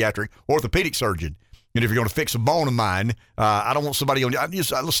 not pediatric, orthopedic surgeon. And if you're going to fix a bone of mine, I don't want somebody on.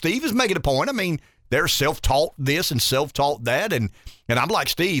 Steve is making a point. I mean, they're self-taught this and self-taught that, and I'm like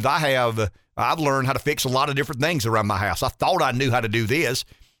Steve. I've learned how to fix a lot of different things around my house. I thought I knew how to do this,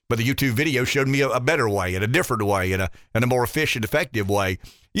 but the YouTube video showed me a better way and a different way and a more efficient, effective way.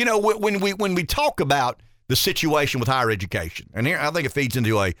 You know, when we talk about the situation with higher education, and here I think it feeds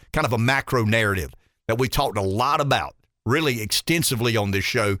into a kind of a macro narrative that we talked a lot about really extensively on this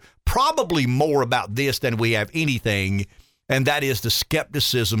show, probably more about this than we have anything, and that is the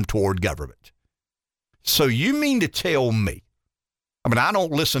skepticism toward government. So you mean to tell me, I mean, I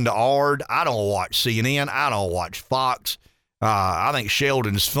don't listen to ARD, I don't watch CNN, I don't watch Fox, I think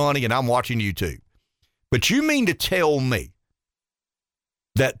Sheldon's funny, and I'm watching YouTube. But you mean to tell me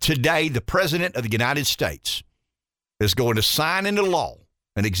that today the President of the United States is going to sign into law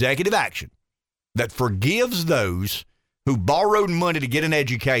an executive action that forgives those who borrowed money to get an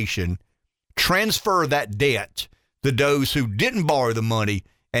education, transfer that debt to those who didn't borrow the money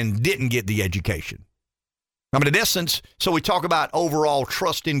and didn't get the education? I mean, in essence, so we talk about overall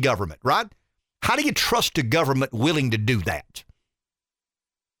trust in government, right? How do you trust a government willing to do that?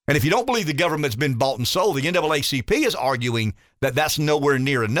 And if you don't believe the government's been bought and sold, the NAACP is arguing that that's nowhere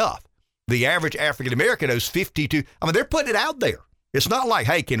near enough. The average African-American owes 52. I mean, they're putting it out there. It's not like,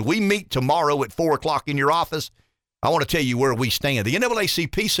 hey, can we meet tomorrow at 4 o'clock in your office? I want to tell you where we stand. The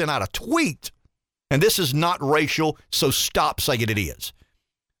NAACP sent out a tweet, and this is not racial, so stop saying it is.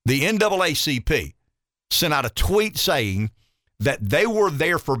 the NAACP sent out a tweet saying that they were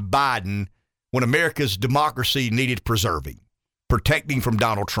there for Biden when America's democracy needed preserving, protecting from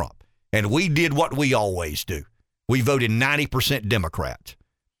Donald Trump. And we did what we always do. We voted 90% Democrat.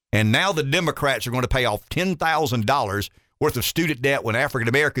 And now the Democrats are going to pay off $10,000 worth of student debt when African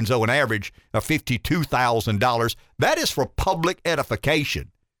Americans owe an average of $52,000. That is for public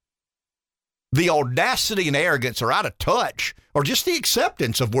edification. The audacity and arrogance are out of touch, or just the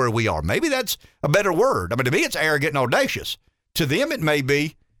acceptance of where we are. Maybe that's a better word. I mean, to me, it's arrogant and audacious. To them, it may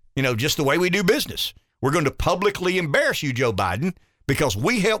be, just the way we do business. We're going to publicly embarrass you, Joe Biden, because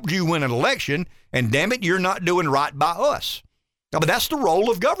we helped you win an election, and damn it, you're not doing right by us. But that's the role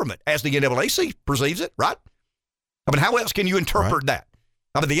of government, as the NAACP perceives it, right? How else can you interpret that?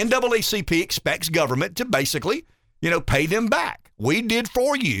 The NAACP expects government to basically, pay them back. We did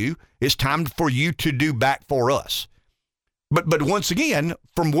for you. It's time for you to do back for us. But once again,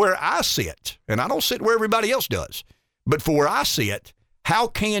 from where I sit, and I don't sit where everybody else does, but for where I sit, how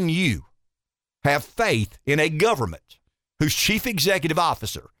can you have faith in a government whose chief executive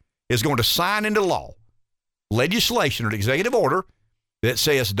officer is going to sign into law legislation or an executive order that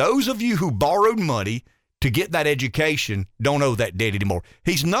says those of you who borrowed money to get that education don't owe that debt anymore?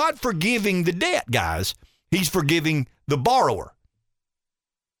 He's not forgiving the debt, guys. He's forgiving the borrower.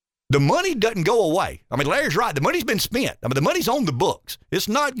 The money doesn't go away. Larry's right. The money's been spent. The money's on the books. It's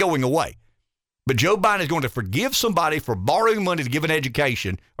not going away. But Joe Biden is going to forgive somebody for borrowing money to give an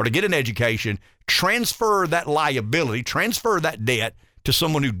education or to get an education, transfer that liability, transfer that debt to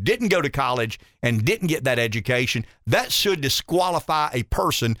someone who didn't go to college and didn't get that education. That should disqualify a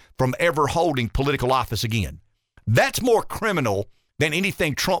person from ever holding political office again. That's more criminal than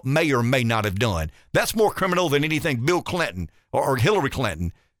anything Trump may or may not have done. That's more criminal than anything Bill Clinton or Hillary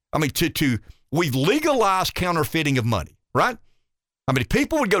Clinton. We've legalized counterfeiting of money, right?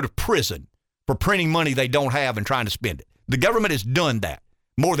 People would go to prison for printing money they don't have and trying to spend it. The government has done that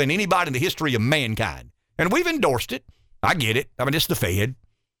more than anybody in the history of mankind. And we've endorsed it. I get it. It's the Fed.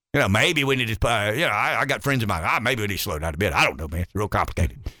 Maybe we need to, I got friends of mine. Maybe we need to slow down a bit. I don't know, man. It's real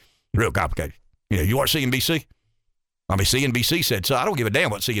complicated. Real complicated. You watch CNBC? CNBC said so. I don't give a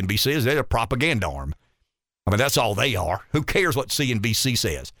damn what CNBC is. They're a propaganda arm. That's all they are. Who cares what CNBC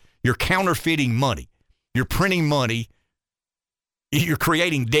says? You're counterfeiting money. You're printing money. You're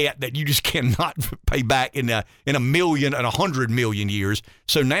creating debt that you just cannot pay back in a million and 100 million years.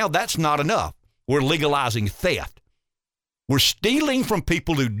 So now that's not enough. We're legalizing theft. We're stealing from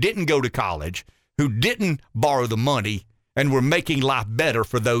people who didn't go to college, who didn't borrow the money, and we're making life better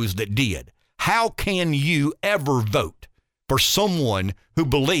for those that did. How can you ever vote for someone who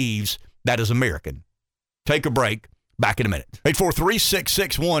believes that is American? Take a break. Back in a minute.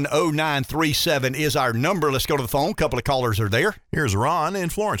 843-661-0937 is our number. Let's go to the phone. A couple of callers are there. Here's Ron in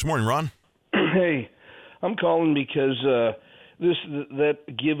Florence. Morning, Ron. Hey, I'm calling because that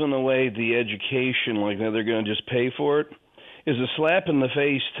giving away the education like that they're going to just pay for it is a slap in the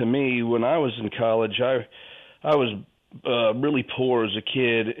face to me. When I was in college, I was really poor as a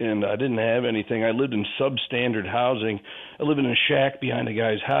kid, and I didn't have anything. I lived in substandard housing. I lived in a shack behind a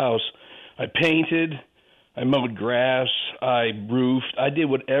guy's house. I painted. I mowed grass, I roofed, I did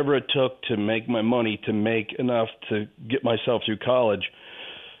whatever it took to make my money, to make enough to get myself through college,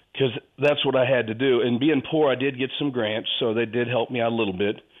 because that's what I had to do. And being poor, I did get some grants, so they did help me out a little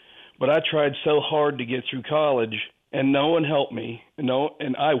bit. But I tried so hard to get through college, and no one helped me, and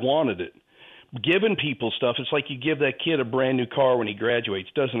I wanted it. Giving people stuff, it's like you give that kid a brand new car when he graduates,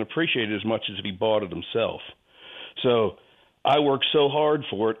 doesn't appreciate it as much as if he bought it himself. So I worked so hard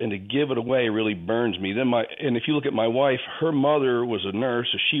for it, and to give it away really burns me. And if you look at my wife, her mother was a nurse,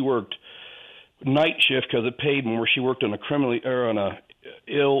 so she worked night shift because it paid more. She worked on a terminally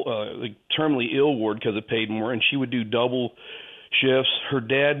ill ward because it paid more, and she would do double shifts. Her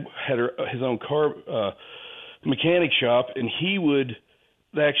dad had his own car mechanic shop, and he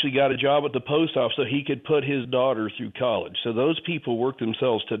actually got a job at the post office so he could put his daughter through college. So those people worked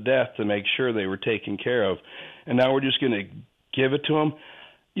themselves to death to make sure they were taken care of, and now we're just going to give it to them.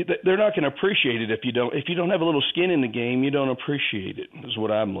 They're not going to appreciate it if you don't have a little skin in the game. You don't appreciate it, is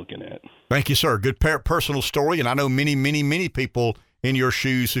what I'm looking at. Thank you, sir. Good personal story, and I know many, many, many people in your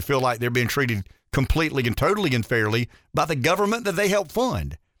shoes who feel like they're being treated completely and totally unfairly by the government that they help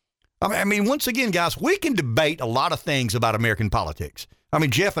fund. Once again, guys, we can debate a lot of things about American politics.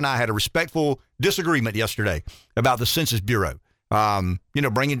 Jeff and I had a respectful disagreement yesterday about the Census Bureau.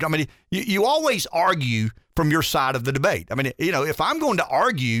 You always argue from your side of the debate. If I'm going to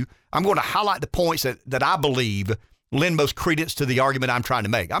argue, I'm going to highlight the points that I believe lend most credence to the argument I'm trying to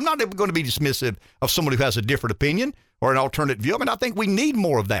make. I'm not going to be dismissive of someone who has a different opinion or an alternate view. I mean, I think we need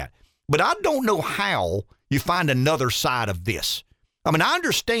more of that. But I don't know how you find another side of this. I mean, I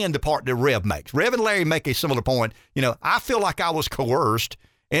understand the part that Rev makes. Rev and Larry make a similar point. You know, I feel like I was coerced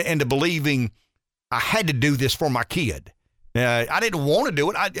into believing I had to do this for my kid. I didn't want to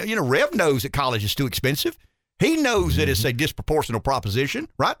do it. Rev knows that college is too expensive. He knows that it's a disproportionate proposition,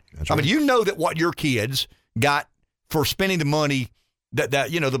 right? That's right. I mean, you know that what your kids got for spending the money that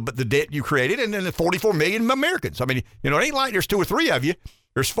the debt you created, and then the 44 million Americans. I mean, it ain't like there's 2 or 3 of you.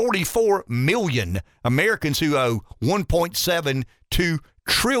 There's 44 million Americans who owe $1.72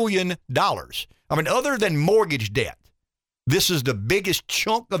 trillion. I mean, other than mortgage debt, this is the biggest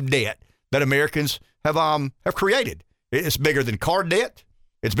chunk of debt that Americans have created. It's bigger than car debt.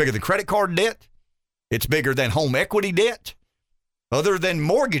 It's bigger than credit card debt. It's bigger than home equity debt. Other than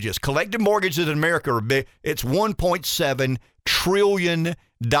mortgages, collective mortgages in America are big. It's $1.7 trillion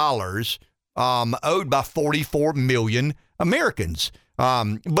owed by 44 million Americans.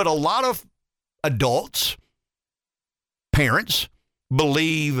 But a lot of adults, parents,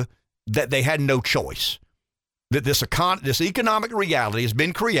 believe that they had no choice, that this economic reality has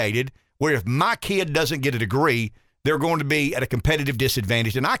been created where if my kid doesn't get a degree, they're going to be at a competitive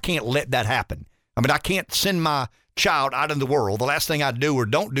disadvantage, and I can't let that happen. I mean, I can't send my child out in the world. The last thing I do or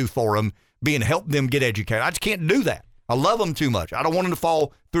don't do for them being help them get educated. I just can't do that. I love them too much. I don't want them to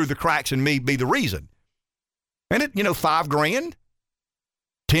fall through the cracks and me be the reason. And it, $5,000,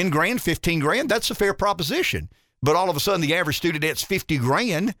 10 grand, 15 grand, that's a fair proposition. But all of a sudden, the average student debt's 50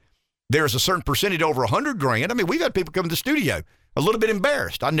 grand. There's a certain percentage over 100 grand. I mean, we've had people come to the studio a little bit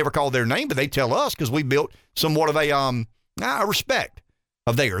embarrassed. I never called their name, but they tell us because we built somewhat of a respect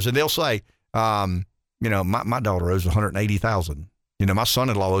of theirs. And they'll say, my daughter owes $180,000. My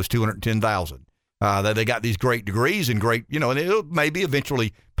son-in-law owes $210,000. They got these great degrees and great, and it'll maybe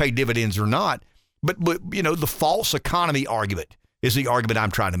eventually pay dividends or not. But the false economy argument is the argument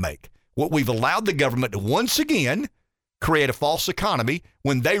I'm trying to make. What we've allowed the government to once again create a false economy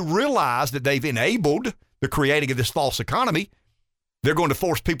when they realize that they've enabled the creating of this false economy. They're going to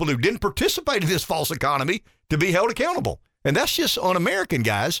force people who didn't participate in this false economy to be held accountable. And that's just un-American,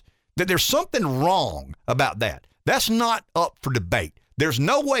 guys, that there's something wrong about that. That's not up for debate. There's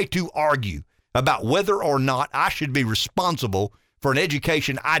no way to argue about whether or not I should be responsible for an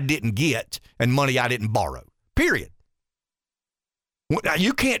education I didn't get and money I didn't borrow, period.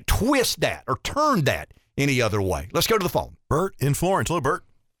 You can't twist that or turn that any other way. Let's go to the phone. Bert in Florence. Hello, Bert.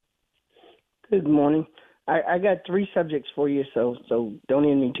 Good morning. I got 3 subjects for you, so don't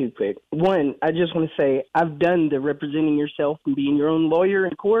end me too quick. One, I just want to say I've done the representing yourself and being your own lawyer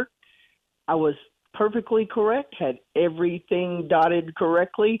in court. I was perfectly correct, had everything dotted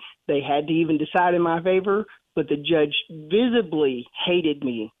correctly. They had to even decide in my favor, but the judge visibly hated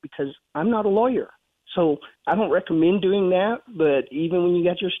me because I'm not a lawyer. So I don't recommend doing that, but even when you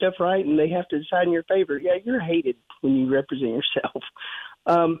got your stuff right and they have to decide in your favor, yeah, you're hated when you represent yourself.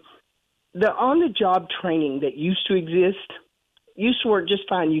 The on-the-job training that used to exist used to work just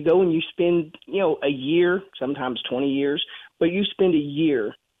fine. You go and you spend, a year, sometimes 20 years, but you spend a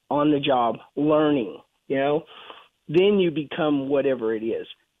year on the job learning, then you become whatever it is.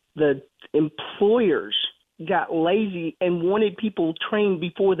 The employers got lazy and wanted people trained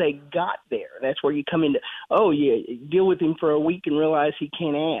before they got there. That's where you come into, deal with him for a week and realize he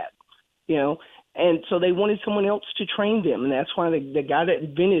can't add, And so they wanted someone else to train them. And that's why the guy that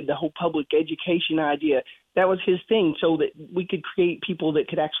invented the whole public education idea, that was his thing, so that we could create people that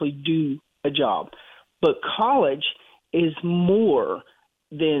could actually do a job. But college is more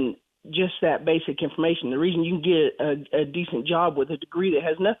than just that basic information. The reason you can get a decent job with a degree that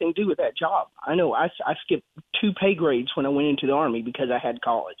has nothing to do with that job. I know I skipped 2 pay grades when I went into the Army because I had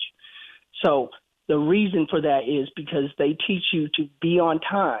college. So the reason for that is because they teach you to be on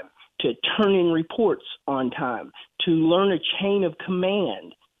time, to turn in reports on time, to learn a chain of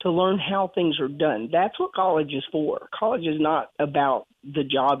command, to learn how things are done. That's what college is for. College is not about the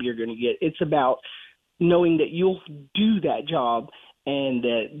job you're going to get. It's about knowing that you'll do that job and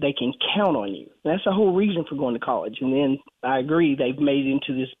that they can count on you. That's the whole reason for going to college. And then I agree, they've made it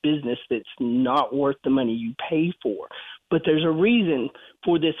into this business that's not worth the money you pay for. But there's a reason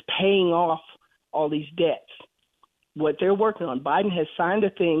for this paying off all these debts. What they're working on, Biden has signed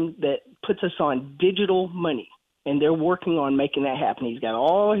a thing that puts us on digital money, and they're working on making that happen. He's got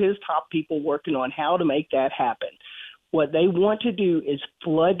all his top people working on how to make that happen. What they want to do is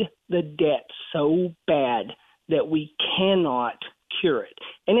flood the debt so bad that we cannot cure it.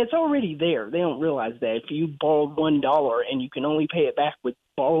 And it's already there. They don't realize that. If you borrowed $1 and you can only pay it back with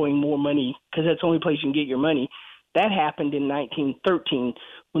borrowing more money because that's the only place you can get your money, that happened in 1913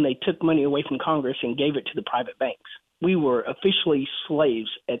 when they took money away from Congress and gave it to the private banks. we were officially slaves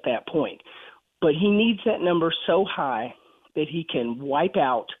at that point. But he needs that number so high that he can wipe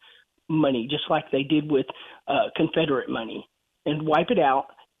out money, just like they did with Confederate money, and wipe it out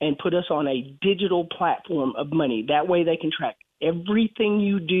and put us on a digital platform of money. That way they can track everything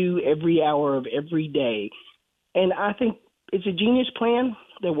you do every hour of every day. And I think it's a genius plan.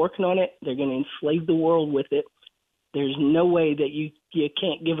 They're working on it. They're going to enslave the world with it. There's no way that you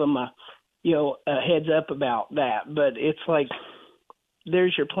can't give them a heads up about that. But it's like,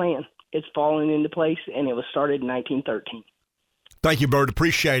 there's your plan. It's falling into place, and it was started in 1913. Thank you, Bert.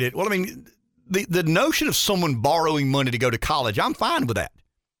 Appreciate it. Well, I mean, the notion of someone borrowing money to go to college, I'm fine with that.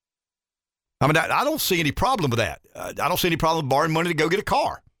 I mean, I don't see any problem with that. I don't see any problem with borrowing money to go get a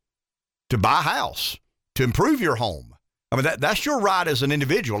car, to buy a house, to improve your home. I mean, that's your right as an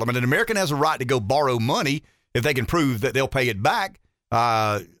individual. I mean, an American has a right to go borrow money if they can prove that they'll pay it back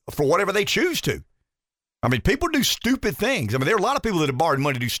for whatever they choose to. I mean, people do stupid things. I mean, there are a lot of people that have borrowed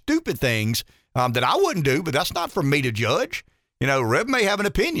money to do stupid things that I wouldn't do, but that's not for me to judge. You know, Reb may have an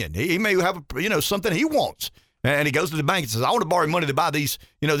opinion. He may have, something he wants. And he goes to the bank and says, I want to borrow money to buy this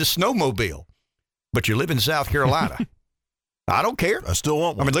snowmobile. But you live in South Carolina. I don't care. I still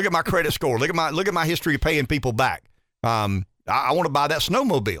want one. I mean, look at my credit score. Look at my history of paying people back. I want to buy that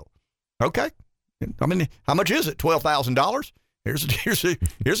snowmobile. Okay. I mean, how much is it? $12,000? Here's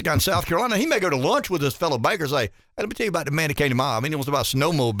a guy in South Carolina. He may go to lunch with his fellow banker and say, hey, let me tell you about the man that came to my. I mean, he wants to buy a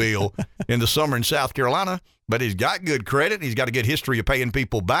snowmobile in the summer in South Carolina, but he's got good credit. He's got a good history of paying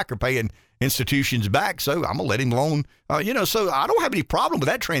people back or paying institutions back. So I'm going to let him loan, so I don't have any problem with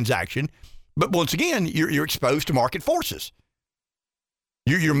that transaction. But once again, you're exposed to market forces.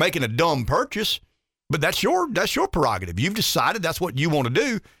 You're making a dumb purchase, but that's your prerogative. You've decided that's what you want to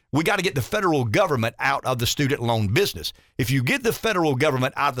do. We got to get the federal government out of the student loan business. If you get the federal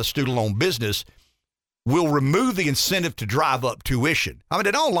government out of the student loan business, we'll remove the incentive to drive up tuition. I mean,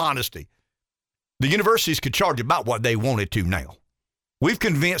 in all honesty, the universities could charge about what they wanted to now. We've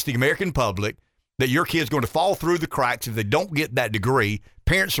convinced the American public that your kid's going to fall through the cracks if they don't get that degree.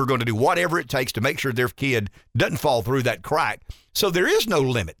 Parents are going to do whatever it takes to make sure their kid doesn't fall through that crack. So there is no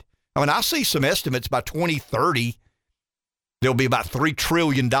limit. I mean, I see some estimates by 2030, there'll be about $3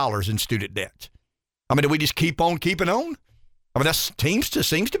 trillion in student debt. I mean, do we just keep on keeping on? I mean, that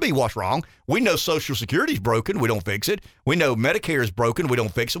seems to be what's wrong. We know Social Security is broken. We don't fix it. We know Medicare is broken. We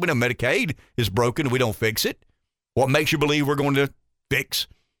don't fix it. We know Medicaid is broken. We don't fix it. What makes you believe we're going to fix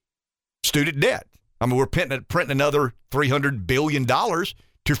student debt? I mean, we're printing another $300 billion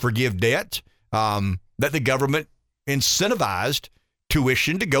to forgive debt that the government incentivized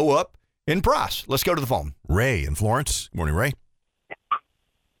tuition to go up in price. Let's go to the phone. Ray in Florence. Good morning, Ray.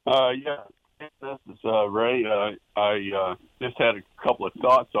 Yeah, this is Ray. I just had a couple of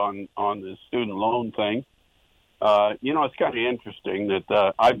thoughts on the student loan thing. It's kind of interesting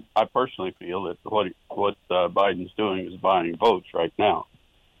that I personally feel that what Biden's doing is buying votes right now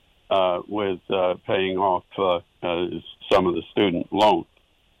with paying off some of the student loan.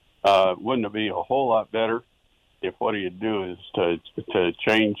 Wouldn't it be a whole lot better if what he'd do is to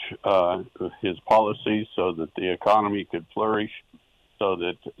change his policies so that the economy could flourish, so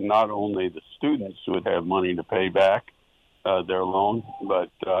that not only the students would have money to pay back their loan, but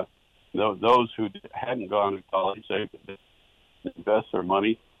those who hadn't gone to college, they could invest their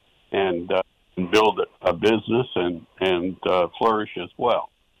money and build a business and flourish as well.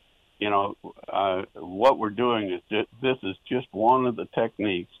 What we're doing is this is just one of the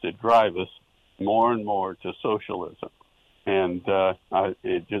techniques to drive us more and more to socialism, and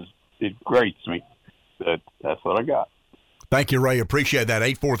it grates me that that's what I got. Thank you, Ray. Appreciate that.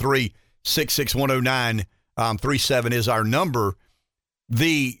 843-661-0937 is our number.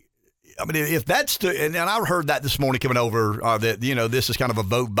 If that's and I heard that this morning coming over that this is kind of a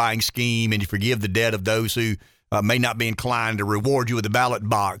vote buying scheme, and you forgive the debt of those who may not be inclined to reward you with a ballot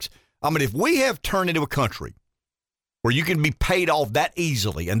box. I mean, if we have turned into a country where you can be paid off that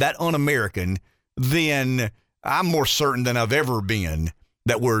easily and that un-American, then I'm more certain than I've ever been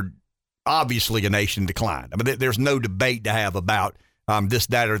that we're obviously a nation in decline. I mean, there's no debate to have about this,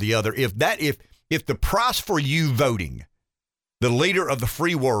 that, or the other. If the price for you voting the leader of the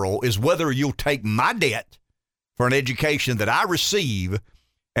free world is whether you'll take my debt for an education that I receive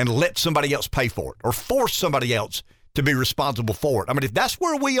and let somebody else pay for it or force somebody else to be responsible for it. I mean, if that's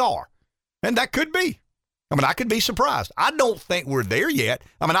where we are, and that could be, I mean, I could be surprised. I don't think we're there yet.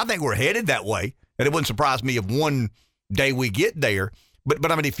 I mean, I think we're headed that way, and it wouldn't surprise me if one day we get there.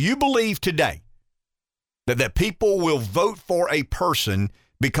 But I mean, if you believe today that people will vote for a person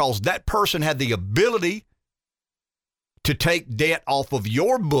because that person had the ability to take debt off of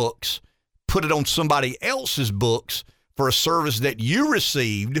your books, put it on somebody else's books for a service that you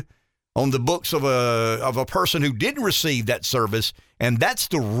received on the books of a person who didn't receive that service, and that's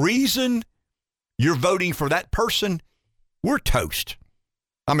the reason you're voting for that person, we're toast.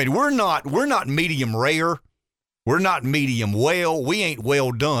 I mean, we're not medium rare. We're not medium well. We ain't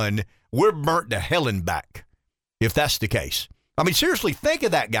well done. We're burnt to hell and back, if that's the case. I mean, seriously, think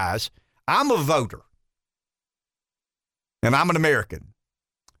of that, guys. I'm a voter, and I'm an American.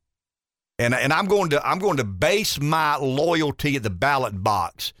 And I'm going to base my loyalty at the ballot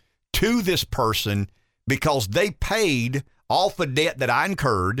box to this person because they paid off a debt that I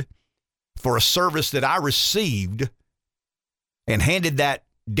incurred for a service that I received and handed that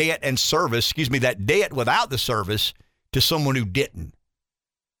debt and service, that debt without the service to someone who didn't.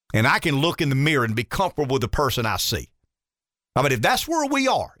 And I can look in the mirror and be comfortable with the person I see. I mean, if that's where we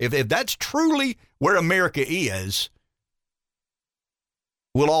are, if that's truly where America is,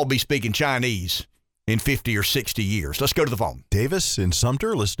 we'll all be speaking Chinese in 50 or 60 years. Let's go to the phone. Davis in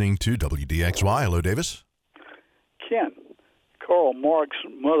Sumter, listening to WDXY. Hello, Davis. Ken, Karl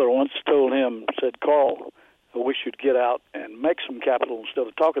Marx's mother once told him, said, Karl, I wish you'd get out and make some capital instead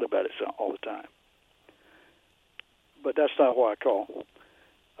of talking about it all the time. But that's not why I call.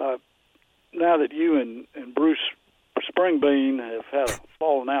 Now that you and Bruce Springbean have had a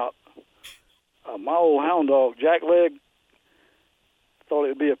falling out, my old hound dog, Jack Leg, thought it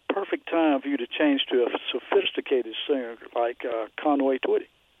would be a perfect time for you to change to a sophisticated singer like Conway Twitty.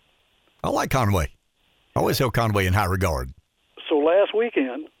 I like Conway. I always held Conway in high regard. So last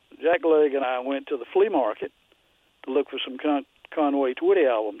weekend, Jack Leg and I went to the flea market to look for some Conway Twitty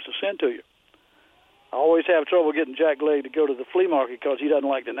albums to send to you. I always have trouble getting Jack Leg to go to the flea market because he doesn't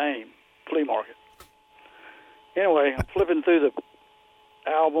like the name, flea market. Anyway, I'm flipping through the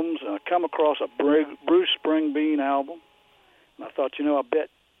albums, and I come across a Bruce Springbean album. And I thought, I bet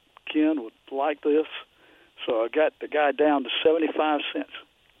Ken would like this. So I got the guy down to 75 cents.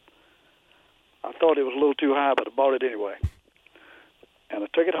 I thought it was a little too high, but I bought it anyway. And I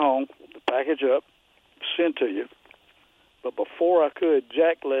took it home, the package up, sent to you. But before I could,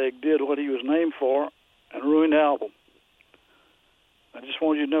 Jack Leg did what he was named for and ruined the album. I just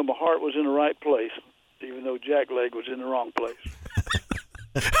wanted you to know my heart was in the right place, even though Jack Leg was in the wrong place.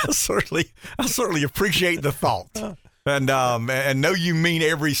 I certainly appreciate the thought. And know you mean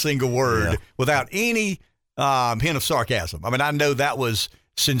every single word without any hint of sarcasm. I mean, I know that was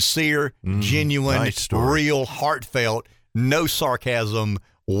sincere, genuine, nice real, heartfelt, no sarcasm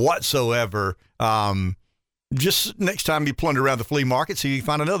whatsoever. Just next time you plunder around the flea market, see if you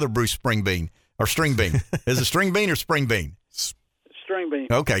find another Bruce Springbean or string bean. Is it string bean or spring bean? String bean.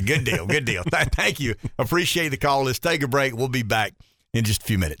 Okay, good deal, good deal. Thank you. Appreciate the call. Let's take a break. We'll be back in just a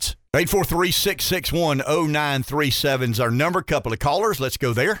few minutes. 843-661-0937 is our number. Couple of callers. Let's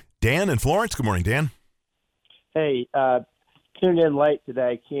go there. Dan in Florence. Good morning, Dan. Hey, tuned in late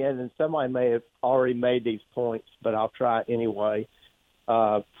today, Ken, and somebody may have already made these points, but I'll try it anyway.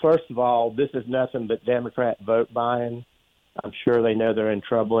 First of all, this is nothing but Democrat vote buying. I'm sure they know they're in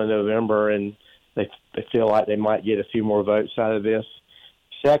trouble in November, and they feel like they might get a few more votes out of this.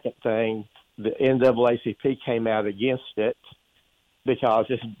 Second thing, the NAACP came out against it because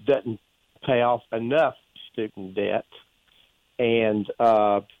this doesn't pay off enough student debt. And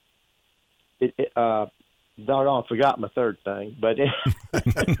doggone, I forgot my third thing, but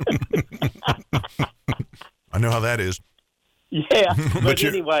I know how that is. Yeah, but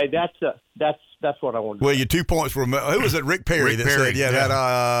anyway, that's what I wanted to Well, your 2 points were, who was it? Rick Perry that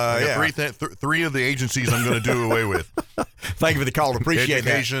said, three of the agencies I'm going to do away with. Thank you for the call. Appreciate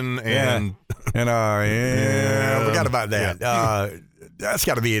Education that. and I forgot about that. Yeah. That's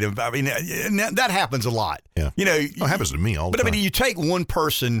got to be it. I mean, that happens a lot. Yeah. It happens to me all the time. But I mean, you take one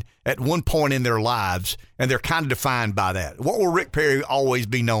person at one point in their lives, and they're kind of defined by that. What will Rick Perry always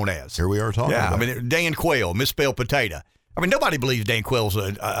be known as? Here we are talking about. I mean, Dan Quayle, misspelled potato. I mean, nobody believes Dan Quayle's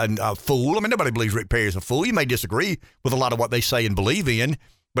a fool. I mean, nobody believes Rick Perry's a fool. You may disagree with a lot of what they say and believe in,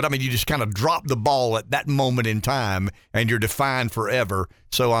 but I mean, you just kind of drop the ball at that moment in time, and you're defined forever.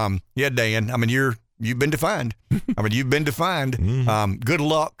 So, yeah, Dan, I mean, you've been defined. I mean, you've been defined. Good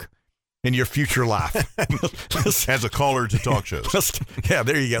luck in your future life. As a caller to talk shows.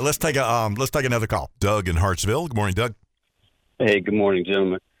 There you go. Let's take another call. Doug in Hartsville. Good morning, Doug. Hey, good morning,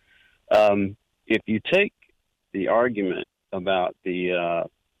 gentlemen. If you take the argument about the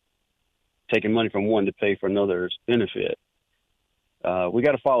taking money from one to pay for another's benefit, we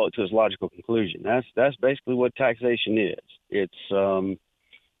got to follow it to its logical conclusion. That's basically what taxation is. It's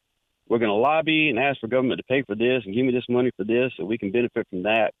we're going to lobby and ask for government to pay for this and give me this money for this so we can benefit from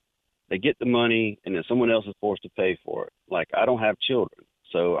that. They get the money, and then someone else is forced to pay for it. Like, I don't have children,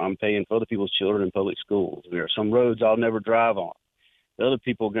 So I'm paying for other people's children in public schools. There are some roads I'll never drive on that other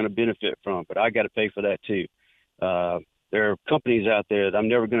people are going to benefit from, but I got to pay for that too. There are companies out there that I'm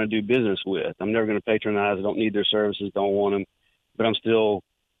never going to do business with. I'm never going to patronize. I don't need their services, don't want them, but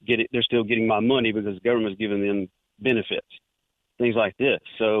they're still getting my money because the government's giving them benefits, things like this.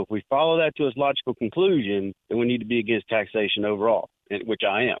 So if we follow that to its logical conclusion, then we need to be against taxation overall, which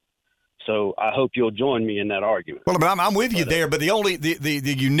I am. So I hope you'll join me in that argument. Well, I'm with you there, but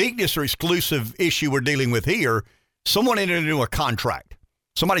the uniqueness or exclusive issue we're dealing with here, someone entered into a contract.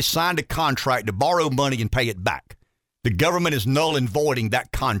 Somebody signed a contract to borrow money and pay it back. The government is null and voiding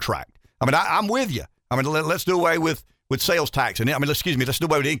that contract. I mean, I'm with you. I mean, let's do away with sales tax. And let's do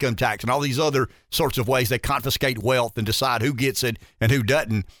away with income tax and all these other sorts of ways they confiscate wealth and decide who gets it and who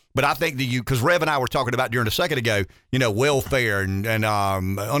doesn't. But I think because Rev and I were talking about during a second ago, welfare and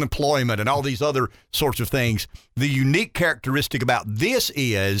unemployment and all these other sorts of things. The unique characteristic about this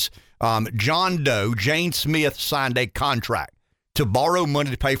is John Doe, Jane Smith signed a contract to borrow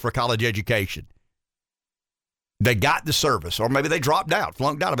money to pay for a college education. They got the service, or maybe they dropped out,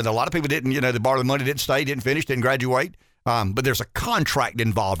 flunked out. I mean, a lot of people didn't, they borrowed the money, didn't stay, didn't finish, didn't graduate. But there's a contract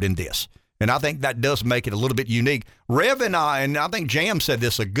involved in this. And I think that does make it a little bit unique. Rev and I think Jam said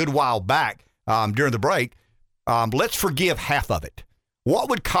this a good while back during the break. Let's forgive half of it. What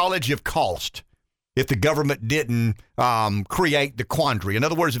would college have cost if the government didn't create the quandary? In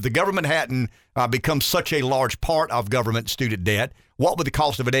other words, if the government hadn't become such a large part of government student debt, what would the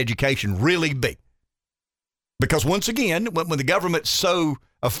cost of an education really be? Because once again, when the government so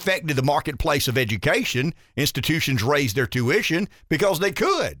affected the marketplace of education, institutions raised their tuition because they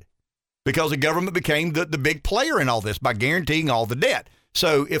could, because the government became the big player in all this by guaranteeing all the debt.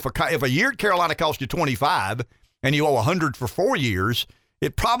 So if a year at Carolina cost you $25 and you owe $100 for 4 years,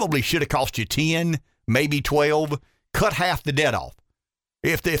 it probably should have cost you 10, maybe 12. Cut half the debt off.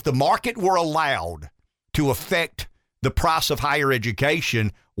 If the market were allowed to affect the price of higher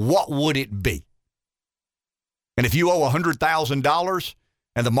education, what would it be? And if you owe $100,000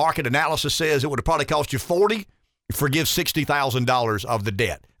 and the market analysis says it would have probably cost you $40,000, forgive $60,000 of the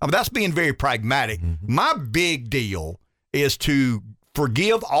debt. I mean, that's being very pragmatic. Mm-hmm. My big deal is to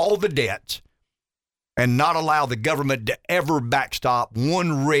forgive all the debts and not allow the government to ever backstop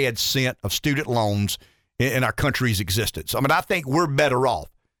 1 red cent of student loans in our country's existence. I mean, I think we're better off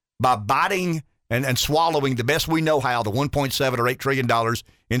by biting and swallowing the best we know how, the $1.7 or $8 trillion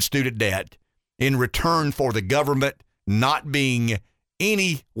in student debt, in return for the government not being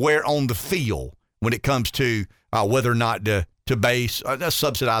anywhere on the field when it comes to whether or not to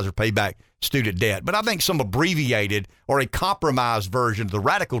subsidize or pay back student debt. But I think some abbreviated or a compromised version of the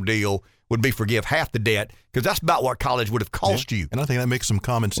radical deal would be forgive half the debt, because that's about what college would have cost you. And I think that makes some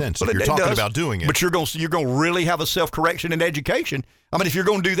common sense if you're talking about doing it. But you're going to really have a self-correction in education. I mean, if you're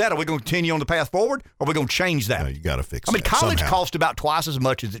going to do that, are we going to continue on the path forward, or are we going to change that? No, you got to fix it. I mean, college costs about twice as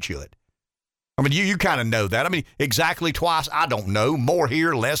much as it should. I mean, you kind of know that. I mean, exactly twice, I don't know. More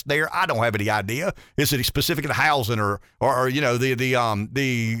here, less there, I don't have any idea. Is it specific to housing or the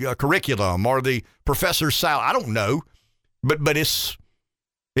curriculum or the professor's salary? I don't know, but it's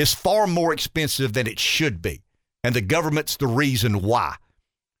far more expensive than it should be, and the government's the reason why.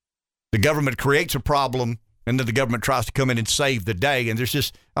 The government creates a problem, and then the government tries to come in and save the day, and there's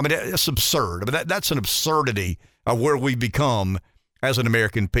just, I mean, it's absurd. I mean, that's an absurdity of where we become as an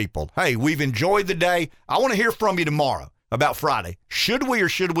American people. Hey, we've enjoyed the day. I want to hear from you tomorrow about Friday. Should we or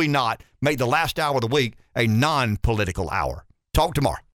should we not make the last hour of the week a non-political hour? Talk tomorrow.